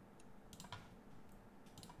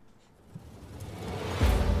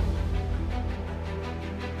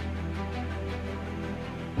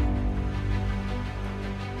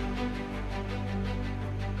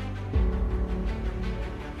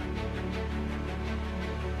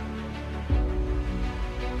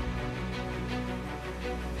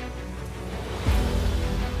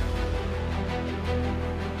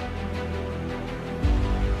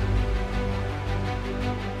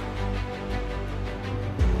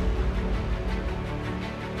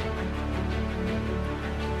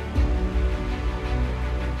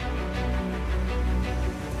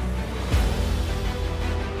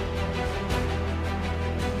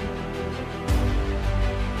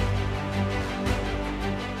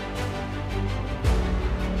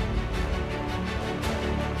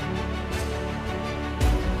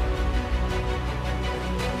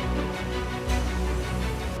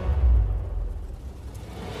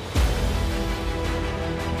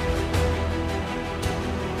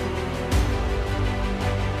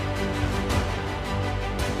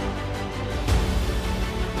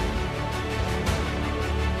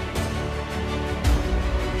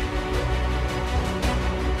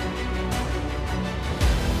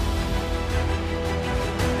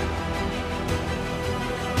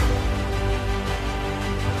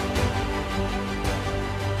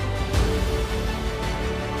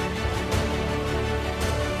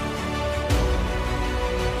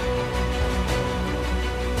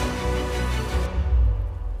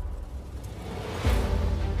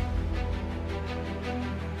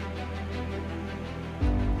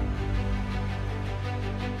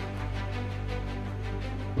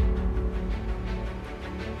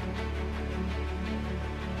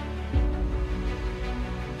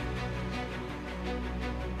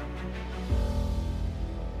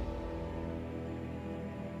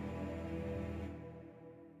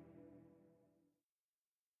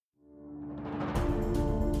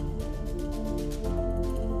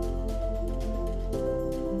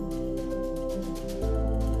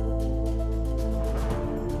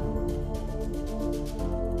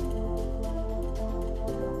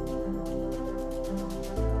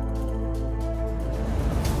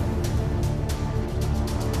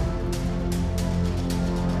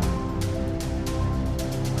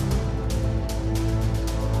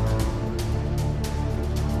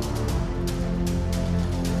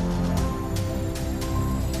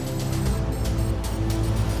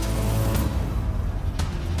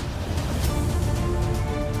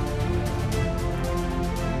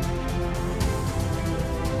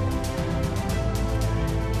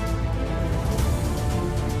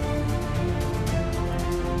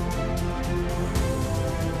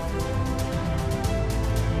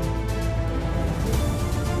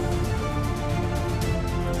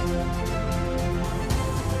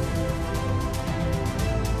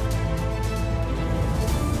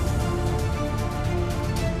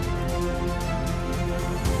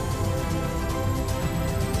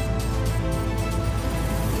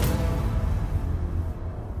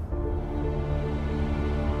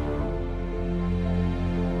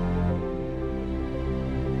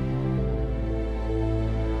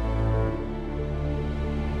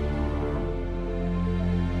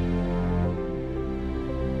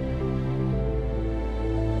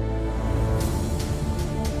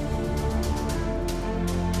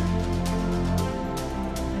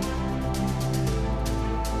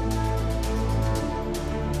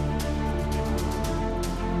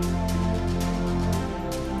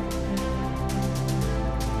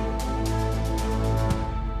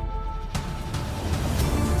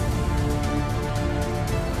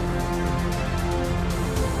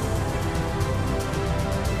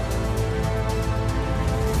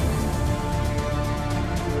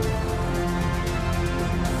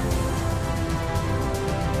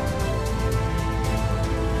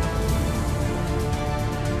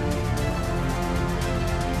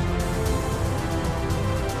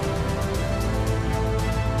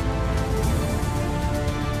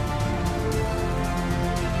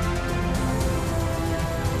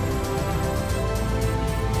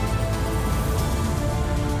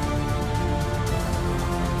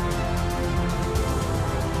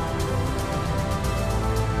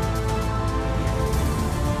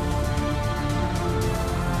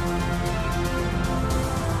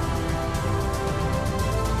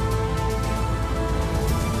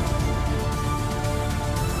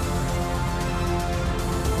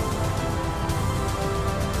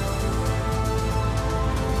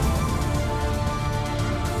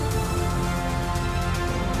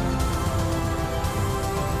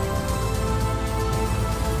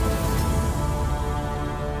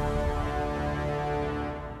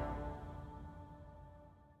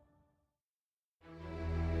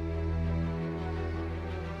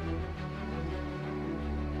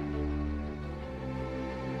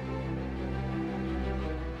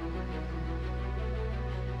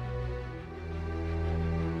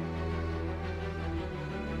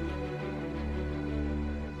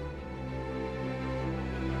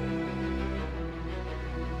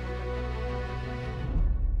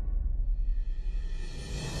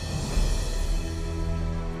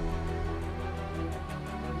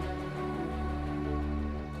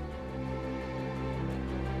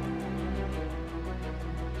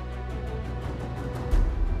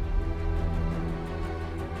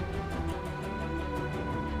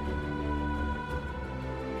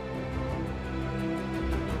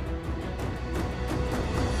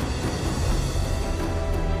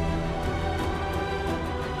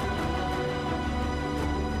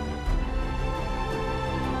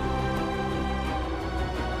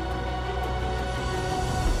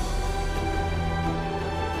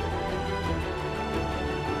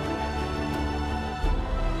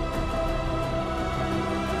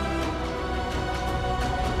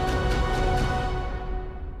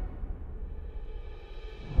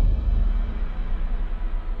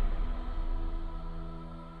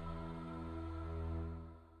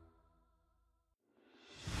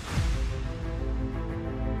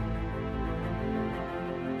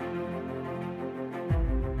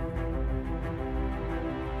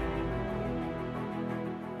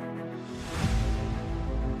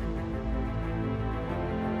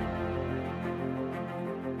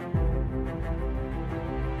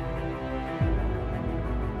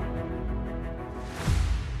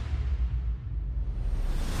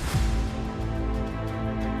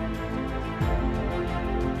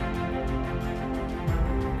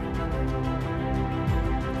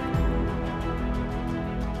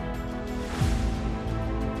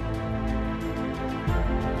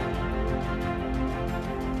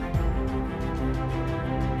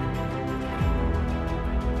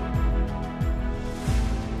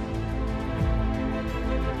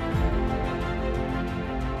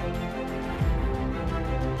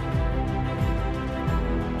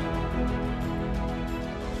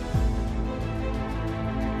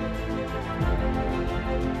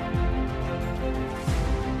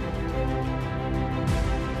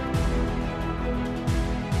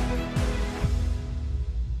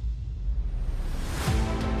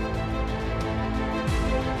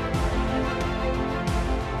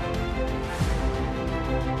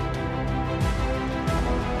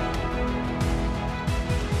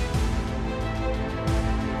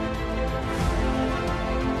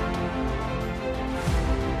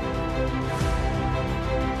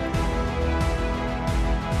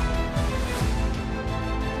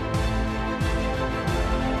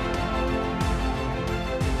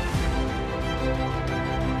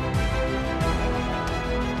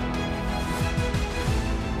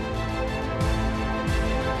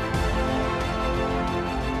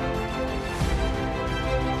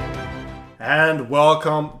 And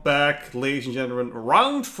welcome back, ladies and gentlemen.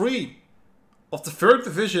 Round 3 of the third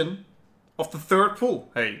division of the third pool.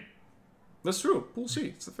 Hey, that's true. Pool C,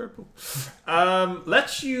 it's the third pool.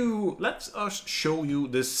 Let's us show you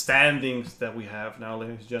the standings that we have now,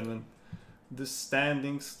 ladies and gentlemen. The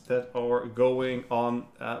standings that are going on.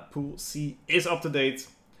 Pool C is up to date.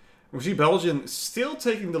 We see Belgium still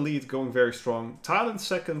taking the lead, going very strong. Thailand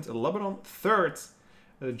second, Lebanon third.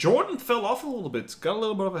 Jordan fell off a little bit, got a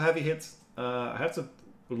little bit of a heavy hit. I have to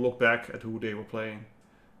look back at who they were playing.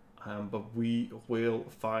 But we will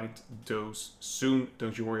find those soon,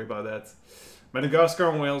 don't you worry about that. Madagascar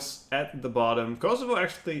and Wales at the bottom. Kosovo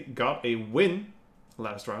actually got a win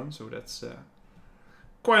last round, so that's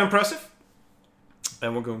quite impressive.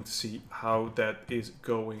 And we're going to see how that is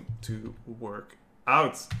going to work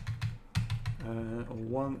out.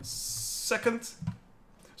 1 second.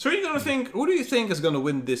 So you're gonna think, who do you think is gonna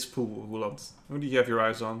win this pool, Roland? Who do you have your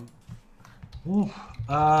eyes on? Ooh,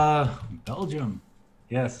 Belgium.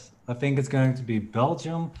 Yes, I think it's going to be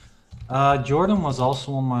Belgium. Jordan was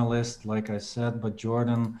also on my list, like I said, but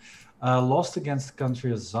Jordan lost against the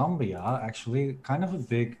country of Zambia. Actually, kind of a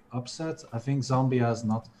big upset. I think Zambia is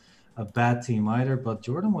not a bad team either, but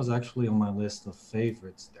Jordan was actually on my list of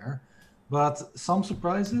favorites there. But some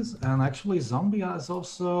surprises, and actually Zambia is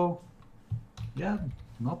also, yeah,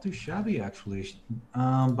 not too shabby actually.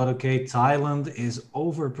 But okay, Thailand is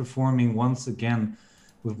overperforming once again,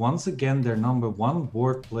 with once again their #1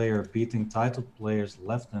 board player beating title players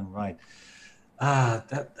left and right.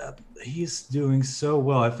 He's doing so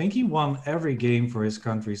well. I think he won every game for his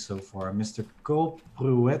country so far. Mr.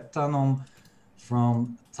 Kopruetanon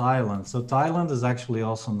from Thailand. So Thailand is actually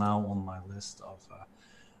also now on my list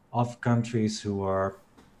of countries who are,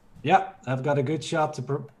 yeah, have got a good shot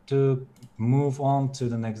to move on to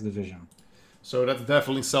the next division. So that's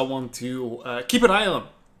definitely someone to keep an eye on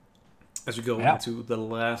as we go into the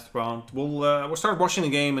last round. We'll start watching the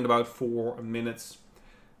game in about 4 minutes.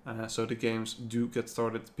 So the games do get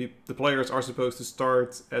started. The players are supposed to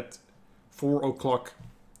start at 4 o'clock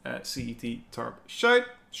CET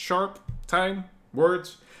sharp time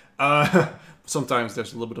words. Sometimes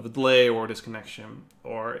there's a little bit of a delay or disconnection,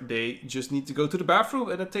 or they just need to go to the bathroom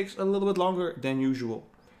and it takes a little bit longer than usual.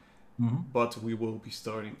 But we will be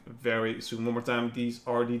starting very soon. One more time, these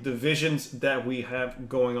are the divisions that we have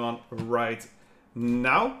going on right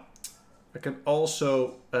now. I can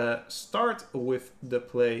also start with the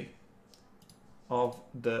play of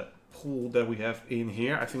the pool that we have in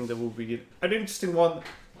here. I think that will be an interesting one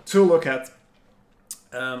to look at.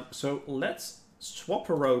 So let's swap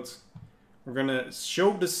a road. We're gonna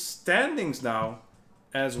show the standings now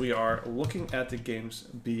as we are looking at the games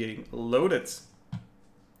being loaded.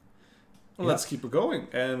 Well, let's keep it going.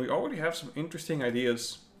 And we already have some interesting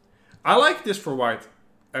ideas. I like this for white,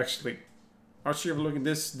 actually. Actually, look at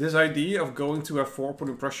this idea of going to f4,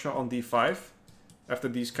 putting pressure on d5 after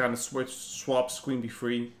these kind of swaps, queen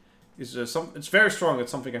b3 is it's very strong.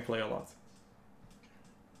 It's something I play a lot.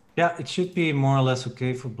 Yeah, it should be more or less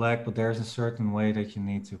okay for black, but there's a certain way that you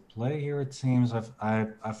need to play here, it seems.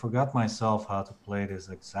 I forgot myself how to play this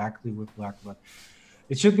exactly with black, but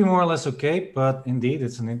it should be more or less okay. But indeed,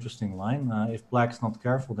 it's an interesting line. If black's not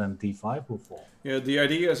careful, then d5 will fall. Yeah, the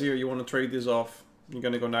idea is here you want to trade this off. You're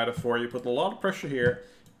going to go knight f4. You put a lot of pressure here.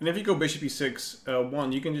 And if you go bishop e6,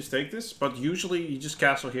 1, you can just take this. But usually you just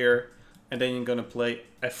castle here. And then you're going to play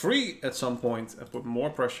f3 at some point and put more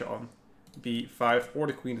pressure on b5, or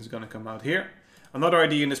the queen is going to come out here. Another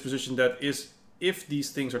idea in this position that is, if these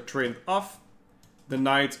things are traded off, the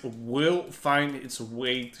knight will find its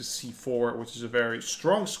way to c4, which is a very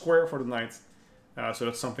strong square for the knight. So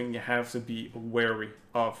that's something you have to be wary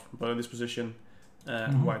of. But in this position,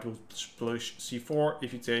 white will push c4.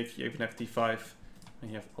 If you take, you even have d5,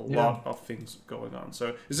 and you have a lot of things going on.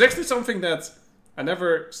 So it's actually something that I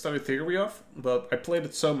never studied theory of, but I played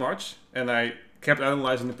it so much, and I kept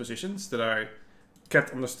analyzing the positions that I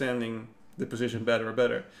kept understanding the position better and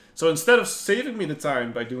better. So instead of saving me the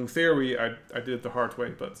time by doing theory, I did it the hard way.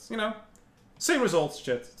 But, you know, same results,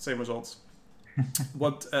 chat. Same results.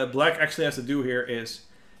 What black actually has to do here is,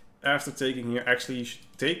 after taking here, actually you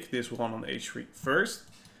should take this one on h3 first,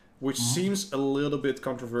 which seems a little bit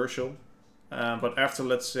controversial. But after,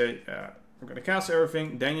 let's say, we're going to castle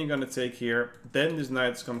everything, then you're going to take here, then this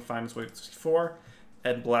knight is going to find its way to c4,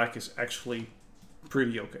 and black is actually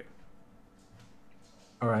pretty okay.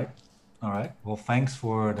 All right. All right. Well, thanks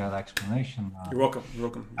for that explanation. You're welcome. You're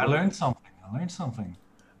welcome. I learned something.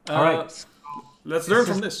 All right. Let's learn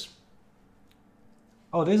from this.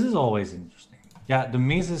 Oh, this is always interesting. Yeah, the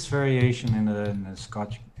Mises variation in the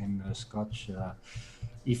Scotch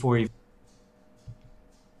E4,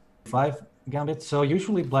 e5 gambit. So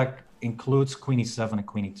usually black includes queen e7 and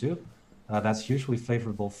queen e2. That's usually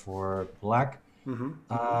favorable for black.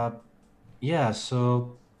 Yeah,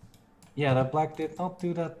 so yeah, that black did not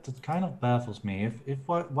do that. That kind of baffles me. If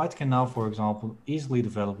white can now, for example, easily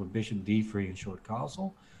develop with bishop d3 and short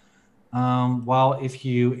castle, while if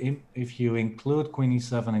you include queen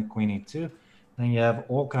e7 and queen e2, then you have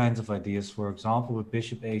all kinds of ideas. For example, with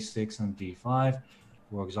bishop a6 and d5,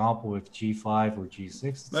 for example, with g5 or g6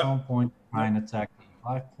 at some point, try and attack the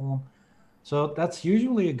e5 pawn. So that's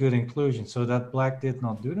usually a good inclusion. So that black did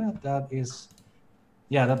not do that. That is,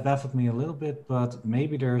 yeah, that baffled me a little bit, but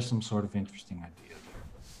maybe there is some sort of interesting idea there.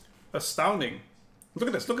 Astounding. Look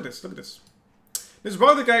at this, look at this, look at this. This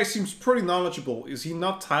brother guy seems pretty knowledgeable. Is he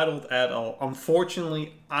not titled at all?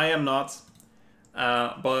 Unfortunately, I am not.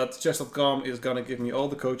 But Chess.com is going to give me all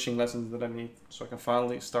the coaching lessons that I need so I can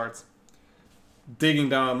finally start digging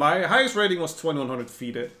down. My highest rating was 2100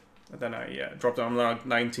 FIDE. And then I dropped down around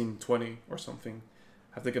 1920 or something.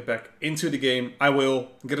 I have to get back into the game. I will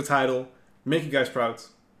get a title, make you guys proud,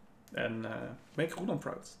 and make Roland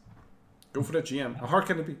proud. Go for that GM. How hard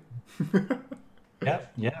can it be? Yeah.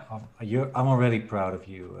 I'm already proud of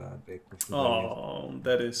you, Vic. Oh,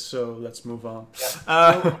 that is so. Let's move on.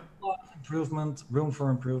 Yeah. Room for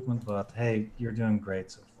improvement, but hey, you're doing great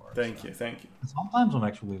so far. Thank you. Sometimes I'm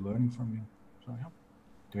actually learning from you. So yeah,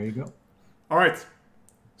 there you go. All right.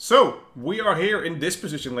 So we are here in this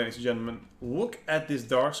position, ladies and gentlemen. Look at this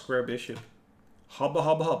dark square bishop. Hubba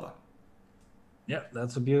hubba hubba. Yeah,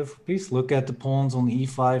 that's a beautiful piece. Look at the pawns on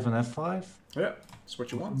e5 and f5. Yeah, that's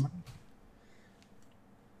what you want.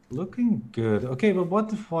 Looking good. Okay, but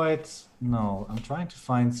what if white... No, I'm trying to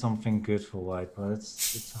find something good for white, but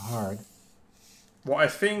it's hard. Well, I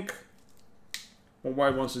think what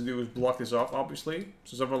white wants to do is block this off, obviously.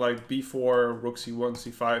 So something like b4, rook c1,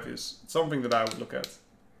 c5 is something that I would look at.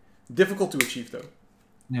 Difficult to achieve, though.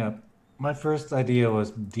 Yeah, my first idea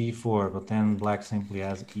was d4, but then black simply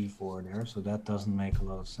has e4 there, so that doesn't make a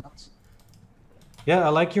lot of sense. Yeah, I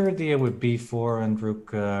like your idea with b4 and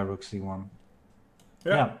rook c1.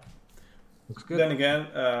 Yeah, looks good. Then again,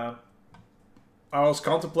 I was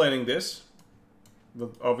contemplating this,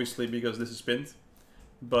 but obviously because this is pinned.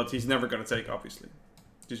 But he's never going to take, obviously.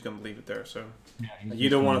 He's going to leave it there. So yeah, you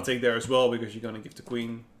don't want to take there as well because you're going to give the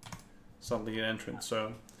queen suddenly an entrance.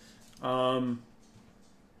 So,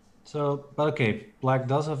 but okay, black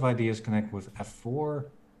does have ideas connect with f4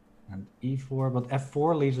 and e4, but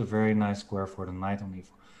f4 leaves a very nice square for the knight on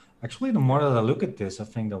e4. Actually, the more that I look at this, I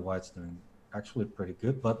think that white's doing actually pretty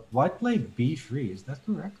good. But white played b3, is that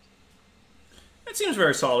correct? It seems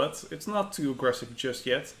very solid. It's not too aggressive just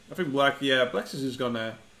yet. I think black's just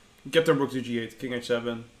gonna get the rook to g8, king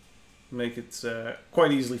h7, make it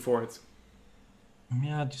quite easily for it.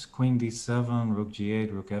 Yeah, just queen d7, rook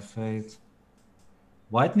g8, rook f8.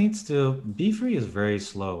 White needs to... b3 is very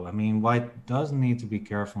slow. I mean, white does need to be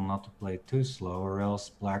careful not to play too slow, or else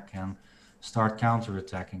black can start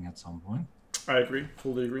counterattacking at some point. I agree,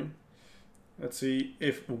 fully agree. Let's see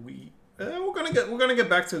if we... we're gonna get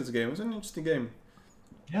back to this game. It was an interesting game.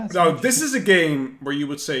 Yeah. Now, this is a game where you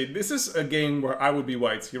would say this is a game where I would be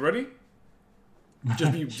white. You ready?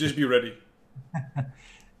 Just be ready.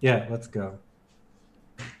 Yeah, let's go.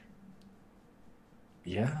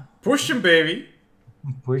 Yeah. Push him, baby.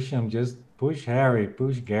 Push him. Just push Harry.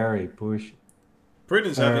 Push Gary. Push.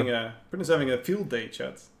 Britain's having a field day,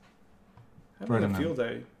 chat. Having a field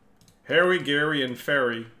day. Harry, Gary, and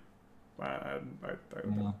Ferry. I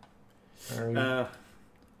don't know.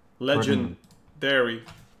 Legendary.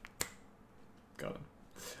 Got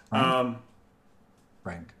him.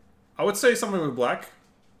 Frank. I would say something with black.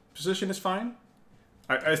 Position is fine.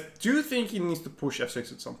 I do think he needs to push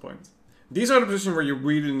f6 at some point. These are the positions where you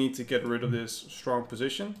really need to get rid of this strong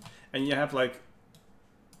position. And you have like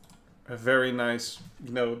a very nice,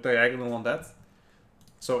 diagonal on that.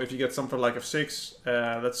 So if you get something like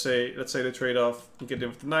f6, let's say the trade-off, you get in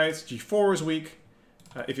with the knight, g4 is weak.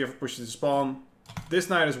 If you ever push this pawn, this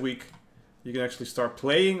knight is weak. You can actually start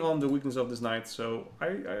playing on the weakness of this knight. So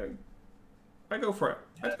I go for it.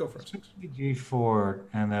 I'd go for f6. G4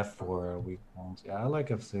 and f4 are weak pawns. Yeah, I like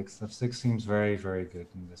f6. f6 seems very, very good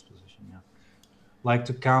in this position. Yeah, like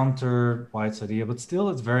to counter white's idea, but still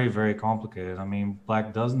it's very, very complicated. I mean,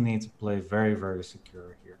 black doesn't need to play very, very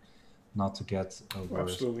secure here, not to get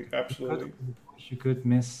worse. Absolutely. You could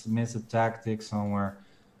miss a tactic somewhere.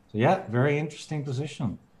 So yeah, very interesting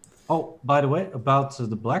position. Oh, by the way, about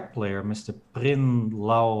the black player, Mr. Prin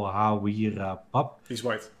Lau Hawira Pap. He's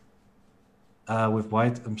white. With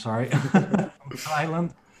white, I'm sorry, from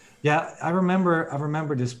Thailand. Yeah, I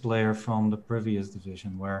remember this player from the previous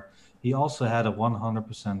division where he also had a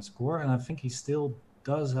 100% score, and I think he still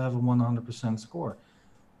does have a 100% score.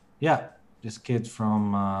 Yeah, this kid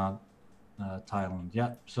from Thailand.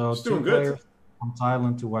 Yeah, so He's two doing good. players from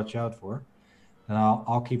Thailand to watch out for, and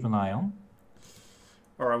I'll keep an eye on.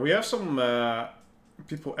 All right, we have some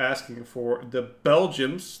people asking for the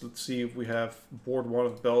Belgians. Let's see if we have board 1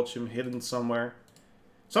 of Belgium hidden somewhere.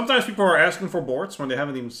 Sometimes people are asking for boards when they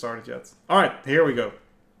haven't even started yet. All right, here we go.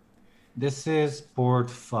 This is board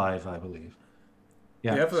 5, I believe.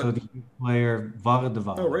 Yeah, so a... the player Warre de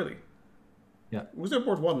Waal. Oh, really? Yeah. Was there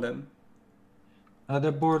board 1 then?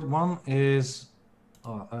 The board 1 is...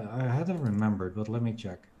 Oh, I hadn't remembered, but let me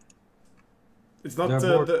check. It's not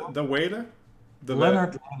the waiter?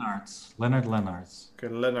 Leonard Lennartz. Leonard Lennartz. Okay,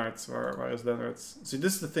 Lennartz. Where is Lennartz? See,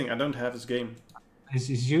 this is the thing. I don't have his game. His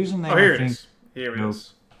username, oh, here I think, it is. Here it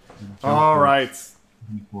is. Joke All right.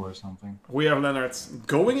 Or something. We have Lennartz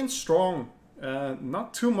going in strong.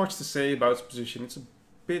 Not too much to say about his position. It's a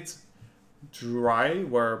bit dry,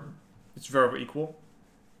 where it's very equal.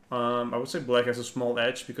 I would say black has a small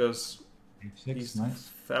edge because he's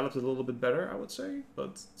developed a little bit better, I would say,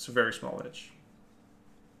 but it's a very small edge.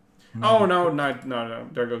 Oh, no.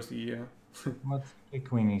 There goes the... Let's take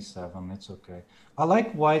Queen E7. It's okay. I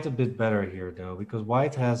like white a bit better here, though, because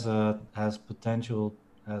white has potential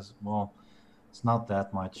as well. It's not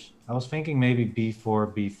that much. I was thinking maybe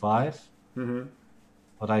B4, B5,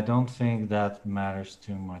 but I don't think that matters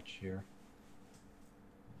too much here.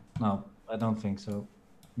 No, I don't think so.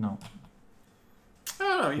 No. I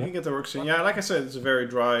don't know. You can get the rooks in. Yeah, like I said, it's a very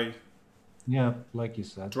dry... Yeah, like you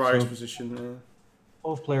said. Dry position.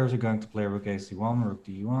 Both players are going to play Rook AC1, Rook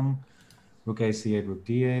D1, Rook AC8, Rook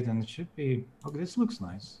D8, and it should be... Okay, this looks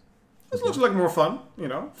nice. This looks like more fun, you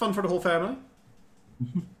know? Fun for the whole family.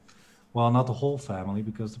 Well, not the whole family,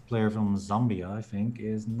 because the player from Zambia, I think,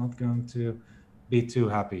 is not going to be too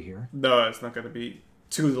happy here. No, it's not going to be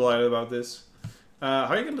too delighted about this. How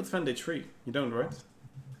are you going to defend H3? You don't, right?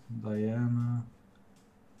 Diana...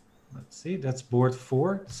 Let's see, that's board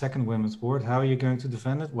 4, the second women's board. How are you going to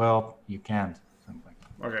defend it? Well, you can't.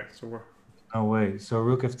 Okay, so we're... No way. So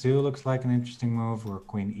Rook F2 looks like an interesting move, or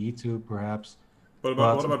Queen E2 perhaps. What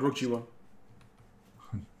about Rook G1?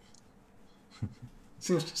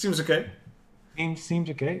 seems okay. Seems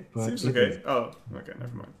okay, but seems okay. Oh, okay,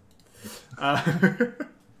 never mind.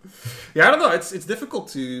 Yeah, I don't know. It's difficult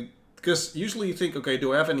to, because usually you think, okay,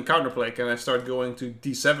 do I have any counterplay? Can I start going to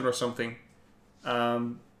D7 or something?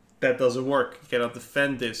 That doesn't work. You cannot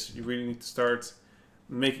defend this. You really need to start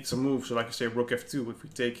making some moves. So like I say, Rook F2. If we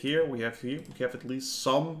take here, we have at least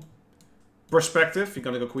some perspective. You're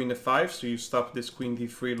gonna go Queen F5, so you stop this Queen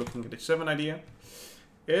D3 looking at H7 idea.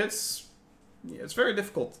 It's very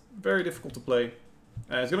difficult. Very difficult to play.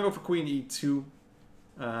 It's gonna go for Queen E2.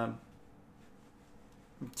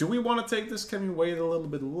 Do we want to take this? Can we wait a little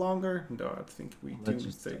bit longer? No, I think we do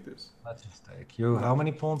take this. Let's just take you. How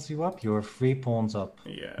many pawns are you up? You're 3 pawns up.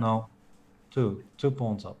 Yeah. No, 2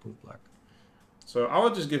 pawns up with black. So I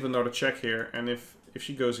would just give another check here, and if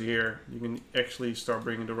she goes here, you can actually start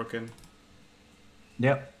bringing the rook in.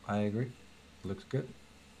 Yeah, I agree. Looks good.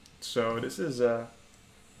 So this is a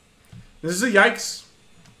yikes.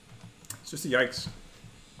 It's just a yikes.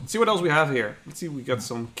 Let's see what else we have here. Let's see, we got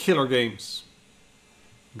some killer games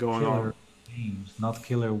going on. Games, not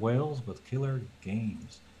killer whales, but killer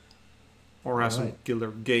games. Or have some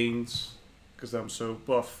killer gains, because I'm so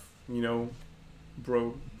buff, you know,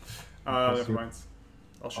 bro. Never mind.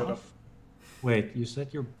 I'll shut up. Wait, you said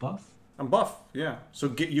you're buff? I'm buff, yeah. So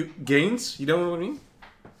gains? You don't know what I mean?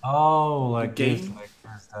 Oh, like this, like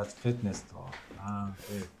that's fitness talk. Ah,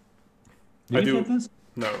 okay. I do. Fitness?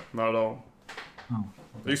 No, not at all. Oh,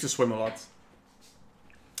 okay. I used to swim a lot.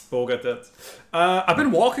 But we'll get that. I've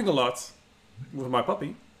been walking a lot with my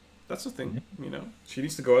puppy. That's the thing, you know. She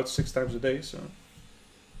needs to go out 6 times a day, so...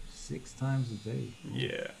 6 times a day?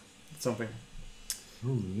 Yeah, it's something.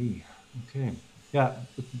 Holy. Okay. Yeah,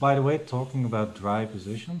 by the way, talking about dry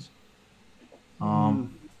positions.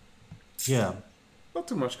 Yeah. Not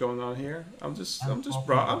too much going on here. I'm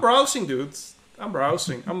browsing, dudes. I'm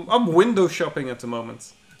browsing. I'm window shopping at the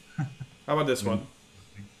moment. How about this one?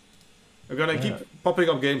 I'm gonna keep popping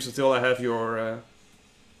up games until I have your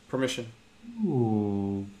permission.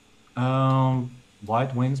 Ooh.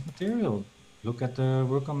 White wins material. Look at the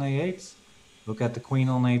rook on A8. Look at the queen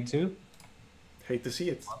on A2. Hate to see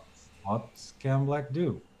it. What can black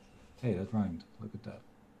do? Hey, that rhymed. Look at that.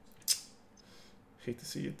 Hate to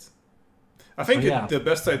see it. I think the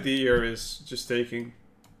best idea here is just taking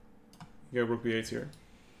rook B8 here.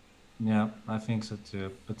 Yeah, I think so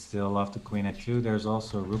too. But still, after queen H2, there's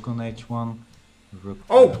also rook on H1. Rook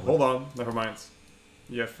hold on. Never mind.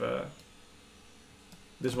 You have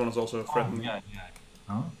this one is also threatening. Yeah, yeah.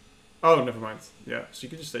 Huh? Oh, never mind. Yeah, so you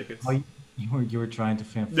can just take it. Oh, you were trying to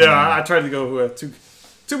fin. Yeah, I tried to go two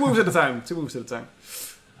moves at a time. 2 moves at a time.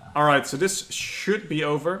 All right, so this should be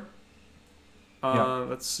over. Yeah.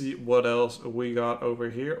 Let's see what else we got over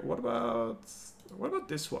here. What about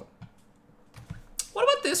this one? What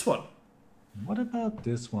about this one? What about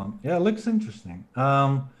this one? Yeah, it looks interesting.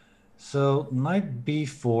 So knight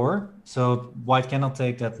b4. So white cannot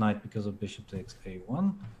take that knight because of bishop takes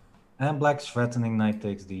a1, and black's threatening knight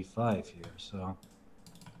takes d5 here. So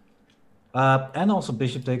and also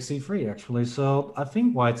bishop takes c3 actually. So I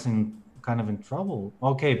think white's kind of in trouble.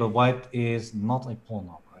 Okay, but white is not a pawn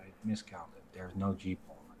up, right? Miscounted. There's no g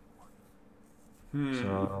pawn anymore.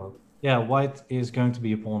 So yeah, white is going to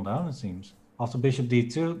be a pawn down, it seems. After bishop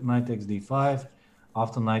d2, knight takes d5.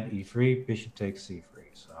 After knight e3, bishop takes c3.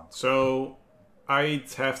 So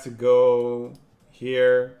I'd have to go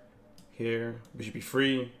here, bishop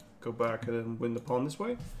e3, go back and then win the pawn this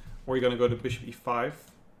way. Or you're going to go to bishop e5.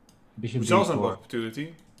 Bishop which is also an d4.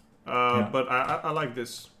 opportunity. Yeah. But I like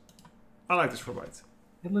this. I like this for white.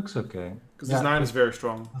 It looks okay. Because this 9 is very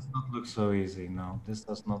strong. Does not look so easy. No, this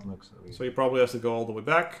does not look so easy. So you probably have to go all the way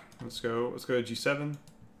back. Let's go to g7.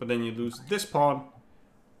 But then you lose this pawn.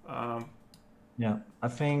 Yeah, I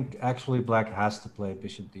think actually black has to play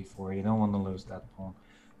bishop d4. You don't want to lose that pawn.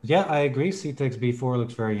 But yeah, I agree. C takes b4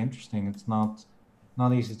 looks very interesting. It's not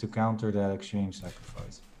easy to counter that exchange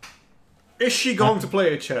sacrifice. Is she going to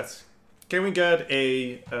play a chat? Can we get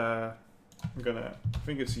a... I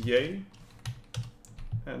think it's yay.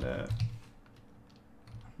 And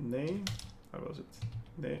nay. How was it?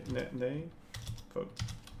 Nay. Vote.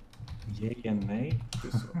 Yay and nay.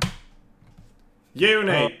 This one. Yay or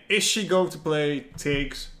nay? Is she going to play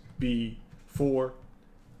takes b4?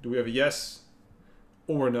 Do we have a yes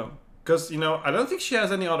or no? Because, you know, I don't think she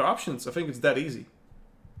has any other options. I think it's that easy.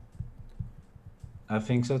 I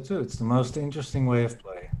think so too. It's the most interesting way of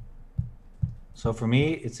play. So for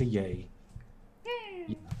me, it's a yay.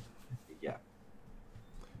 Yeah.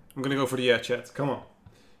 I'm gonna go for the yeah chat. Come on.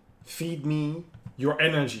 Feed me your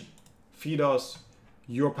energy. Feed us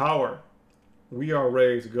your power. We are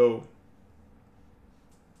ready to go.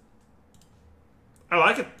 I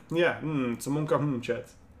like it. Yeah. It's a Monka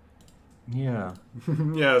chat. Yeah.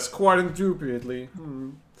 Yes, quite indubitably.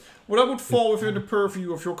 Well, that would fall within the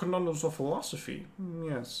purview of your conundrums of philosophy.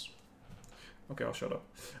 Yes. Okay, I'll shut up.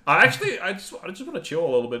 I just want to chill a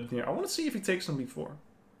little bit here. I want to see if he takes some b4.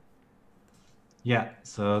 Yeah,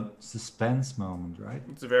 so suspense moment, right?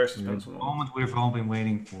 It's a very suspenseful The moment. moment we've all been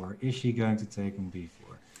waiting for. Is she going to take on b4?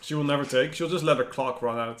 She will never take. She'll just let her clock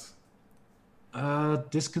run out.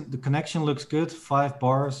 The connection looks good. 5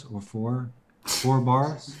 bars or 4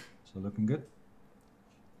 bars. So looking good.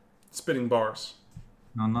 Spinning bars.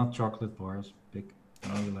 No, not chocolate bars. Big.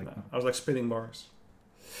 No, you like that. I was like spinning bars.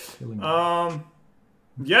 Killing bars.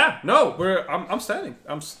 Yeah, no, I'm standing.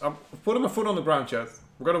 I'm putting my foot on the ground, chat.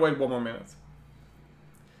 We're gonna wait 1 more minute.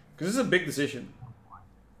 Because this is a big decision.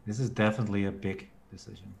 This is definitely a big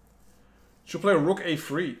decision. She'll play rook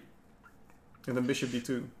a3. And then bishop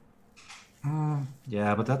d2.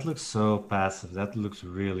 Yeah, but that looks so passive. That looks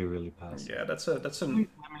really, really passive. Yeah, that's a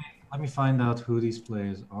Let me find out who these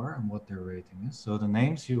players are and what their rating is. So the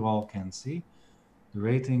names you all can see. The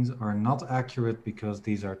ratings are not accurate because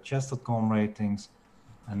these are Chess.com ratings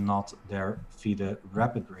and not their FIDE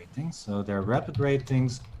rapid ratings. So their rapid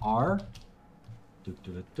ratings are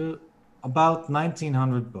about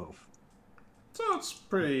 1900 both. So it's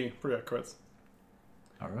pretty accurate.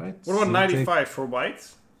 All right. What about 95 for white?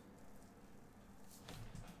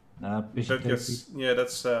 Bishop takes yeah,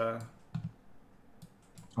 that's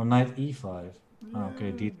or knight e5. Oh,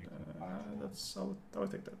 okay, d. That's I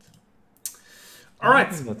would take that. All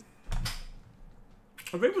right.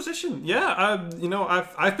 A great position. Yeah, you know,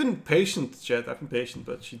 I've been patient, Chet. I've been patient,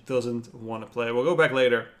 but she doesn't want to play. We'll go back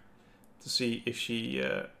later to see if she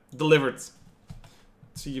delivered.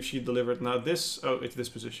 See if she delivered. Now this, it's this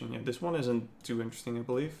position. Yeah, this one isn't too interesting, I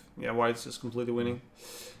believe. Yeah, white's just completely winning.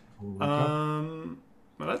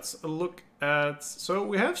 Let's look at. So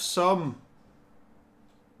we have some.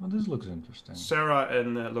 Well, this looks interesting. Sarah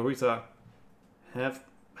and Lorita have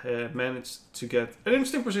managed to get an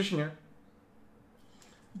interesting position here.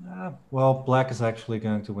 Well, black is actually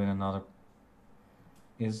going to win another.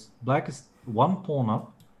 Black is 1 pawn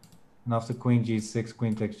up, and after queen g6,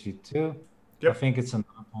 queen takes g2. Yep. I think it's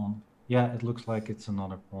another pawn. Yeah, it looks like it's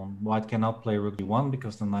another pawn. White cannot play rook d1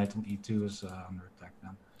 because the knight on e2 is under attack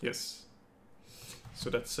then. Yes. So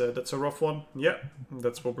that's a rough one. Yeah,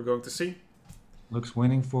 that's what we're going to see. Looks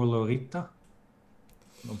winning for Lorita.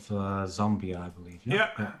 Zambia, I believe.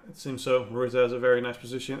 Yeah, it seems so. Rosetta has a very nice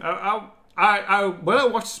position. When I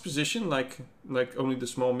watched this position, like only the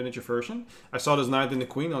small miniature version, I saw this knight and the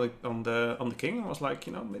queen on the king, and I was like,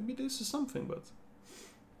 maybe this is something, but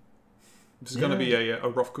this is gonna be a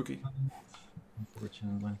rough cookie.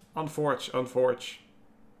 Unfortunately. Unforge.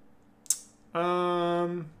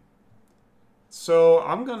 So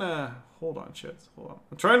I'm gonna hold on, chat. Hold on.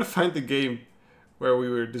 I'm trying to find the game where we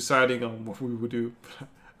were deciding on what we would do.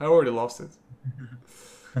 I already lost it.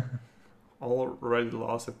 Already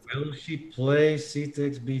lost it. Will she play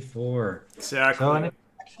c6 b4? Exactly. So, and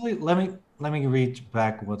actually, let me read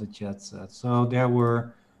back what the chat said. So there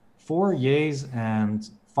were 4 yays and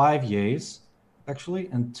 5 yays, actually,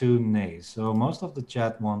 and 2 nays. So most of the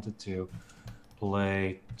chat wanted to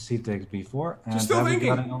play c takes b4. And she's still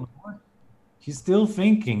thinking. On the board. She's still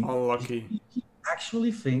thinking. Unlucky. She's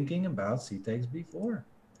actually thinking about c takes b4.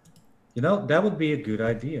 That would be a good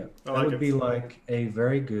idea. That would be like a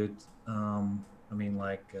very good,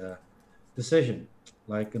 decision,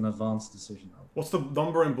 like an advanced decision. What's the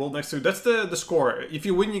number in bold next to it? That's the score. If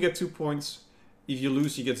you win, you get 2 points. If you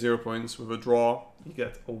lose, you get 0 points. With a draw, you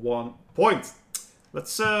get 1 point.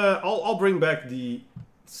 Let's. I'll bring back the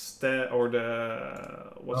stat or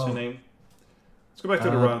the what's your name? Let's go back to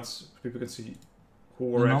the rounds so people can see who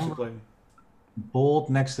we're actually playing. Bold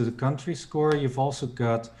next to the country score. You've also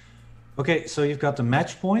got. Okay, so you've got the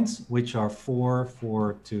match points, which are 4,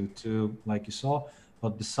 4, 2, 2, like you saw.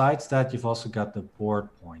 But besides that, you've also got the board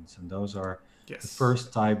points, and those are the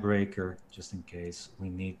first tiebreaker, just in case we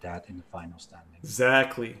need that in the final standing.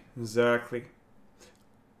 Exactly.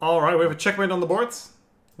 All right, we have a checkmate on the board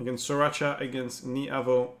against Soracha against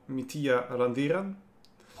Niavo Mitia Randiran.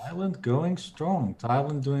 Thailand going strong.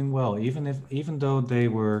 Thailand doing well, even though they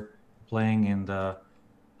were playing in the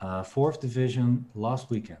 4th division last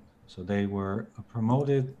weekend. So they were a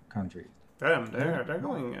promoted country. Damn, they're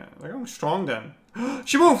going strong then.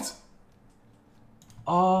 She moved.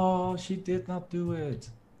 Oh, she did not do it.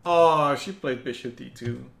 Oh, she played bishop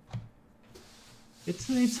d2.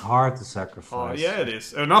 It's hard to sacrifice. Oh, yeah, it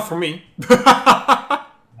is. Not for me. No,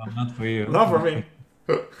 not for you. Not for me.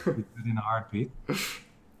 In a heartbeat.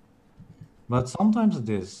 But sometimes it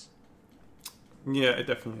is. Yeah, it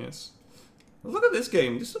definitely is. Look at this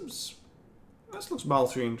game. This looks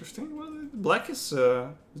mildly interesting. Well, Black is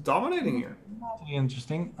dominating here. Mildly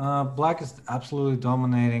interesting. Black is absolutely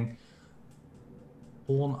dominating.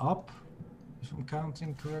 Pawn up, if I'm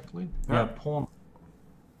counting correctly. Yeah, pawn.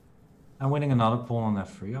 I'm winning another pawn on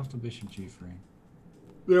f3 after bishop g3.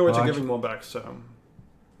 Yeah, but you're giving one back, so.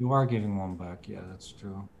 You are giving one back, yeah, that's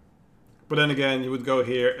true. But then again, you would go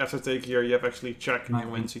here, after take here, you have actually check and you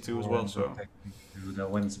win c2 as well, so. That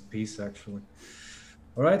wins a piece, actually.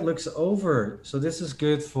 All right, looks over. So this is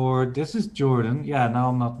good for, this is Jordan. Yeah, now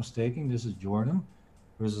I'm not mistaken. This is Jordan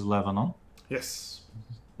versus Lebanon. Yes.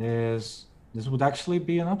 This would actually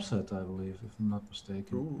be an upset, I believe, if I'm not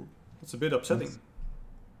mistaken. Ooh, that's a bit upsetting.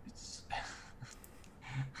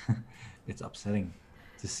 It's upsetting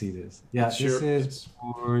to see this. Yeah, sure, this is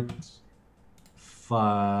board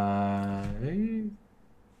 5.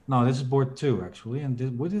 No, this is board 2, actually.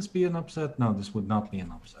 And would this be an upset? No, this would not be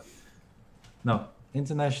an upset. No.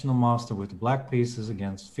 International master with the black pieces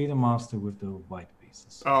against FIDE master with the white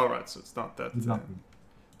pieces. All right, so it's not that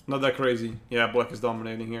not that crazy. Yeah, black is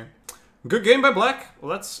dominating here. Good game by black.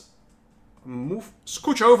 Let's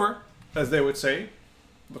scooch over, as they would say.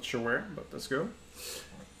 Not sure where, but let's go.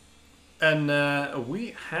 And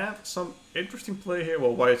we have some interesting play here.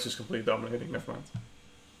 Well, white is just completely dominating. Never mind.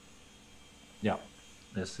 Yeah,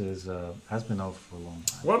 this is has been over for a long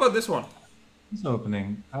time. What about this one? This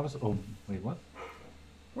opening. Oh, wait, what?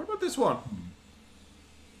 What about this one?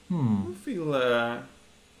 I feel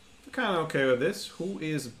kind of okay with this. Who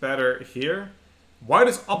is better here? White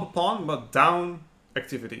is up a pawn, but down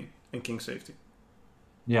activity and king safety.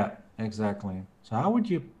 Yeah, exactly. So how would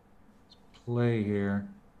you play here?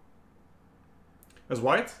 As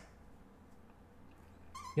white?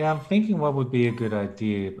 Yeah, I'm thinking what would be a good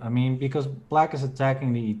idea. I mean, because black is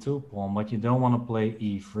attacking the e2 pawn, but you don't want to play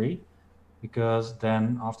e3. Because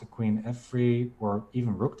then after queen f3 or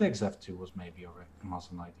even rook takes f2 was maybe was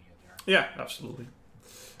an idea there. Yeah, absolutely.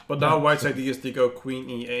 But now white's idea is to go queen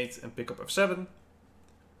e8 and pick up f7.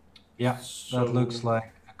 Yeah, so that looks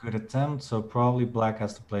like a good attempt. So probably black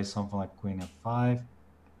has to play something like queen f5.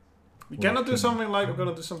 We cannot do something like, we're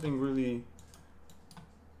gonna do something really...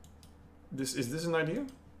 Is this an idea?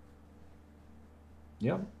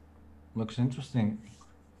 Yeah, looks interesting.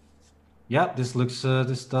 Yeah, this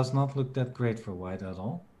does not look that great for white at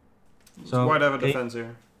all. So white have a defense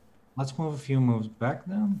here. Let's move a few moves back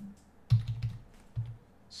then.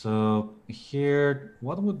 So here,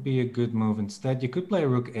 what would be a good move instead? You could play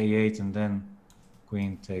rook a8 and then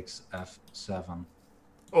queen takes f7.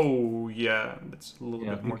 Oh, yeah, that's a little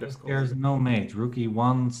Yeah, bit more because difficult. there's no mate. Rook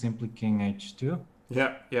e1, simply king h2.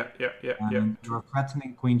 Yeah. And you're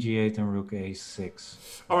threatening queen g8 and rook a6.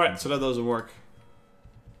 All right, so that doesn't work.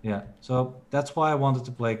 Yeah, so that's why I wanted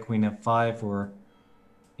to play queen f5 or...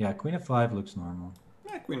 Yeah, queen f5 looks normal.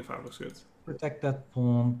 Yeah, queen f5 looks good. Protect that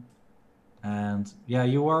pawn. And yeah,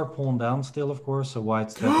 you are pawn down still, of course, so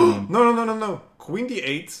white's definitely... No. Queen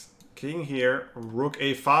d8, king here, rook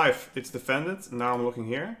a5. It's defended. Now I'm looking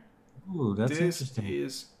here. Ooh, that's interesting.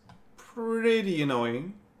 This is pretty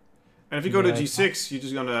annoying. And if you go to g6, you're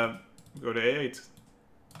just gonna go to a8.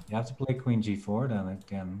 You have to play queen g4 then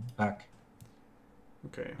again, back.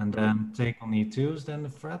 Okay. And then take on e2 is then the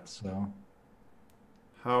threat, so...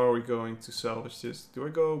 How are we going to salvage this? Do I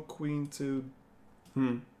go queen to...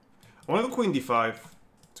 I want to go queen d5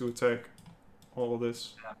 to attack all of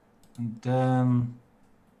this. And then...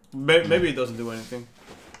 Maybe it doesn't do anything.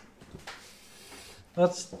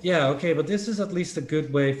 That's... Yeah, okay, but this is at least a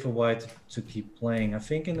good way for white to keep playing. I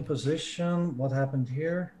think in the position, what happened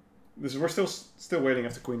here? We're still waiting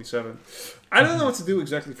after queen d7. I don't know what to do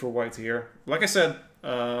exactly for white here. Like I said,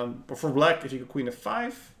 but for black, if you go queen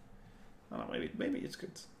f5, I don't know, maybe it's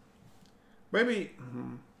good. Maybe.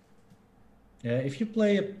 Yeah, if you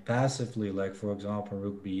play it passively, like for example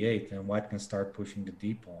rook b8, then white can start pushing the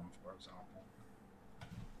d pawn, for example.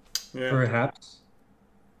 Yeah. Perhaps.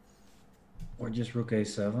 Or just rook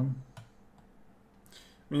a7. I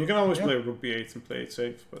mean, you can always play rook b8 and play it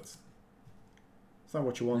safe, but it's not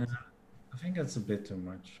what you want. Yeah, I think that's a bit too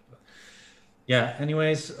much. But yeah,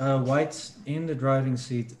 anyways, white's in the driving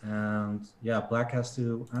seat, and yeah, black has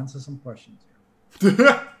to answer some questions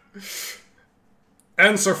here.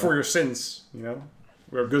 Answer for your sins, you know?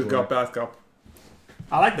 We're good cop, bad cop.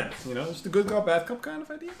 I like that, you know? It's the good cop, bad cop kind of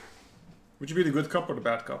idea. Would you be the good cop or the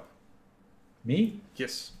bad cop? Me?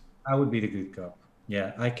 Yes. I would be the good cop.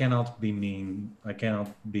 Yeah, I cannot be mean. I cannot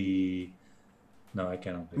be... No, I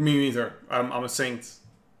cannot be. Me neither. I'm a saint.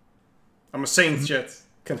 I'm a saint, Chet.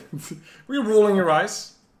 Were you rolling your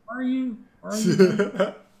eyes? Are you?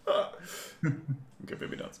 Okay,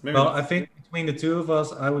 maybe not. Maybe not. I think between the two of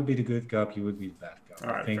us, I would be the good cop, you would be the bad cop.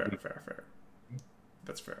 All right, fair.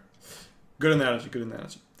 That's fair. Good analogy.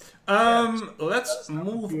 Let's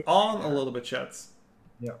move on a little bit, chat.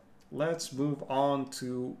 Yeah. Let's move on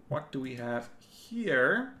to what do we have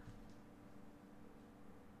here?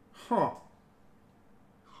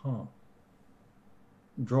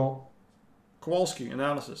 Draw. Kowalski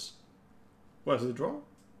analysis. What is it, draw?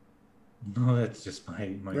 No, that's just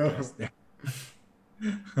my guess there.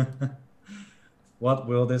 What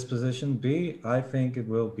will this position be? I think it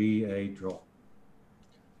will be a draw.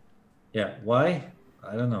 Yeah, why?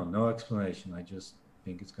 I don't know. No explanation. I just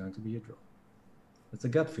think it's going to be a draw. It's a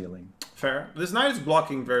gut feeling. Fair. This knight is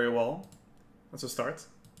blocking very well. That's a start.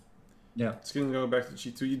 Yeah. It's going to go back to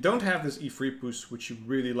g2. You don't have this e3 push, which you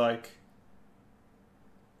really like.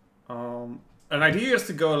 An idea is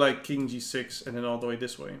to go like king g6 and then all the way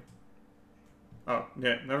this way. Oh,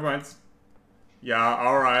 yeah, never mind. Yeah,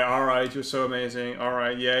 alright, you're so amazing.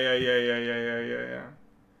 Alright, yeah.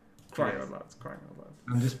 Crying out loud.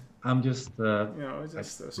 I'm just you know,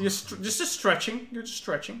 so you're just stretching. You're just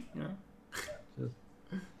stretching, you know.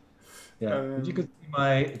 Yeah, if you could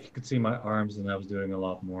see my arms, then I was doing a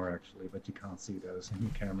lot more actually, but you can't see those in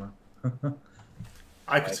the camera.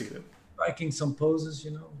 I could see them. Striking some poses,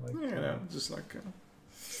 you know. Like, just like.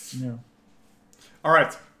 Yeah. All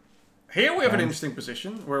right. Here we have an interesting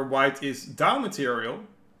position where white is down material,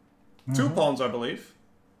 2 pawns, I believe,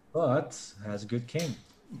 but has a good king.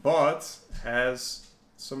 But has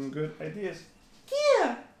some good ideas.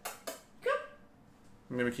 Yeah.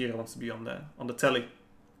 Maybe Kira wants to be on the telly.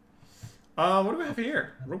 What do we have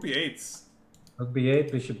here? Rook b8. Rook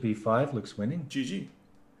b8, bishop b5 looks winning. GG.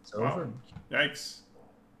 It's over. Yikes.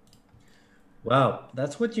 Wow,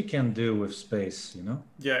 that's what you can do with space, you know?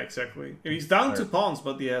 Yeah, exactly. He's down 2 pawns,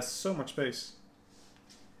 but he has so much space.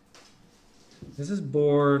 This is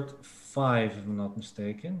board 5, if I'm not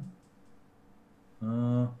mistaken.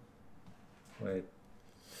 Wait.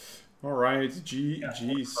 All right,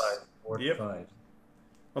 GG's. Board 5.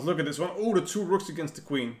 Let's look at this one. Oh, the 2 rooks against the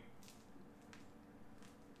queen.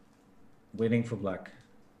 Waiting for black.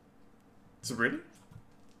 Is it really?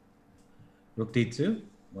 Rook d2.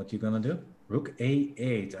 What you gonna do? Rook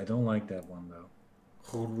a8. I don't like that one though.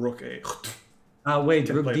 Oh, rook a. Wait.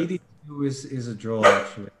 Rook d2 is a draw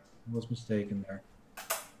actually. I was mistaken there.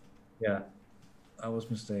 Yeah, I was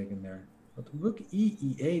mistaken there. But rook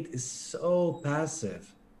e8 is so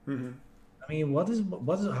passive. I mean,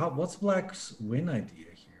 what's Black's win idea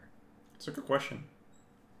here? It's a good question.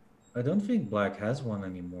 I don't think Black has one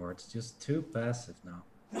anymore. It's just too passive now.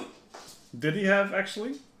 Did he have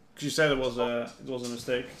actually? Because you said it was a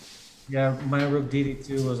mistake. Yeah, my rook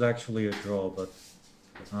dd2 was actually a draw, but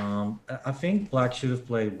I think Black should have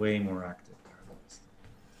played way more active.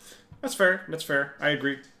 That's fair. That's fair. I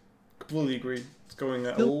agree. Completely agree. It's going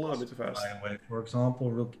a Still little bit too fast. By the way, for example,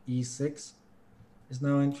 rook e6 is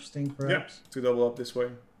now interesting, perhaps. Yeah, to double up this way.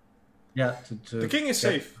 Yeah, the king is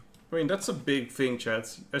safe. I mean, that's a big thing,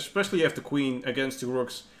 chat. Especially if you have the queen against the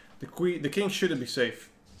rooks. The king shouldn't be safe.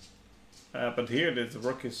 But here, the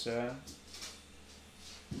rook is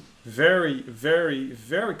very, very,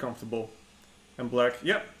 very comfortable. And black,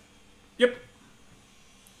 yep.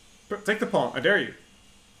 Take the pawn, I dare you.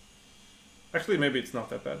 Actually, maybe it's not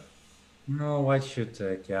that bad. No, white should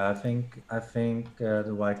take. Yeah, I think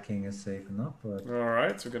the white king is safe enough. But all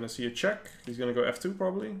right, so we're gonna see a check. He's gonna go f2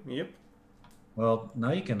 probably. Yep. Well,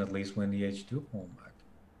 now you can at least win the h2 pawn back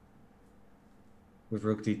with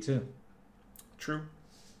rook d2. True.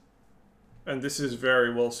 And this is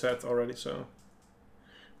very well set already. So.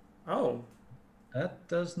 Oh. That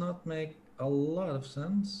does not make a lot of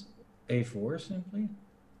sense. a4 simply.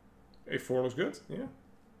 a4 looks good. Yeah.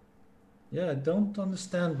 Yeah, I don't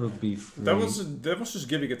understand rook b3. That was just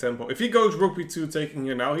giving a tempo. If he goes rook b2 taking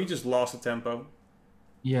here now, he just lost a tempo.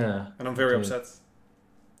 Yeah. And I'm very upset.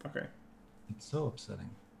 Okay. It's so upsetting.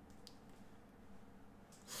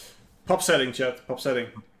 Pop setting, chat. Pop setting.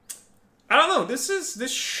 I don't know.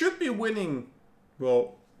 This should be winning.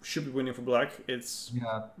 Well, should be winning for black. It's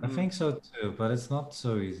yeah, I think so too, but it's not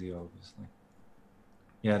so easy, obviously.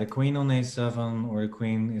 Yeah, the queen on a7, or the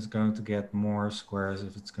queen is going to get more squares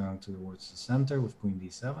if it's going towards the center with queen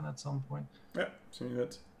d7 at some point. Yeah, seems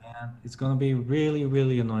good. And it's going to be really,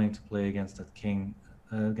 really annoying to play against that king,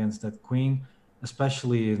 against that queen,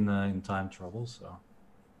 especially in time trouble. So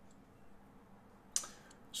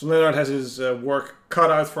Leonard has his work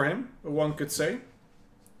cut out for him, one could say.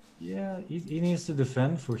 Yeah, he needs to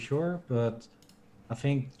defend for sure, but I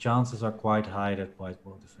think chances are quite high that white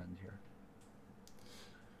will defend here.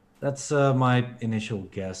 That's my initial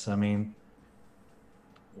guess. I mean,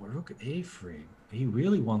 rook a3. He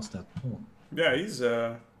really wants that pawn. Yeah, he's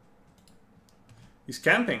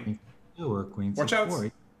camping. Or queen Watch c4.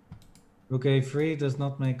 out. Rook a3 does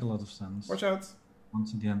not make a lot of sense. Watch out.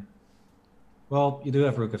 Once again. Well, you do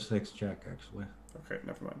have rook f6 check, actually. Okay,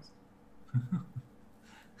 never mind.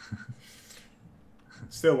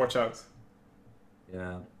 Still, watch out.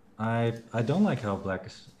 Yeah, I don't like how black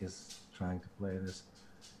is trying to play this.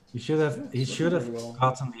 He should have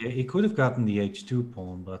gotten he could have gotten the h2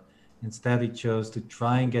 pawn, but instead he chose to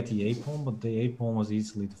try and get the a pawn, but the a pawn was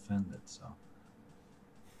easily defended. So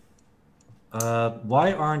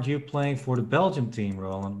why aren't you playing for the Belgium team,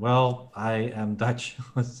 Roland? Well, I am Dutch,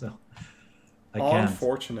 so I can't.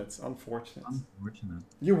 Unfortunate.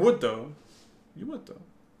 You would though.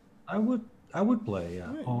 I would play,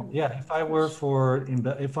 yeah. Yeah, if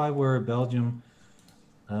I were Belgium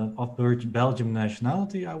of Belgium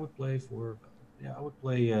nationality, I would play for. Yeah, I would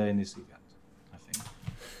play in this event, I think.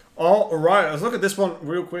 All right, let's look at this one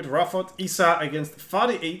real quick. Rafat Isa against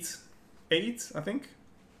FIDE 8, I think.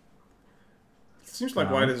 It seems like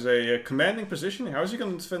white is a commanding position. How is he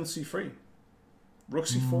going to defend c3? Rook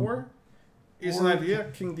c4 is an idea.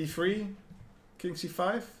 King d3, king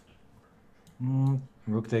c5.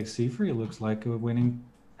 Rook takes c3 looks like a winning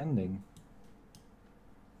ending.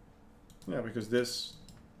 Yeah, because this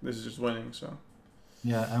is just winning, so.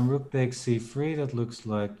 Yeah, and rook takes c3, that looks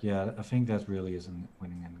like, yeah, I think that really is a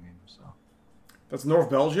winning endgame, so. That's North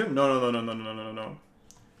Belgium? No,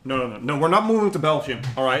 we're not moving to Belgium,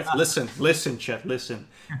 alright? Listen, chat, listen.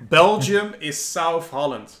 Belgium is South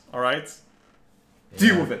Holland, alright? Yeah.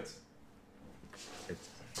 Deal with it.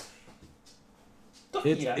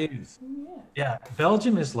 It is. Yeah,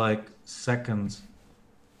 Belgium is like second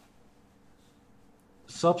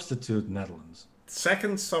substitute Netherlands.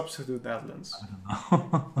 Second substitute Netherlands. I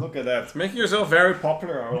don't know. Look at that. Making yourself very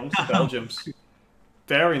popular amongst the Belgians.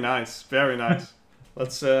 Very nice.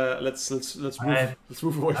 Let's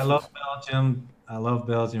move away. I love Belgium. I love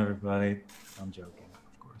Belgium, everybody. I'm joking,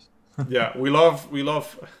 of course. Yeah, we love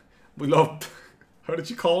how did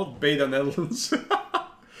you call it? Beta Netherlands.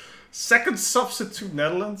 Second substitute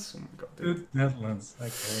Netherlands. Oh my God, dude. Netherlands, I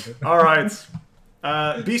called it. All right.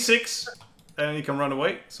 B6. And he can run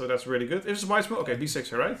away, so that's really good. If it's white move, okay, b6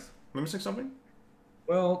 here, right? Am I missing something?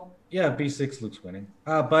 Well, yeah, b6 looks winning.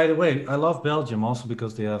 By the way, I love Belgium also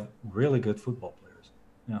because they have really good football players.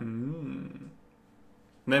 Yeah.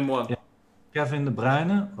 Name one. Yeah. Kevin De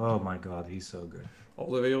Bruyne. Oh my God, he's so good. All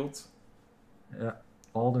the wereld. Yeah,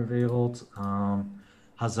 Alderwereld.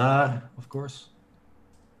 Hazard, of course.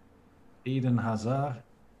 Eden Hazard.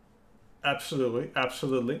 Absolutely,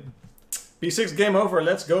 absolutely. B6 game over.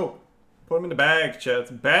 Let's go. Put him in the bag,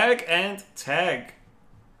 chat. Bag and tag,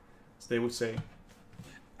 as they would say.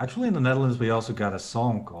 Actually, in the Netherlands, we also got a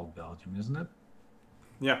song called Belgium, isn't it?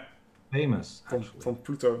 Yeah. Famous, From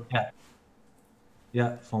Pluto. Yeah.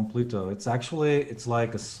 Yeah, from Pluto. It's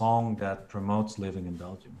like a song that promotes living in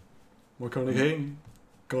Belgium. Waar kan ik heen?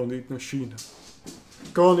 Kan niet naar China.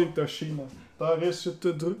 Kan niet naar China. Daar is het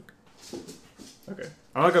te druk. Okay.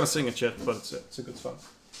 I'm not gonna sing it yet, but it's a good song.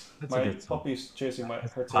 My puppy's chasing her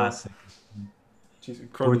tail. Classic. She's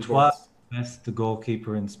incredibly Courtois, best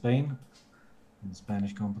goalkeeper in Spain, in the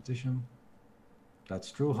Spanish competition.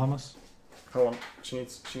 That's true, Hummus. Hold on. She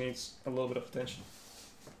needs a little bit of attention.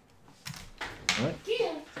 All right.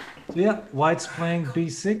 So yeah, White's playing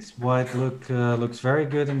b6. White looks very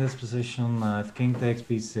good in this position. If King takes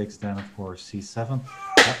b6, then of course c7.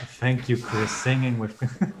 Thank you, Chris, singing with.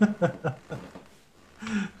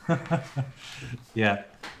 Yeah.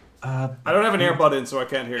 I don't have an earbud in, so I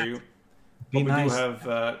can't hear you. But we nice. do have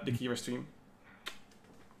the Kira stream.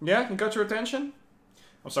 Yeah, you got your attention?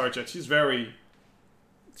 I'm sorry, Chet. She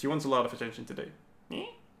wants a lot of attention today. You're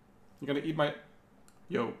gonna eat my...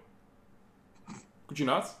 Yo. Could you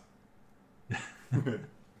not?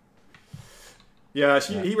 Yeah,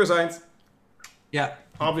 he resigned. Yeah.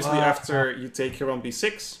 Obviously, after you take here on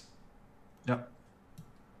b6. Yep.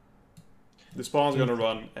 The spawn's gonna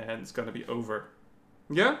run, and it's gonna be over.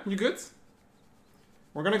 Yeah, you good?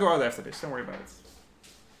 We're gonna go out after this. Don't worry about it.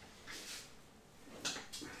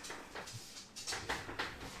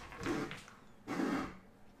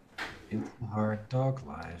 It's a hard dog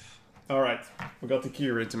life. Alright, we got the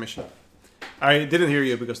Kira intermission. I didn't hear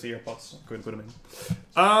you because the AirPods couldn't put them in.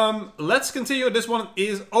 Let's continue. This one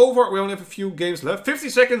is over. We only have a few games left. 50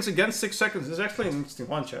 seconds against 6 seconds. This is actually an interesting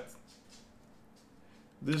one, chat.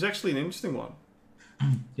 This is actually an interesting one.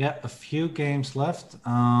 Yeah, a few games left.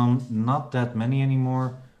 Not that many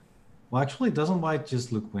anymore. Well, actually, doesn't White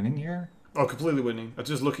just look winning here? Oh, completely winning. I'm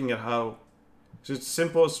just looking at how... So it's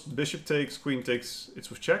simple as bishop takes, queen takes. It's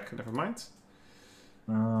with check. Never mind.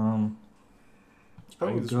 I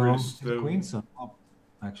would go queen sub up,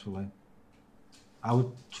 actually. I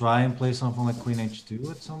would try and play something like queen h2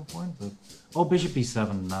 at some point, but... Oh, bishop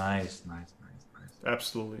e7. Nice.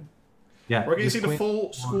 Absolutely. Yeah. We're going to see the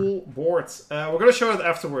full school board. We're going to show it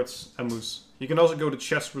afterwards, Amus. You can also go to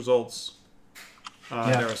chess results.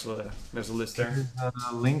 Yeah. There's a list there. There's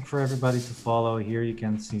a link for everybody to follow. Here you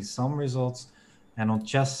can see some results. And on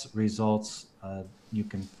chess results, you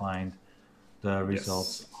can find the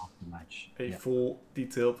results of the match. A full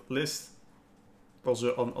detailed list.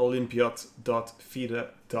 Also on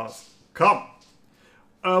olympiad.fide.com.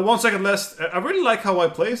 1 second left. I really like how I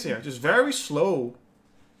plays here. Just very slow.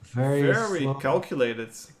 Very slow.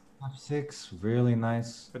 Calculated. F6, really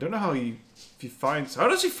nice. I don't know how he finds... How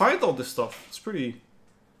does he find all this stuff? It's pretty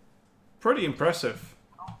impressive.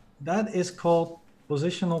 That is called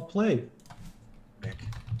positional play.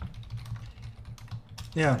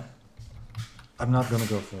 Yeah. I'm not gonna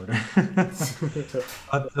go further.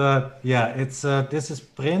 But yeah, it's this is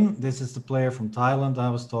Prin. This is the player from Thailand I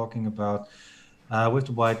was talking about with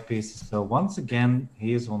the white pieces. So once again,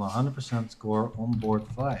 he is on 100% score on board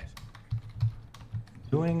 5.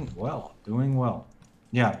 Doing well.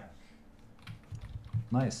 Yeah.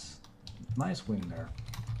 Nice win there.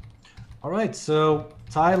 All right, so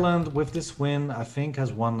Thailand with this win, I think,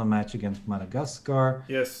 has won the match against Madagascar.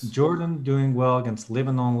 Yes. Jordan doing well against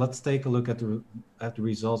Lebanon. Let's take a look at the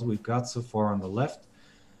results we've got so far on the left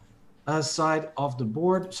side of the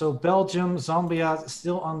board. So Belgium, Zambia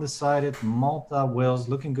still undecided. Malta, Wales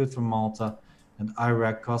looking good for Malta, and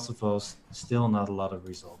Iraq, Kosovo still not a lot of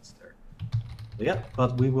results there. Yeah,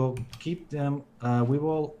 but we will keep them. We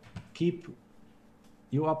will keep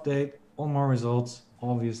you update on more results,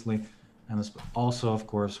 obviously. And also, of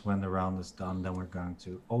course, when the round is done, then we're going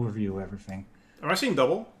to overview everything. Am I seeing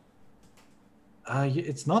double?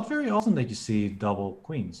 It's not very often that you see double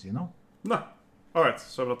queens, you know? No. Alright,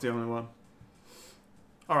 so I'm not the only one.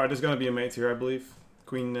 Alright, there's going to be a mate here, I believe.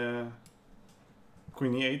 Queen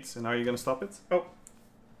e8, and how are you going to stop it? Oh.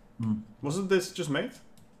 Wasn't this just mate?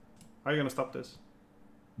 How are you going to stop this?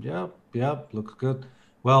 Yep, looks good.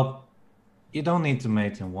 Well, you don't need to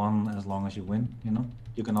mate in one as long as you win, you know?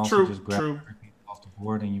 You can also just grab everything off the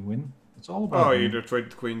board and you win. It's all about you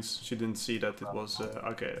traded queens. She didn't see that it was...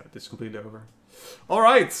 okay, it's completely over.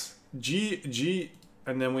 Alright, GG.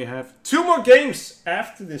 And then we have 2 more games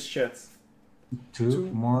after this chat.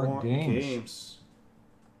 Two more games.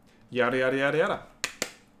 Yada, yada, yada, yada.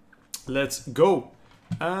 let's go.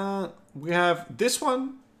 We have this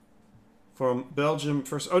one from Belgium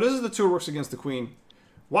first. Oh, this is the two rooks against the queen.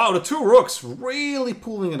 Wow, the two rooks really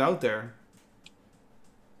pulling it out there.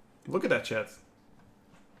 Look at that, chat.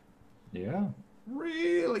 Yeah.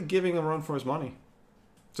 Really giving a run for his money.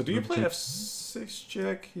 So do you play f6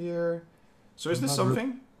 check here? So is this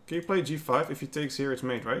something? Can you play g5? If he takes here, it's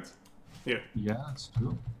mate, right? Here. Yeah, that's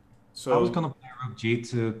true. So I was gonna play rook g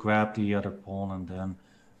to grab the other pawn and then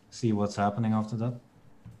see what's happening after that,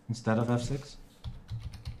 instead of f6.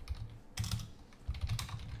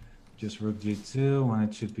 Just rook g2 when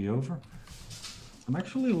it should be over. I'm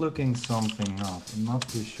actually looking something up. I'm not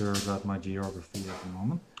too sure about my geography at the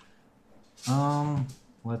moment.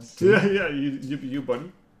 Let's see. yeah, you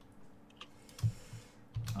buddy.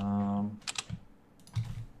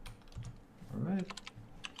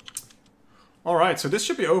 All right, so this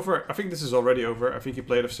should be over. I think this is already over. I think he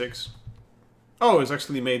played f6. Oh, it's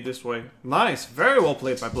actually made this way. Nice, very well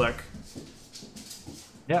played by black.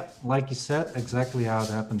 Yeah, like you said, exactly how it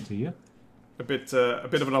happened to you. A bit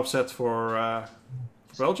of an upset for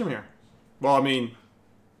Belgium here. Well, I mean,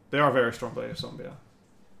 they are very strong players, Zambia.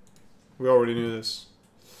 We already knew this.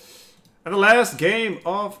 And the last game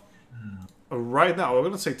of right now, we're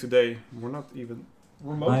gonna say today. We're not even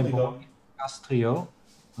remotely done. Castrio,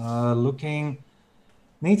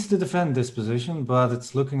 needs to defend this position, but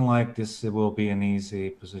it's looking like this will be an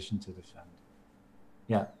easy position to defend.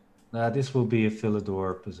 Yeah, this will be a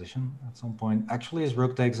Philidor position at some point. Actually, is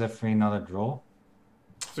rook takes f3 not a draw?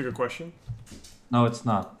 That's a good question. No, it's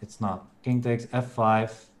not. It's not. King takes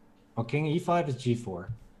f5. Oh, king e5 is g4.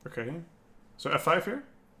 Okay. So f5 here?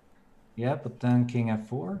 Yeah, but then king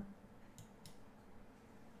f4.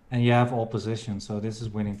 And you have all positions, so this is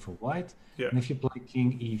winning for white. Yeah. And if you play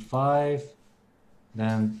king e5,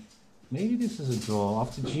 then maybe this is a draw.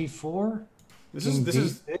 After g4, this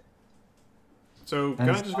is. So can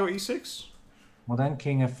I just go e6? Well, then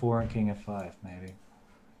king f4 and king f5, maybe.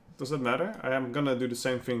 Does that matter? I am gonna do the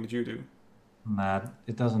same thing that you do. Nah,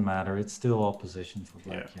 it doesn't matter. It's still all position for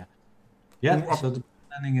black. Yeah. So the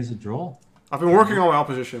planning is a draw. I've been working on my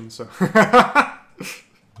opposition, so.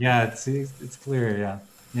 Yeah, it's clear.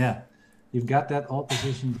 Yeah. You've got that all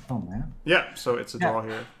position done, man. Yeah. So it's a draw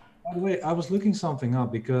here. By the way, I was looking something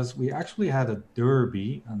up because we actually had a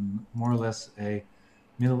derby, and more or less a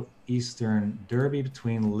Middle Eastern derby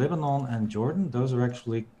between Lebanon and Jordan. Those are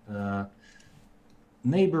actually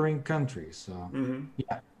neighboring countries. So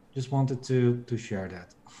yeah, just wanted to share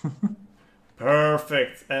that.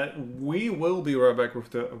 Perfect. And we will be right back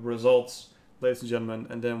with the results, ladies and gentlemen,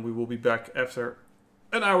 and then we will be back after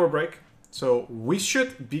an hour break. So we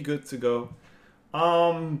should be good to go.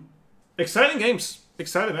 Exciting games,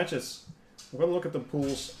 exciting matches. We're gonna look at the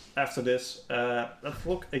pools after this. Let's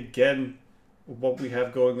look again what we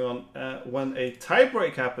have going on when a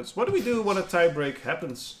tiebreak happens. What do we do when a tiebreak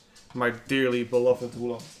happens, my dearly beloved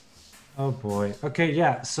Roland? Oh boy. Okay,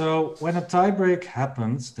 yeah. So when a tiebreak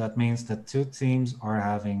happens, that means that two teams are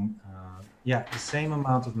having the same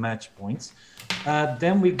amount of match points.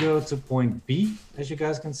 Then we go to point B, as you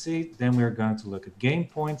guys can see. Then we're going to look at game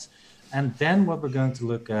points, and then what we're going to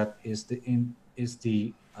look at is the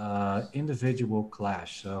individual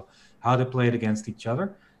clash. So how they played against each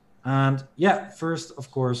other. And yeah, first,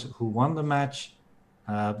 of course, who won the match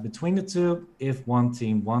between the two. If one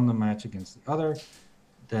team won the match against the other,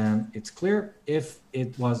 then it's clear. If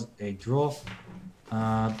it was a draw,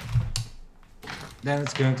 then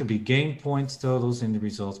it's going to be game points totals in the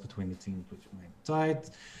results between the teams which remain tied.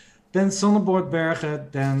 Then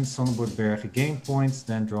Sonnenborg-Berge game points,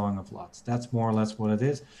 then drawing of lots. That's more or less what it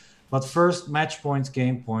is. But first, match points,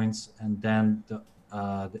 game points, and then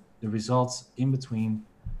the results in between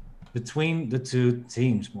the two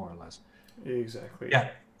teams, more or less. Exctly.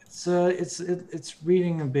 Yeah. It's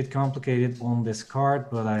reading a bit complicated on this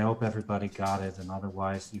card, but I hope everybody got it. And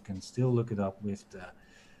otherwise, you can still look it up with the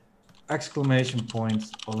exclamation point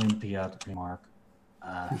Olympiad remark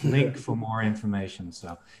link for more information.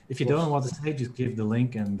 So if you don't know what to say, just give the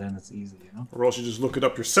link, and then it's easy, you know. Or else you just look it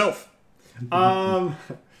up yourself.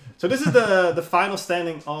 So this is the final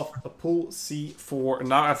standing of Pool C4.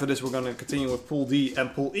 Now after this, we're going to continue with Pool D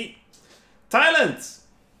and Pool E. Thailand.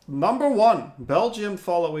 Number 1, Belgium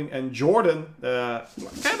following, and Jordan,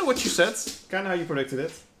 kind of what you said, kind of how you predicted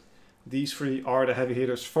it. These three are the heavy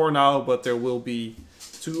hitters for now, but there will be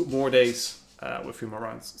 2 more days with 3 more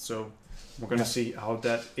rounds. So we're going to see how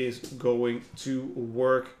that is going to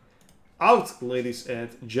work out, ladies and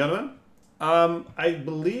gentlemen. I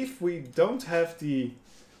believe we don't have the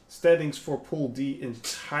standings for Pool D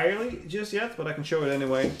entirely just yet, but I can show it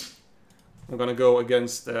anyway. I'm going to go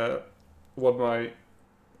against what my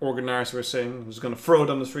organizer was saying. Who's going to throw it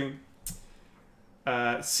on the stream.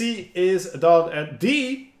 C is done at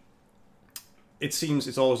D. It seems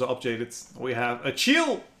it's also updated. We have a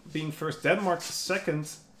Chile being first, Denmark second,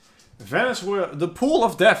 Venezuela, the pool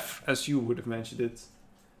of death, as you would have mentioned it.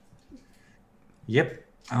 Yep.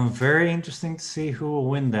 Very interesting to see who will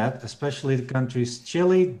win that, especially the countries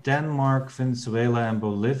Chile, Denmark, Venezuela, and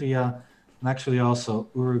Bolivia, and actually also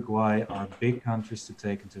Uruguay are big countries to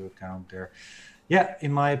take into account there. Yeah,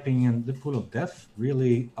 in my opinion, the pool of death,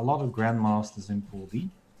 really a lot of grandmasters in Pool D.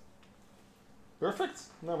 Perfect.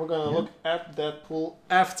 Now we're going to look at that pool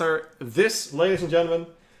after this, ladies and gentlemen.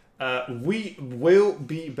 We will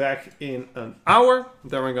be back in an hour.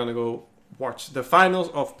 Then we're going to go watch the finals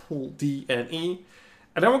of Pool D and E.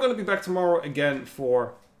 And then we're going to be back tomorrow again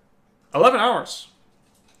for 11 hours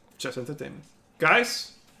of chess entertainment.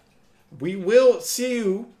 Guys, we will see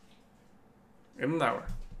you in an hour.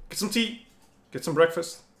 Get some tea, get some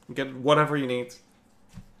breakfast, get whatever you need.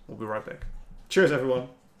 We'll be right back. Cheers, everyone.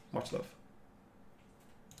 Much love.